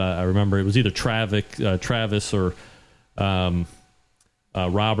you got, I remember it was either Travis or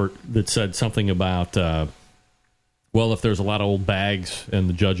Robert that said something about, well, if there's a lot of old bags in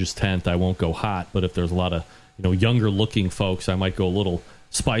the judges' tent, I won't go hot. But if there's a lot of younger-looking folks, I might go a little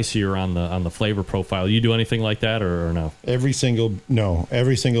spicier on the flavor profile. You do anything like that or no? Every single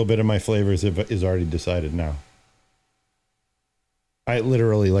bit of my flavors is already decided now. I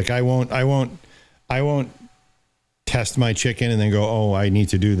literally, like, I won't test my chicken and then go, oh, I need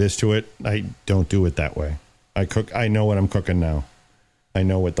to do this to it. I don't do it that way. I know what I'm cooking now. I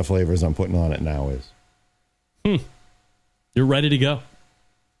know what the flavors I'm putting on it now is. You're ready to go.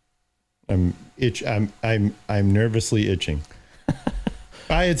 I'm nervously itching.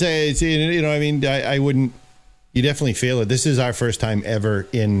 I'd say it's, I mean, I wouldn't. You definitely feel it. This is our first time ever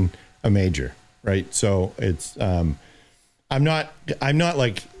in a major, right? So it's. I'm not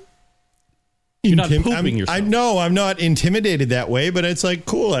like. You're not pooping yourself. I'm not intimidated that way, but it's like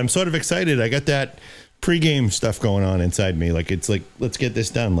cool. I'm sort of excited. I got that pregame stuff going on inside me. Like it's like, let's get this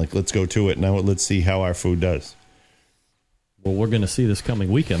done. Like let's go to it now. Let's see how our food does. Well, we're going to see this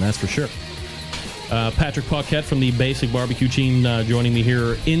coming weekend, that's for sure. Patrick Paquette from the Basic Barbecue team joining me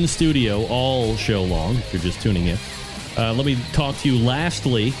here in studio all show long, if you're just tuning in. Let me talk to you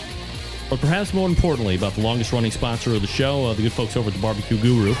lastly, or perhaps more importantly, about the longest-running sponsor of the show, the good folks over at the Barbecue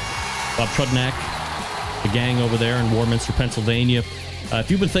Guru, Bob Trudnak, the gang over there in Warminster, Pennsylvania.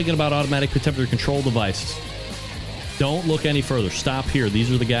 If you've been thinking about automatic temperature control devices, don't look any further. Stop here.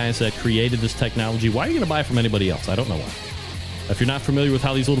 These are the guys that created this technology. Why are you going to buy from anybody else? I don't know why. If you're not familiar with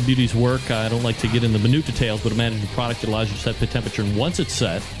how these little beauties work, I don't like to get in the minute details, but imagine a product that allows you to set the temperature, and once it's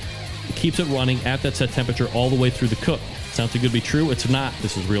set, it keeps it running at that set temperature all the way through the cook. Sounds too good to be true? It's not.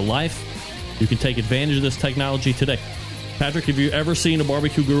 This is real life. You can take advantage of this technology today. Patrick, have you ever seen a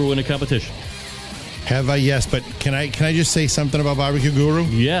Barbecue Guru in a competition? Have I? Yes, but can I just say something about Barbecue Guru?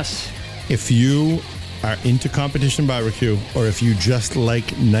 Yes. If you are into competition barbecue, or if you just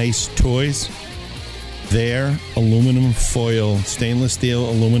like nice toys, their stainless steel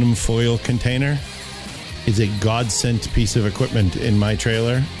aluminum foil container is a godsend piece of equipment in my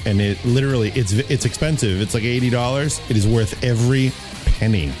trailer, and it literally it's expensive. It's like $80. It is worth every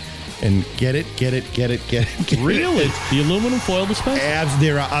penny. And get it. Really? The aluminum foil dispenser?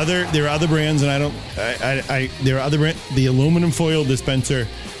 There are other brands, and there are other brands. The aluminum foil dispenser,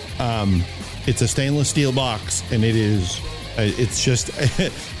 it's a stainless steel box, and it is. It's just,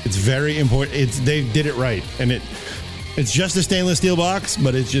 it's very important. They did it right, and it's just a stainless steel box,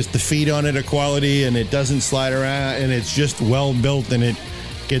 but it's just the feet on it are quality, and it doesn't slide around, and it's just well built, and it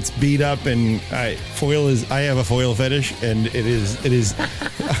gets beat up. And I have a foil fetish, and it is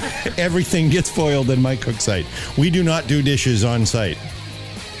everything gets foiled in my cook site. We do not do dishes on site.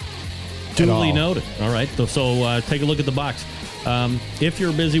 Duly noted. All right, so take a look at the box. If you're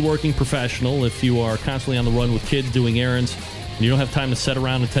a busy working professional, if you are constantly on the run with kids doing errands, and you don't have time to set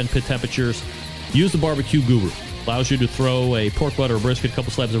around in 10 pit temperatures, use the Barbecue Guru. Allows you to throw a pork butt or a brisket, a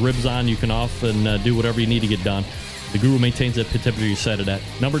couple slabs of ribs on. You can often do whatever you need to get done. The Guru maintains that pit temperature you set it at.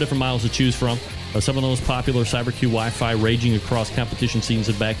 Number of different models to choose from. Some of the most popular CyberQ Wi-Fi raging across competition scenes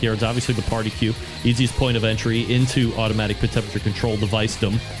and backyards. Obviously the Party Q, easiest point of entry into automatic pit temperature control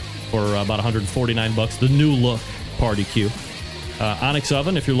devicedom for about $149. The new look Party Q. Onyx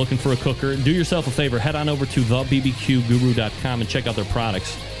Oven, if you're looking for a cooker, do yourself a favor. Head on over to thebbqguru.com and check out their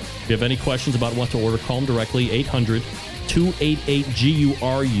products. If you have any questions about what to order, call them directly,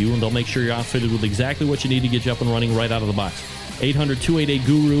 800-288-GURU, and they'll make sure you're outfitted with exactly what you need to get you up and running right out of the box.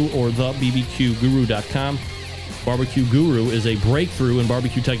 800-288-GURU or thebbqguru.com. Barbecue Guru is a breakthrough in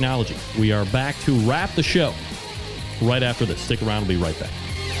barbecue technology. We are back to wrap the show right after this. Stick around. We'll be right back.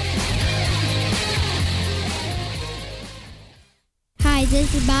 Hi,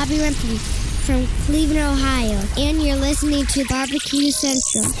 this is Bobby Rempe from Cleveland, Ohio, and you're listening to Barbecue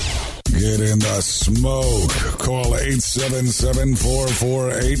Central. Get in the smoke. Call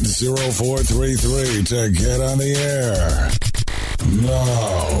 877-448-0433 to get on the air.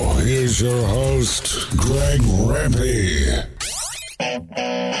 Now, here's your host, Greg Rempe.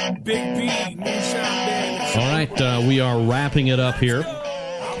 All right, we are wrapping it up here.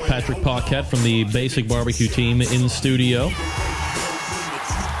 Patrick Paquette from the Basic Barbecue team in studio.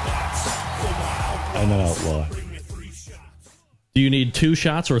 I'm an outlaw. Do you need 2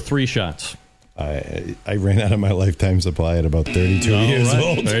 shots or 3 shots? I ran out of my lifetime supply at about 32 years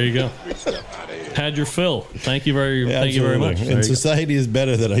old. There you go. Had your fill. Thank you very much. And society is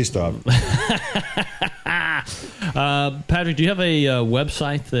better that I stopped. Patrick, do you have a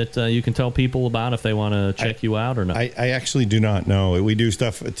website that you can tell people about if they want to check you out or not? I actually do not know. We do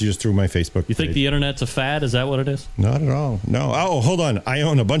stuff just through my Facebook You think page. the internet's a fad? Is that what it is? Not at all. No. Oh, hold on. I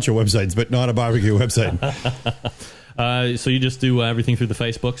own a bunch of websites, but not a barbecue website. So you just do everything through the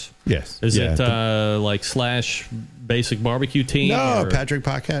Facebooks? Yes. Is Yeah. it like / basic barbecue team? No, or? Patrick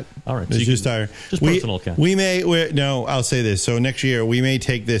Pocket. All right. So It's you just can- our just personal account. No, I'll say this. So next year we may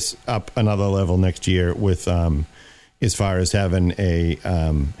take this up another level next year with as far as having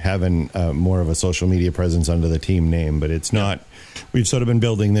more of a social media presence under the team name, but it's not. We've sort of been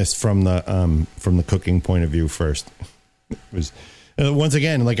building this from the cooking point of view first. It was. Once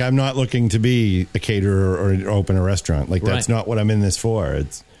again, like I'm not looking to be a caterer or open a restaurant. Like that's Right. not what I'm in this for.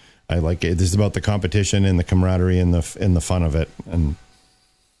 I like it. This is about the competition and the camaraderie and the fun of it. And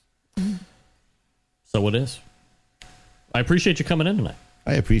so it is. I appreciate you coming in tonight.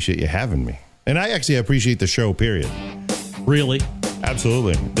 I appreciate you having me, and I actually appreciate the show. Period. Really?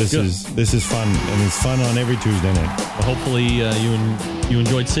 Absolutely. This is fun, and it's fun on every Tuesday night. Well, hopefully you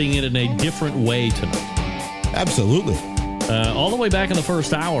enjoyed seeing it in a different way tonight. Absolutely. All the way back in the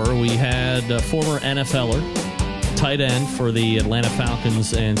first hour, we had former NFLer, tight end for the Atlanta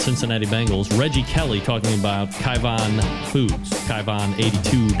Falcons and Cincinnati Bengals, Reggie Kelly, talking about Kaivon Foods,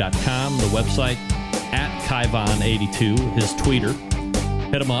 Kaivon82.com, the website, at Kaivon82, his Twitter.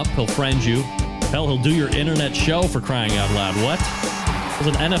 Hit him up. He'll friend you. Hell, he'll do your internet show, for crying out loud. What?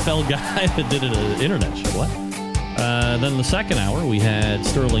 There's an NFL guy that did an internet show. What? Then the second hour, we had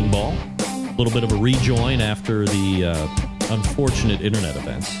Sterling Ball. A little bit of a rejoin after the unfortunate internet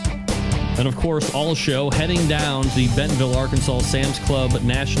events. And, of course, all show heading down to the Bentonville, Arkansas Sam's Club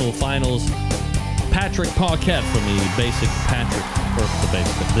National Finals. Patrick Paquette from the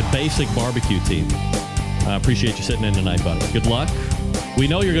Basic Barbecue team. Appreciate you sitting in tonight, buddy. Good luck. We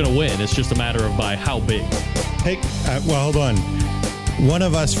know you're going to win. It's just a matter of by how big. Hey, well, hold on. One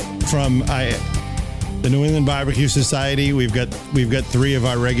of us from the New England Barbecue Society, we've got 3 of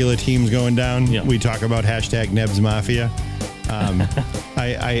our regular teams going down. Yeah. We talk about #Nebs Mafia.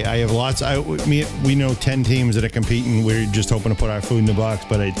 I have lots. We know 10 teams that are competing. We're just hoping to put our food in the box,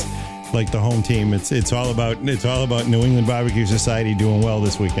 but it's like the home team. It's all about New England Barbecue Society doing well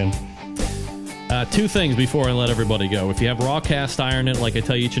this weekend. 2 things before I let everybody go. If you have raw cast iron it, like I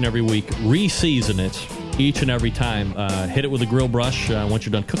tell you each and every week, re-season it each and every time. Hit it with a grill brush once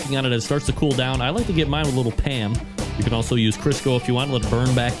you're done cooking on it. It starts to cool down. I like to get mine with a little Pam. You can also use Crisco if you want. Let it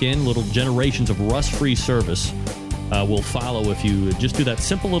burn back in. Little generations of rust-free service will follow if you just do that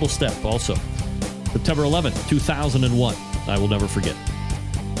simple little step. Also, September 11th, 2001. I will never forget.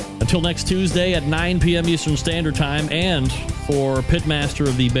 Until next Tuesday at 9 p.m. Eastern Standard Time, and for pitmaster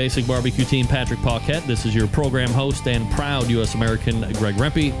of the Basic Barbecue team, Patrick Paquette, this is your program host and proud U.S. American, Greg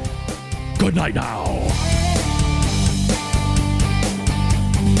Rempe. Good night now.